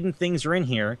 These hidden things are in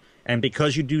here, and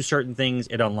because you do certain things,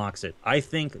 it unlocks it. I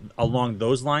think along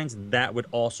those lines, that would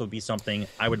also be something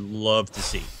I would love to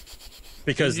see.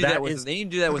 Because they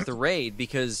need to do that with the raid,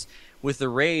 because with the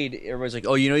raid, everybody's like,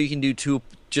 oh, you can do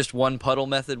just one puddle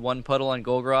method, one puddle on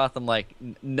Golgroth. I'm like,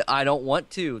 I don't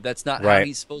want to. That's not how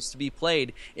he's supposed to be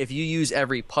played. If you use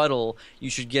every puddle,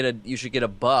 you should get a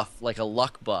buff, like a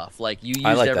luck buff. Like you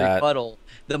use every puddle.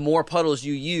 The more puddles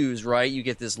you use, right, you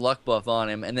get this luck buff on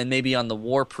him, and then maybe on the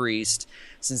War Priest,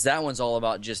 since that one's all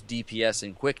about just DPS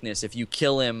and quickness, if you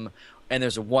kill him and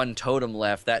there's one totem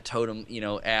left, that totem,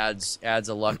 adds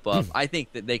a luck buff. I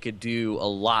think that they could do a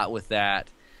lot with that.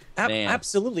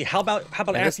 Absolutely. How about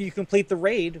after you complete the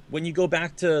raid, when you go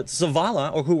back to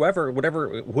Zavala or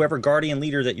whoever guardian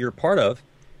leader that you're part of,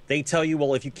 they tell you,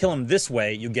 well, if you kill him this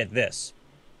way, you get this,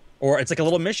 or it's like a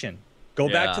little mission. Go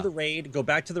back to the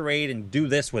raid and do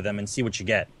this with them and see what you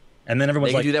get. And then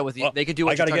everyone's do that with they could do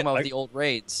what you're talking about with the old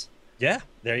raids. Yeah,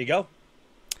 there you go.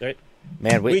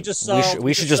 Man, we should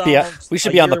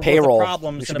be on the payroll.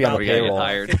 We should be on the payroll.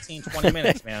 Hired. 15, 20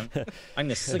 minutes, man. I'm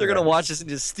They're gonna watch us and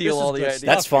just steal all the ideas.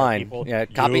 That's fine. Yeah,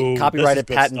 copyrighted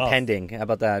patent pending. How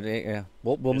about that? Yeah,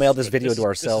 we'll mail this video to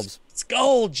ourselves. It's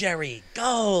gold, Jerry.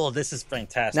 Gold. This is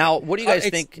fantastic. Now, what do you guys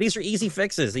think? These are easy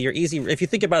fixes. They're easy. If you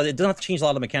think about it, it doesn't have to change a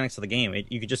lot of the mechanics of the game.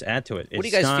 You could just add to it. What do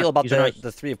you guys feel about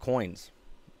the three of coins?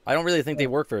 I don't really think they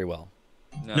work very well.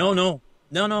 No.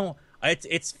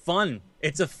 It's fun.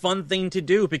 It's a fun thing to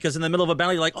do, because in the middle of a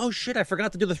battle, you're like, oh, shit, I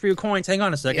forgot to do the 3 of coins. Hang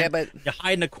on a second. Yeah, but you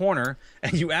hide in a corner,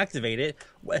 and you activate it.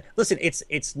 Listen,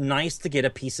 it's nice to get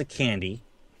a piece of candy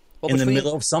in the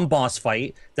middle of some boss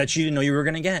fight that you didn't know you were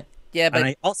going to get. Yeah, but... And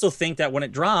I also think that when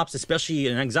it drops, especially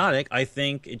in exotic, I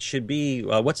think it should be,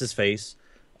 what's his face?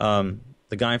 The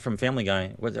guy from Family Guy.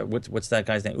 What's that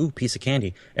guy's name? Ooh, piece of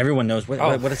candy. Everyone knows. What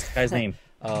is the guy's name?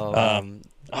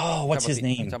 What's his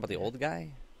name? You talking about the old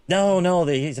guy? No,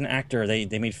 he's an actor.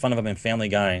 They made fun of him in Family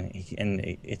Guy, and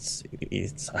it's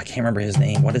I can't remember his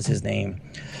name. What is his name?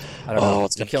 I don't know.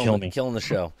 It's gonna kill me. Killing the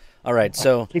show. All right,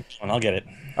 so keep going. I'll get it.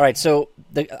 All right, so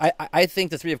I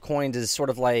think the 3 of coins is sort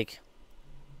of like,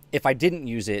 if I didn't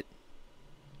use it,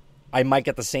 I might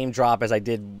get the same drop as I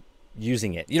did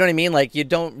using it. You know what I mean? Like, you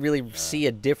don't really see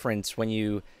a difference when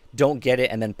you don't get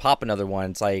it and then pop another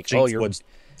one. It's like, James Woods.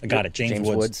 I got it. James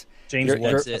Woods.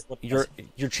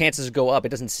 Your chances go up. It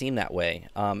doesn't seem that way.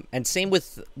 And same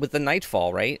with the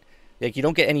Nightfall, right? Like, you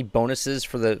don't get any bonuses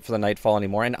for the Nightfall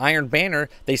anymore. And Iron Banner,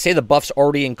 they say the buff's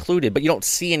already included, but you don't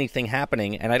see anything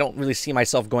happening, and I don't really see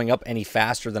myself going up any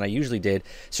faster than I usually did.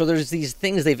 So there's these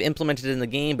things they've implemented in the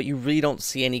game, but you really don't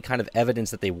see any kind of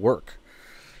evidence that they work.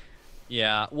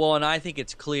 Yeah, well, and I think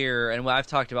it's clear, and I've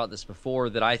talked about this before,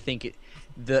 that I think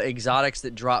the exotics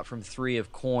that drop from 3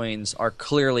 of coins are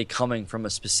clearly coming from a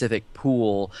specific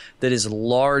pool that is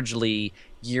largely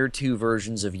year 2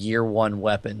 versions of year 1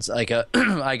 weapons. Like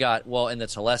I got, well, in the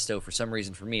Telesto, for some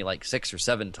reason for me, like 6 or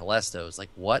 7 Telestos. Like,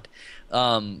 what?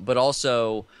 But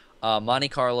also Monte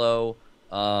Carlo,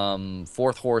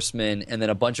 Fourth Horseman, and then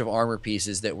a bunch of armor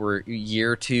pieces that were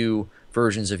year 2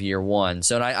 versions of year 1.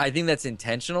 So I think that's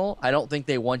intentional. I don't think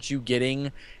they want you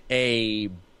getting a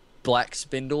Black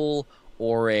Spindle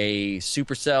or a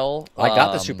Supercell. I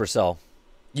got the Supercell.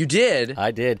 You did? I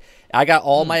did. I got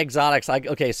all my exotics.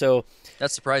 So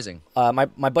that's surprising. My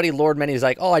buddy Lord Many is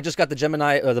like, oh, I just got the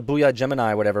Gemini, or the Booyah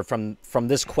Gemini, whatever, from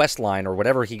this quest line or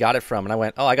whatever he got it from, and I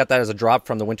went, oh, I got that as a drop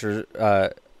from the Winter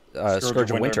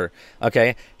Scourge of Winter.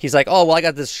 Okay. He's like, oh, well, I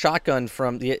got this shotgun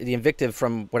from the Invictive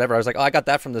from whatever. I was like, oh, I got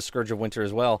that from the Scourge of Winter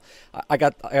as well. I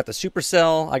got the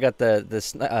Supercell. I got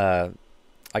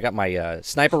I got my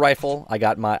sniper rifle. I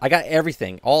got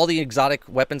everything. All the exotic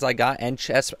weapons I got, and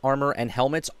chest armor and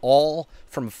helmets, all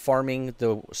from farming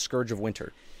the Scourge of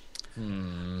Winter.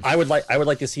 I would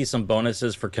like to see some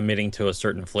bonuses for committing to a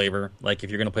certain flavor. Like, if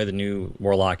you're going to play the new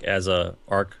Warlock as a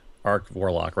arc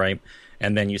Warlock, right?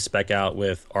 And then you spec out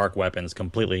with arc weapons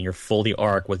completely, and you're fully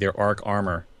arc with your arc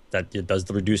armor that it does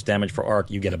the reduced damage for arc.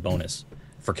 You get a bonus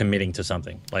for committing to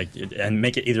something, and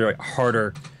make it either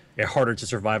harder harder to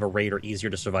survive a raid or easier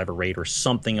to survive a raid or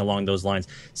something along those lines.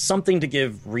 Something to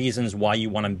give reasons why you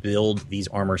want to build these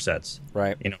armor sets.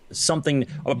 Right. Something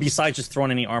besides just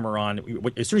throwing any armor on.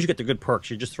 As soon as you get the good perks,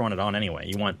 you're just throwing it on anyway.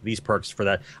 You want these perks for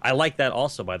that. I like that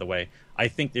also, by the way. I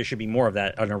think there should be more of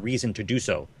that and a reason to do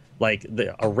so. Like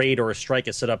a raid or a strike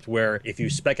is set up to where if you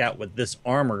spec out with this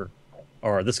armor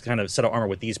or this kind of set of armor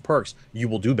with these perks, you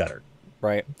will do better.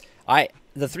 Right.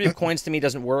 The 3 of coins to me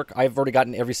doesn't work. I've already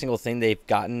gotten every single thing they've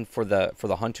gotten for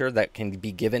the hunter that can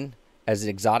be given as an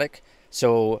exotic.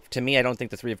 So to me, I don't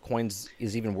think the 3 of coins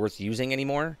is even worth using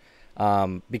anymore.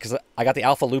 Because I got the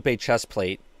Alpha Lupe chest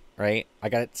plate, right? I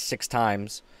got it 6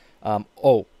 times.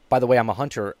 By the way, I'm a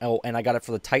hunter. Oh, and I got it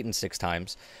for the Titan 6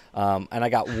 times. And I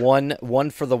got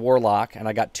one for the Warlock, and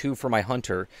I got 2 for my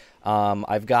hunter.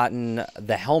 I've gotten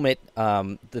the helmet,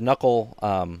 the knuckle.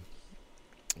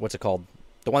 What's it called?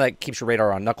 The one that keeps your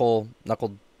radar on, knuckle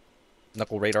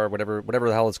radar, whatever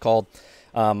the hell it's called,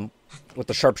 with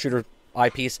the sharpshooter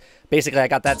eyepiece. Basically, I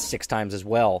got that 6 times as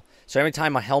well. So every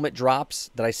time a helmet drops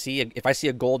that I see, if I see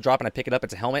a gold drop and I pick it up,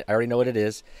 it's a helmet. I already know what it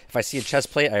is. If I see a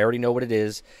chest plate, I already know what it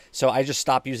is. So I just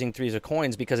stop using 3s of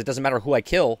coins because it doesn't matter who I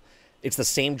kill. It's the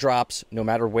same drops no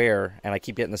matter where, and I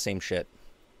keep getting the same shit.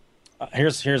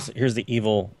 Here's the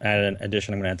evil added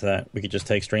addition I'm going to add to that. We could just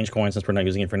take Strange Coin, since we're not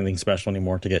using it for anything special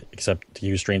anymore, except to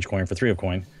use Strange Coin for 3 of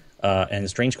coin, and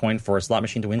Strange Coin for a slot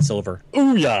machine to win silver.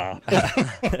 Ooh yeah!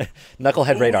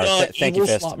 Knucklehead radar. Thank you,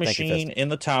 Fist. Slot machine in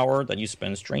the tower that you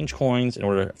spend Strange Coins in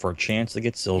order for a chance to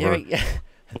get silver. Yeah.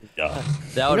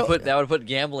 That would put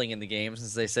gambling in the game,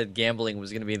 since they said gambling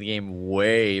was going to be in the game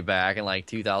way back in like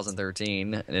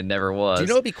 2013, and it never was. Do you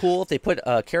know it'd be cool if they put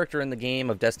a character in the game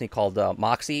of Destiny called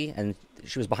Moxie, and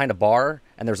she was behind a bar,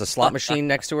 and there's a slot machine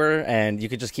next to her, and you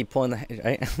could just keep pulling the.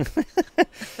 Right?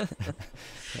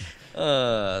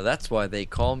 That's why they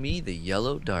call me the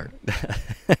Yellow Dart.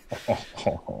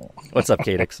 What's up,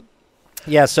 Cadix?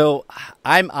 Yeah, so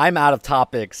I'm out of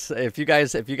topics. If you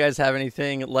guys have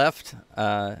anything left,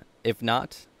 if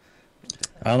not,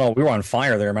 I don't know. We were on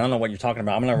fire there, man. I don't know what you're talking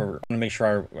about. I'm gonna make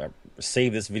sure I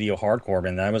save this video hardcore,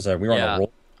 man. That was we were on a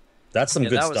roll. That's some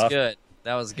good stuff.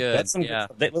 That was good. That's some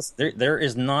good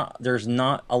stuff. There's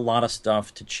not a lot of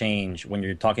stuff to change when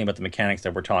you're talking about the mechanics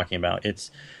that we're talking about.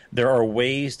 There are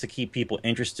ways to keep people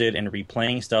interested in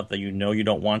replaying stuff that you know you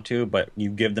don't want to, but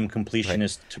you give them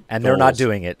completionist and they're not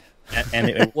doing it. And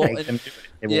it will make them do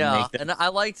it. And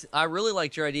I really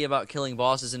liked your idea about killing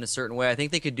bosses in a certain way. I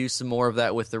think they could do some more of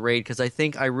that with the raid, because I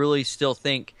really still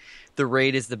think the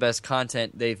raid is the best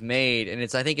content they've made, and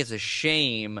I think it's a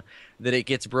shame that it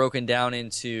gets broken down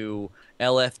into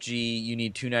LFG. You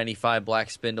need 295 Black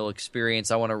Spindle experience.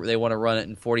 They want to run it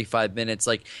in 45 minutes.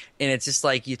 And it's just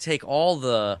like you take all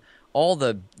the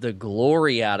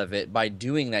glory out of it by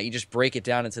doing that. You just break it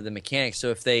down into the mechanics.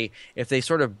 So if they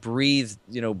sort of breathe,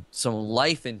 some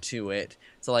life into it.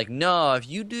 So no, if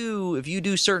you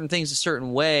do certain things a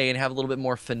certain way and have a little bit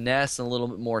more finesse and a little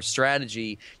bit more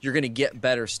strategy, you're going to get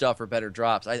better stuff or better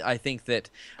drops. I think that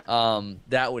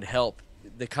that would help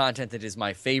the content that is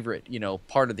my favorite,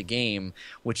 part of the game,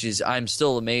 which is I'm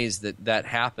still amazed that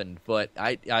happened, but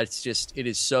it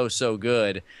is so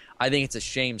good. I think it's a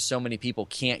shame so many people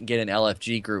can't get an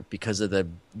LFG group because of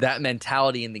that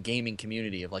mentality in the gaming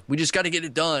community of we just got to get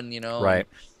it done, Right.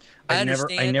 I never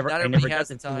has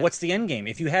the time. What's the end game?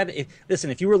 If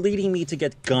you were leading me to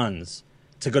get guns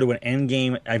to go to an end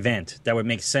game event, that would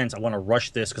make sense. I want to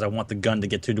rush this because I want the gun to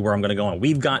get to where I'm going to go on.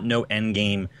 We've got no end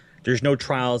game. There's no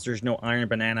trials. There's no Iron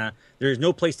Banana. There's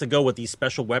no place to go with these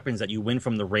special weapons that you win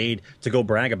from the raid to go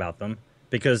brag about them,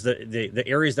 because the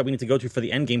areas that we need to go to for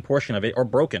the end game portion of it are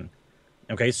broken.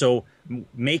 Okay, so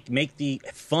make the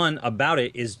fun about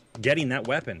it is getting that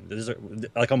weapon. This is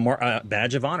a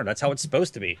badge of honor. That's how it's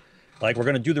supposed to be. We're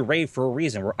going to do the raid for a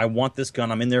reason. I want this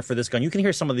gun. I'm in there for this gun. You can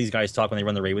hear some of these guys talk when they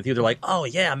run the raid with you. They're like, oh,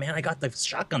 yeah, man, I got the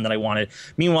shotgun that I wanted.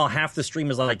 Meanwhile, half the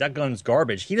stream is like, that gun's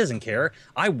garbage. He doesn't care.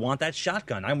 I want that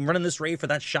shotgun. I'm running this raid for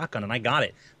that shotgun, and I got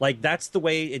it. That's the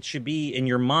way it should be in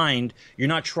your mind. You're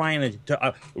not trying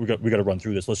to we got to run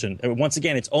through this. Listen, once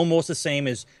again, it's almost the same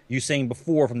as you saying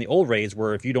before from the old raids,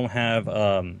 where if you don't have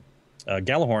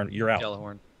Gjallarhorn, you're out.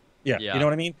 Gjallarhorn. Yeah, you know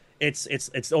what I mean?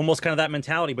 It's almost kind of that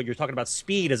mentality, but you're talking about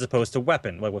speed as opposed to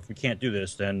weapon. If we can't do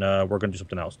this, then we're going to do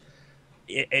something else.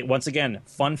 Once again,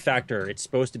 fun factor. It's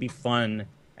supposed to be fun,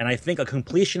 and I think a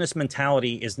completionist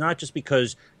mentality is not just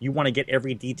because you want to get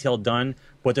every detail done,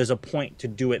 but there's a point to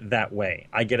do it that way.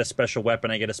 I get a special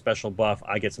weapon, I get a special buff,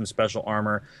 I get some special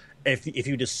armor. If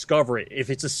you discover it,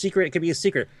 if it's a secret, it could be a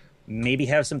secret. maybe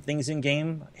have some things in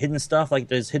game, hidden stuff like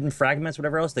there's hidden fragments,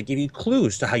 whatever else that give you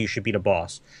clues to how you should beat a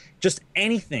boss. Just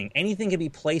anything can be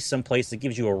placed someplace that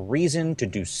gives you a reason to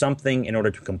do something in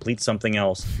order to complete something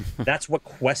else. That's what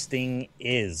questing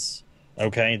is.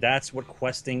 Okay, that's what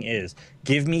questing is.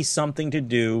 Give me something to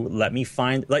do. Let me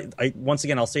find. Once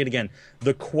again, I'll say it again.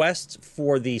 The quest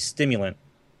for the stimulant,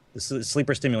 the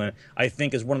sleeper stimulant, I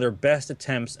think is one of their best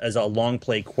attempts as a long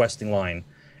play questing line.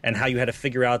 And how you had to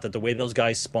figure out that the way those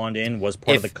guys spawned in was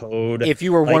part of the code. If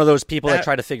you were one of those people that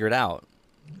tried to figure it out.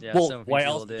 Yeah, well, why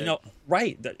else?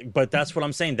 Right. But that's what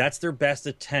I'm saying. That's their best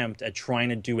attempt at trying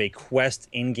to do a quest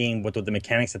in game with the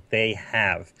mechanics that they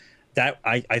have. That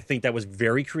I think that was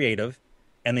very creative,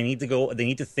 and they need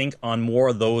to think on more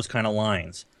of those kind of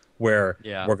lines where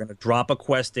we're going to drop a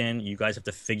quest in. You guys have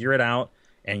to figure it out.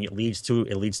 And it leads to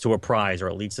a prize, or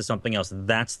it leads to something else.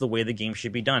 That's the way the game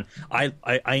should be done. I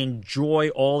enjoy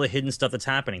all the hidden stuff that's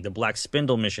happening. The Black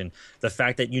Spindle mission, the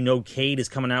fact that Cade is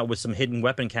coming out with some hidden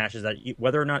weapon caches that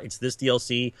whether or not it's this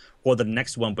DLC or the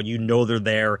next one, but they're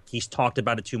there. He's talked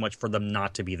about it too much for them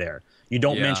not to be there. You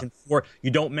don't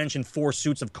mention four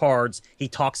suits of cards. He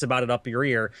talks about it up your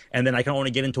ear, and then I can only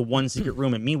get into one secret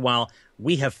room. And meanwhile,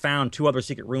 we have found 2 other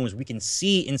secret rooms. We can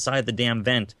see inside the damn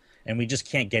vent. And we just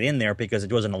can't get in there because it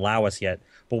doesn't allow us yet.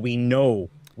 But we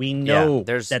know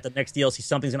that the next DLC,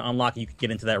 something's going to unlock and you can get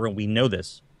into that room. We know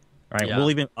this. All right, we'll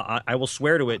even. I will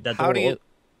swear to it that. How do you?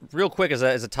 Real quick, as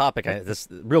a topic,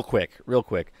 real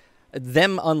quick.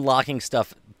 Them unlocking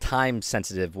stuff time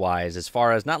sensitive wise, as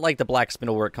far as not like the Black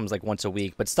Spindle where it comes like once a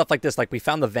week, but stuff like this. Like we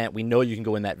found the vent, we know you can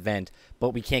go in that vent,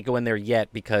 but we can't go in there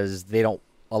yet because they don't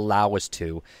allow us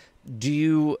to. Do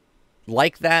you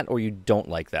like that or you don't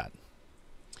like that?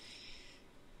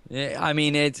 I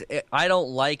mean, I don't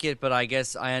like it, but I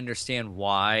guess I understand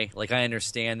why. Like, I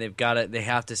understand they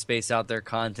have to space out their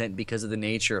content because of the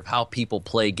nature of how people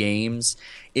play games.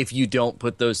 If you don't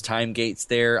put those time gates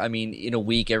there, I mean, in a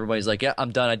week, everybody's like, yeah,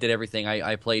 I'm done. I did everything.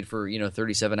 I played for,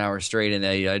 37 hours straight, and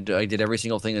I did every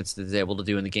single thing that's able to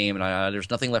do in the game, and there's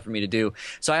nothing left for me to do.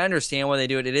 So I understand why they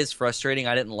do it. It is frustrating.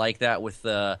 I didn't like that with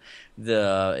the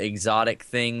exotic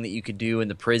thing that you could do in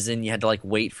the prison. You had to like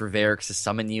wait for Varix to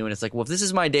summon you, and it's like, well, if this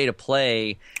is my day to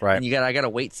play, right, and I got to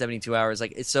wait 72 hours,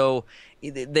 like, so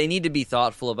they need to be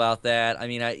thoughtful about that. I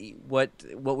mean, what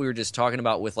we were just talking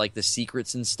about with like the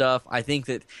secrets and stuff, I think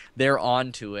that they're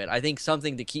onto it. I think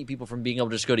something to keep people from being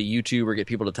able to just go to YouTube or get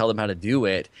people to tell them how to do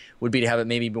it would be to have it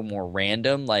maybe be more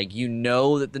random. Like,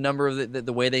 that the number of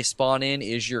the way they spawn in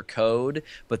is your code,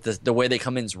 but the way they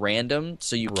come in is random,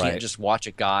 so you can't just watch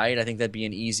a guide. I think that'd be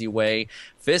an easy way.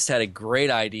 Fist had a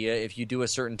great idea. If you do a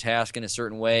certain task in a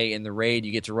certain way in the raid,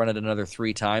 you get to run it another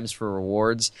 3 times for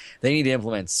rewards. They need to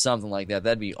implement something like that.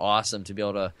 That'd be awesome to be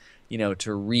able to,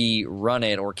 to rerun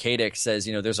it. Or Cadix says,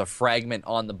 there's a fragment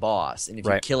on the boss, and if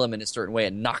you kill him in a certain way,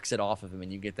 it knocks it off of him,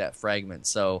 and you get that fragment.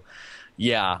 So,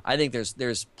 yeah, I think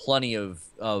there's plenty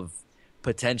of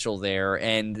potential there,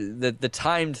 and the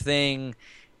timed thing.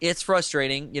 It's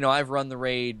frustrating. I've run the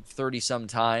raid 30-some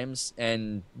times,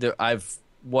 and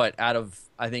out of,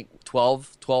 I think,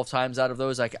 12 times out of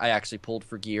those, I actually pulled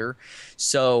for gear.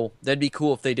 So that'd be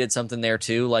cool if they did something there,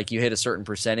 too. Like, you hit a certain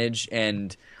percentage,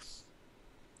 and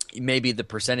maybe the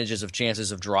percentages of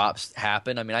chances of drops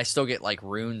happen. I mean, I still get, like,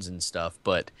 runes and stuff,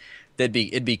 but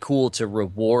it'd be cool to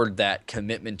reward that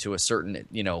commitment to a certain,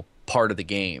 part of the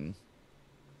game.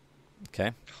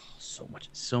 Okay.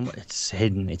 So much, it's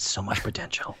hidden. It's so much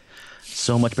potential.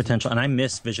 So much potential. And I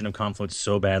miss Vision of Confluence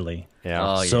so badly.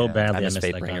 Yeah. Badly. I miss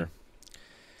Fatebringer.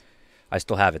 I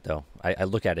still have it, though. I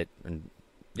look at it and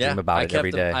dream about it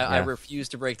every day. I refuse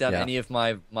to break down any of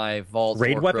my Vault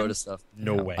raid or weapons? Crota stuff.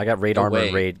 No way. I got raid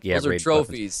armor, raid. Yeah, those are raid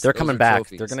trophies. Weapons. They're coming back.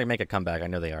 Trophies. They're going to make a comeback. I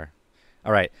know they are.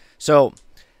 All right. So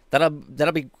that'll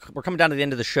be. We're coming down to the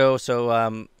end of the show.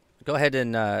 So go ahead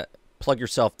and plug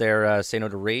yourself there. Say no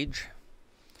to rage.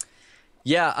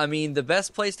 Yeah, I mean, the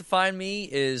best place to find me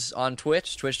is on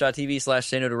Twitch,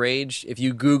 twitch.tv/Say No to Rage. If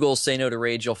you Google Say No to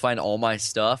Rage, you'll find all my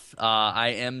stuff. I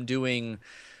am doing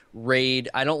raid.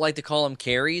 I don't like to call them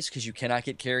carries because you cannot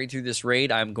get carried through this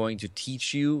raid. I'm going to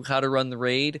teach you how to run the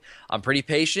raid. I'm pretty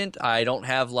patient. I don't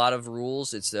have a lot of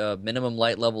rules. It's a minimum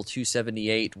light level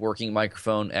 278, working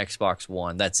microphone, Xbox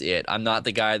One. That's it. I'm not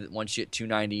the guy that wants you at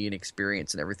 290 in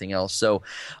experience and everything else. So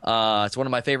it's one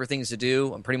of my favorite things to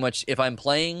do. I'm pretty much, if I'm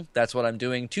playing, that's what I'm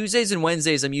doing. Tuesdays and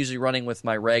Wednesdays, I'm usually running with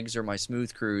my regs or my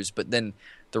smooth crews. But then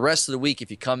the rest of the week,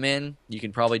 if you come in, you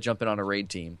can probably jump in on a raid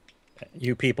team.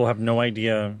 You people have no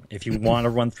idea. If you want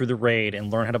to run through the raid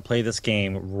and learn how to play this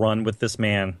game, run with this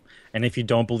man. And if you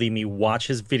don't believe me, watch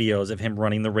his videos of him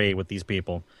running the raid with these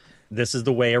people. This is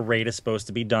the way a raid is supposed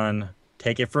to be done.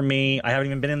 Take it from me. I haven't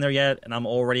even been in there yet, and I'm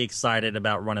already excited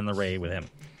about running the raid with him.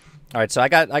 All right, so I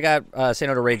got Say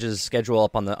No to Rage's schedule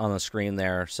up on the screen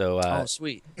there. So Oh,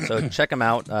 sweet. so check him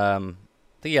out. I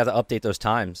think you have to update those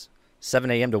times.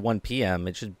 7 a.m. to 1 p.m.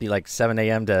 It should be like 7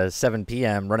 a.m. to 7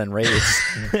 p.m. running raids.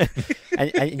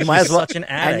 and you might as well Such an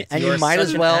addict. and You you are might such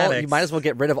as an well addict. you might as well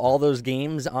get rid of all those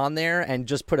games on there and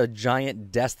just put a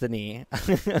giant Destiny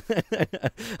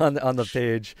on the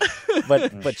page.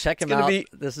 But check him gonna out. be-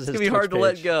 This is It's his going to be Twitch hard to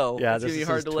let page. go. Yeah, it's this going to be is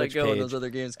hard his to let Twitch go when page. those other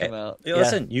games come out. Hey,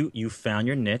 listen, you found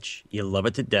your niche. You love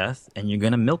it to death, and you're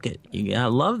gonna milk it. I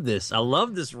love this. I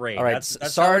love this raid. All right,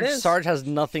 that's how it is. Sarge has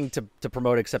nothing to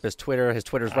promote except his Twitter. His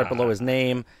Twitter's right below his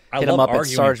name. I Hit love him up at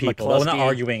arguing Sarge people. Well, not McCluskey.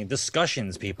 arguing.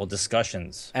 Discussions, people.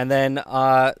 Discussions. And then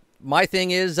my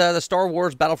thing is the Star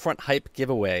Wars Battlefront hype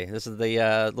giveaway. This is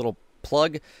the little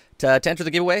plug. To enter the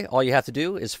giveaway, all you have to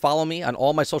do is follow me on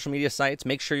all my social media sites.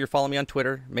 Make sure you're following me on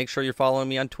Twitter. Make sure you're following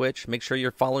me on Twitch. Make sure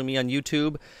you're following me on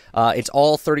YouTube. It's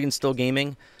all 30 and Still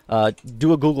Gaming.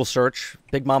 Do a Google search.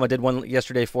 Big Mama did one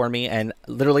yesterday for me, and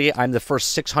literally I'm the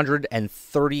first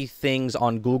 630 things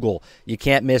on Google. You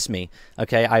can't miss me.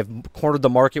 Okay, I've cornered the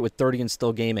market with 30 and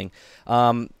Still Gaming.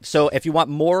 So if you want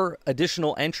more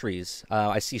additional entries,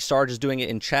 I see Sarge is doing it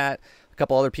in chat. A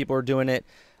couple other people are doing it.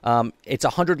 It's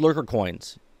 100 lurker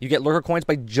coins. You get lurker coins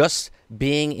by just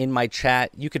being in my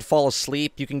chat. You could fall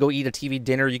asleep. You can go eat a TV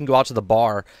dinner. You can go out to the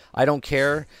bar. I don't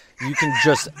care. You can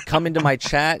just come into my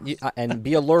chat and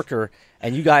be a lurker,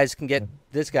 and you guys can get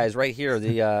this guy's right here.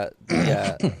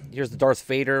 Here's the Darth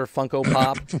Vader Funko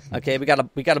Pop. Okay, we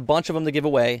got a bunch of them to give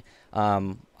away.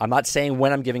 I'm not saying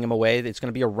when I'm giving them away. It's going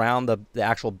to be around the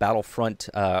actual Battlefront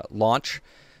launch.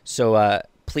 So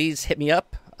please hit me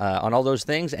up on all those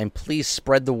things, and please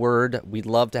spread the word. We'd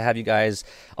love to have you guys.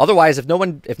 Otherwise, if no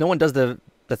one does the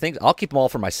things, I'll keep them all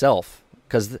for myself,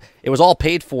 because it was all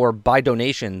paid for by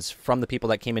donations from the people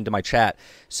that came into my chat.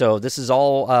 So this is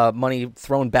all money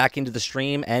thrown back into the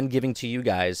stream and giving to you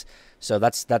guys. So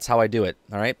that's how I do it.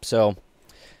 All right. So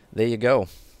there you go.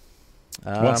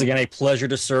 Once again, a pleasure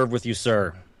to serve with you,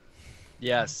 sir.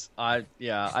 Yes, I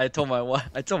told my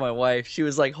wife. She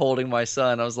was like holding my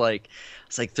son. I was like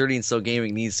 30 and Still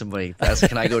Gaming needs somebody.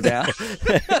 Can I go down? She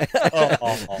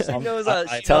knows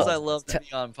I love to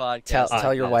be on podcasts.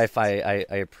 Tell your wife I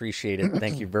appreciate it.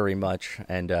 Thank you very much,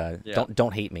 and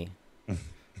don't hate me.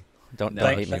 Don't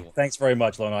hate me. Thanks very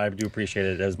much, Lono. I do appreciate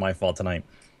it. It was my fault tonight.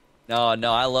 No,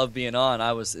 I love being on.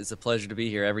 It's a pleasure to be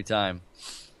here every time.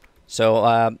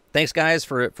 So thanks, guys,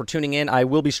 for tuning in. I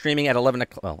will be streaming at 11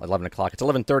 o'clock. Well, 11 o'clock. It's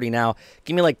 11:30 now.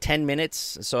 Give me like 10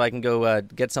 minutes so I can go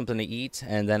get something to eat,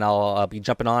 and then I'll be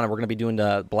jumping on, and we're going to be doing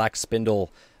the Black Spindle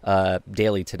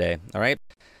daily today. All right?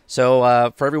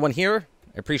 So for everyone here,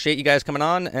 I appreciate you guys coming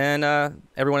on, and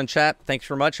everyone in chat, thanks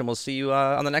very much, and we'll see you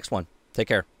on the next one. Take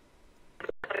care.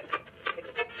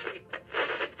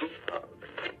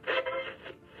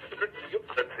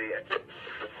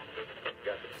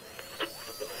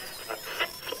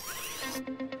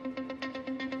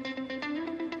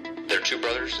 They're two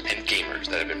brothers and gamers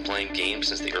that have been playing games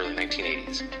since the early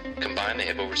 1980s. Combined, they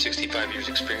have over 65 years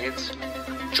experience.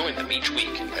 Join them each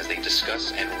week as they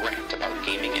discuss and rant about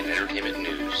gaming and entertainment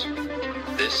news.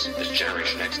 This is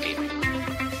Generation X Gaming.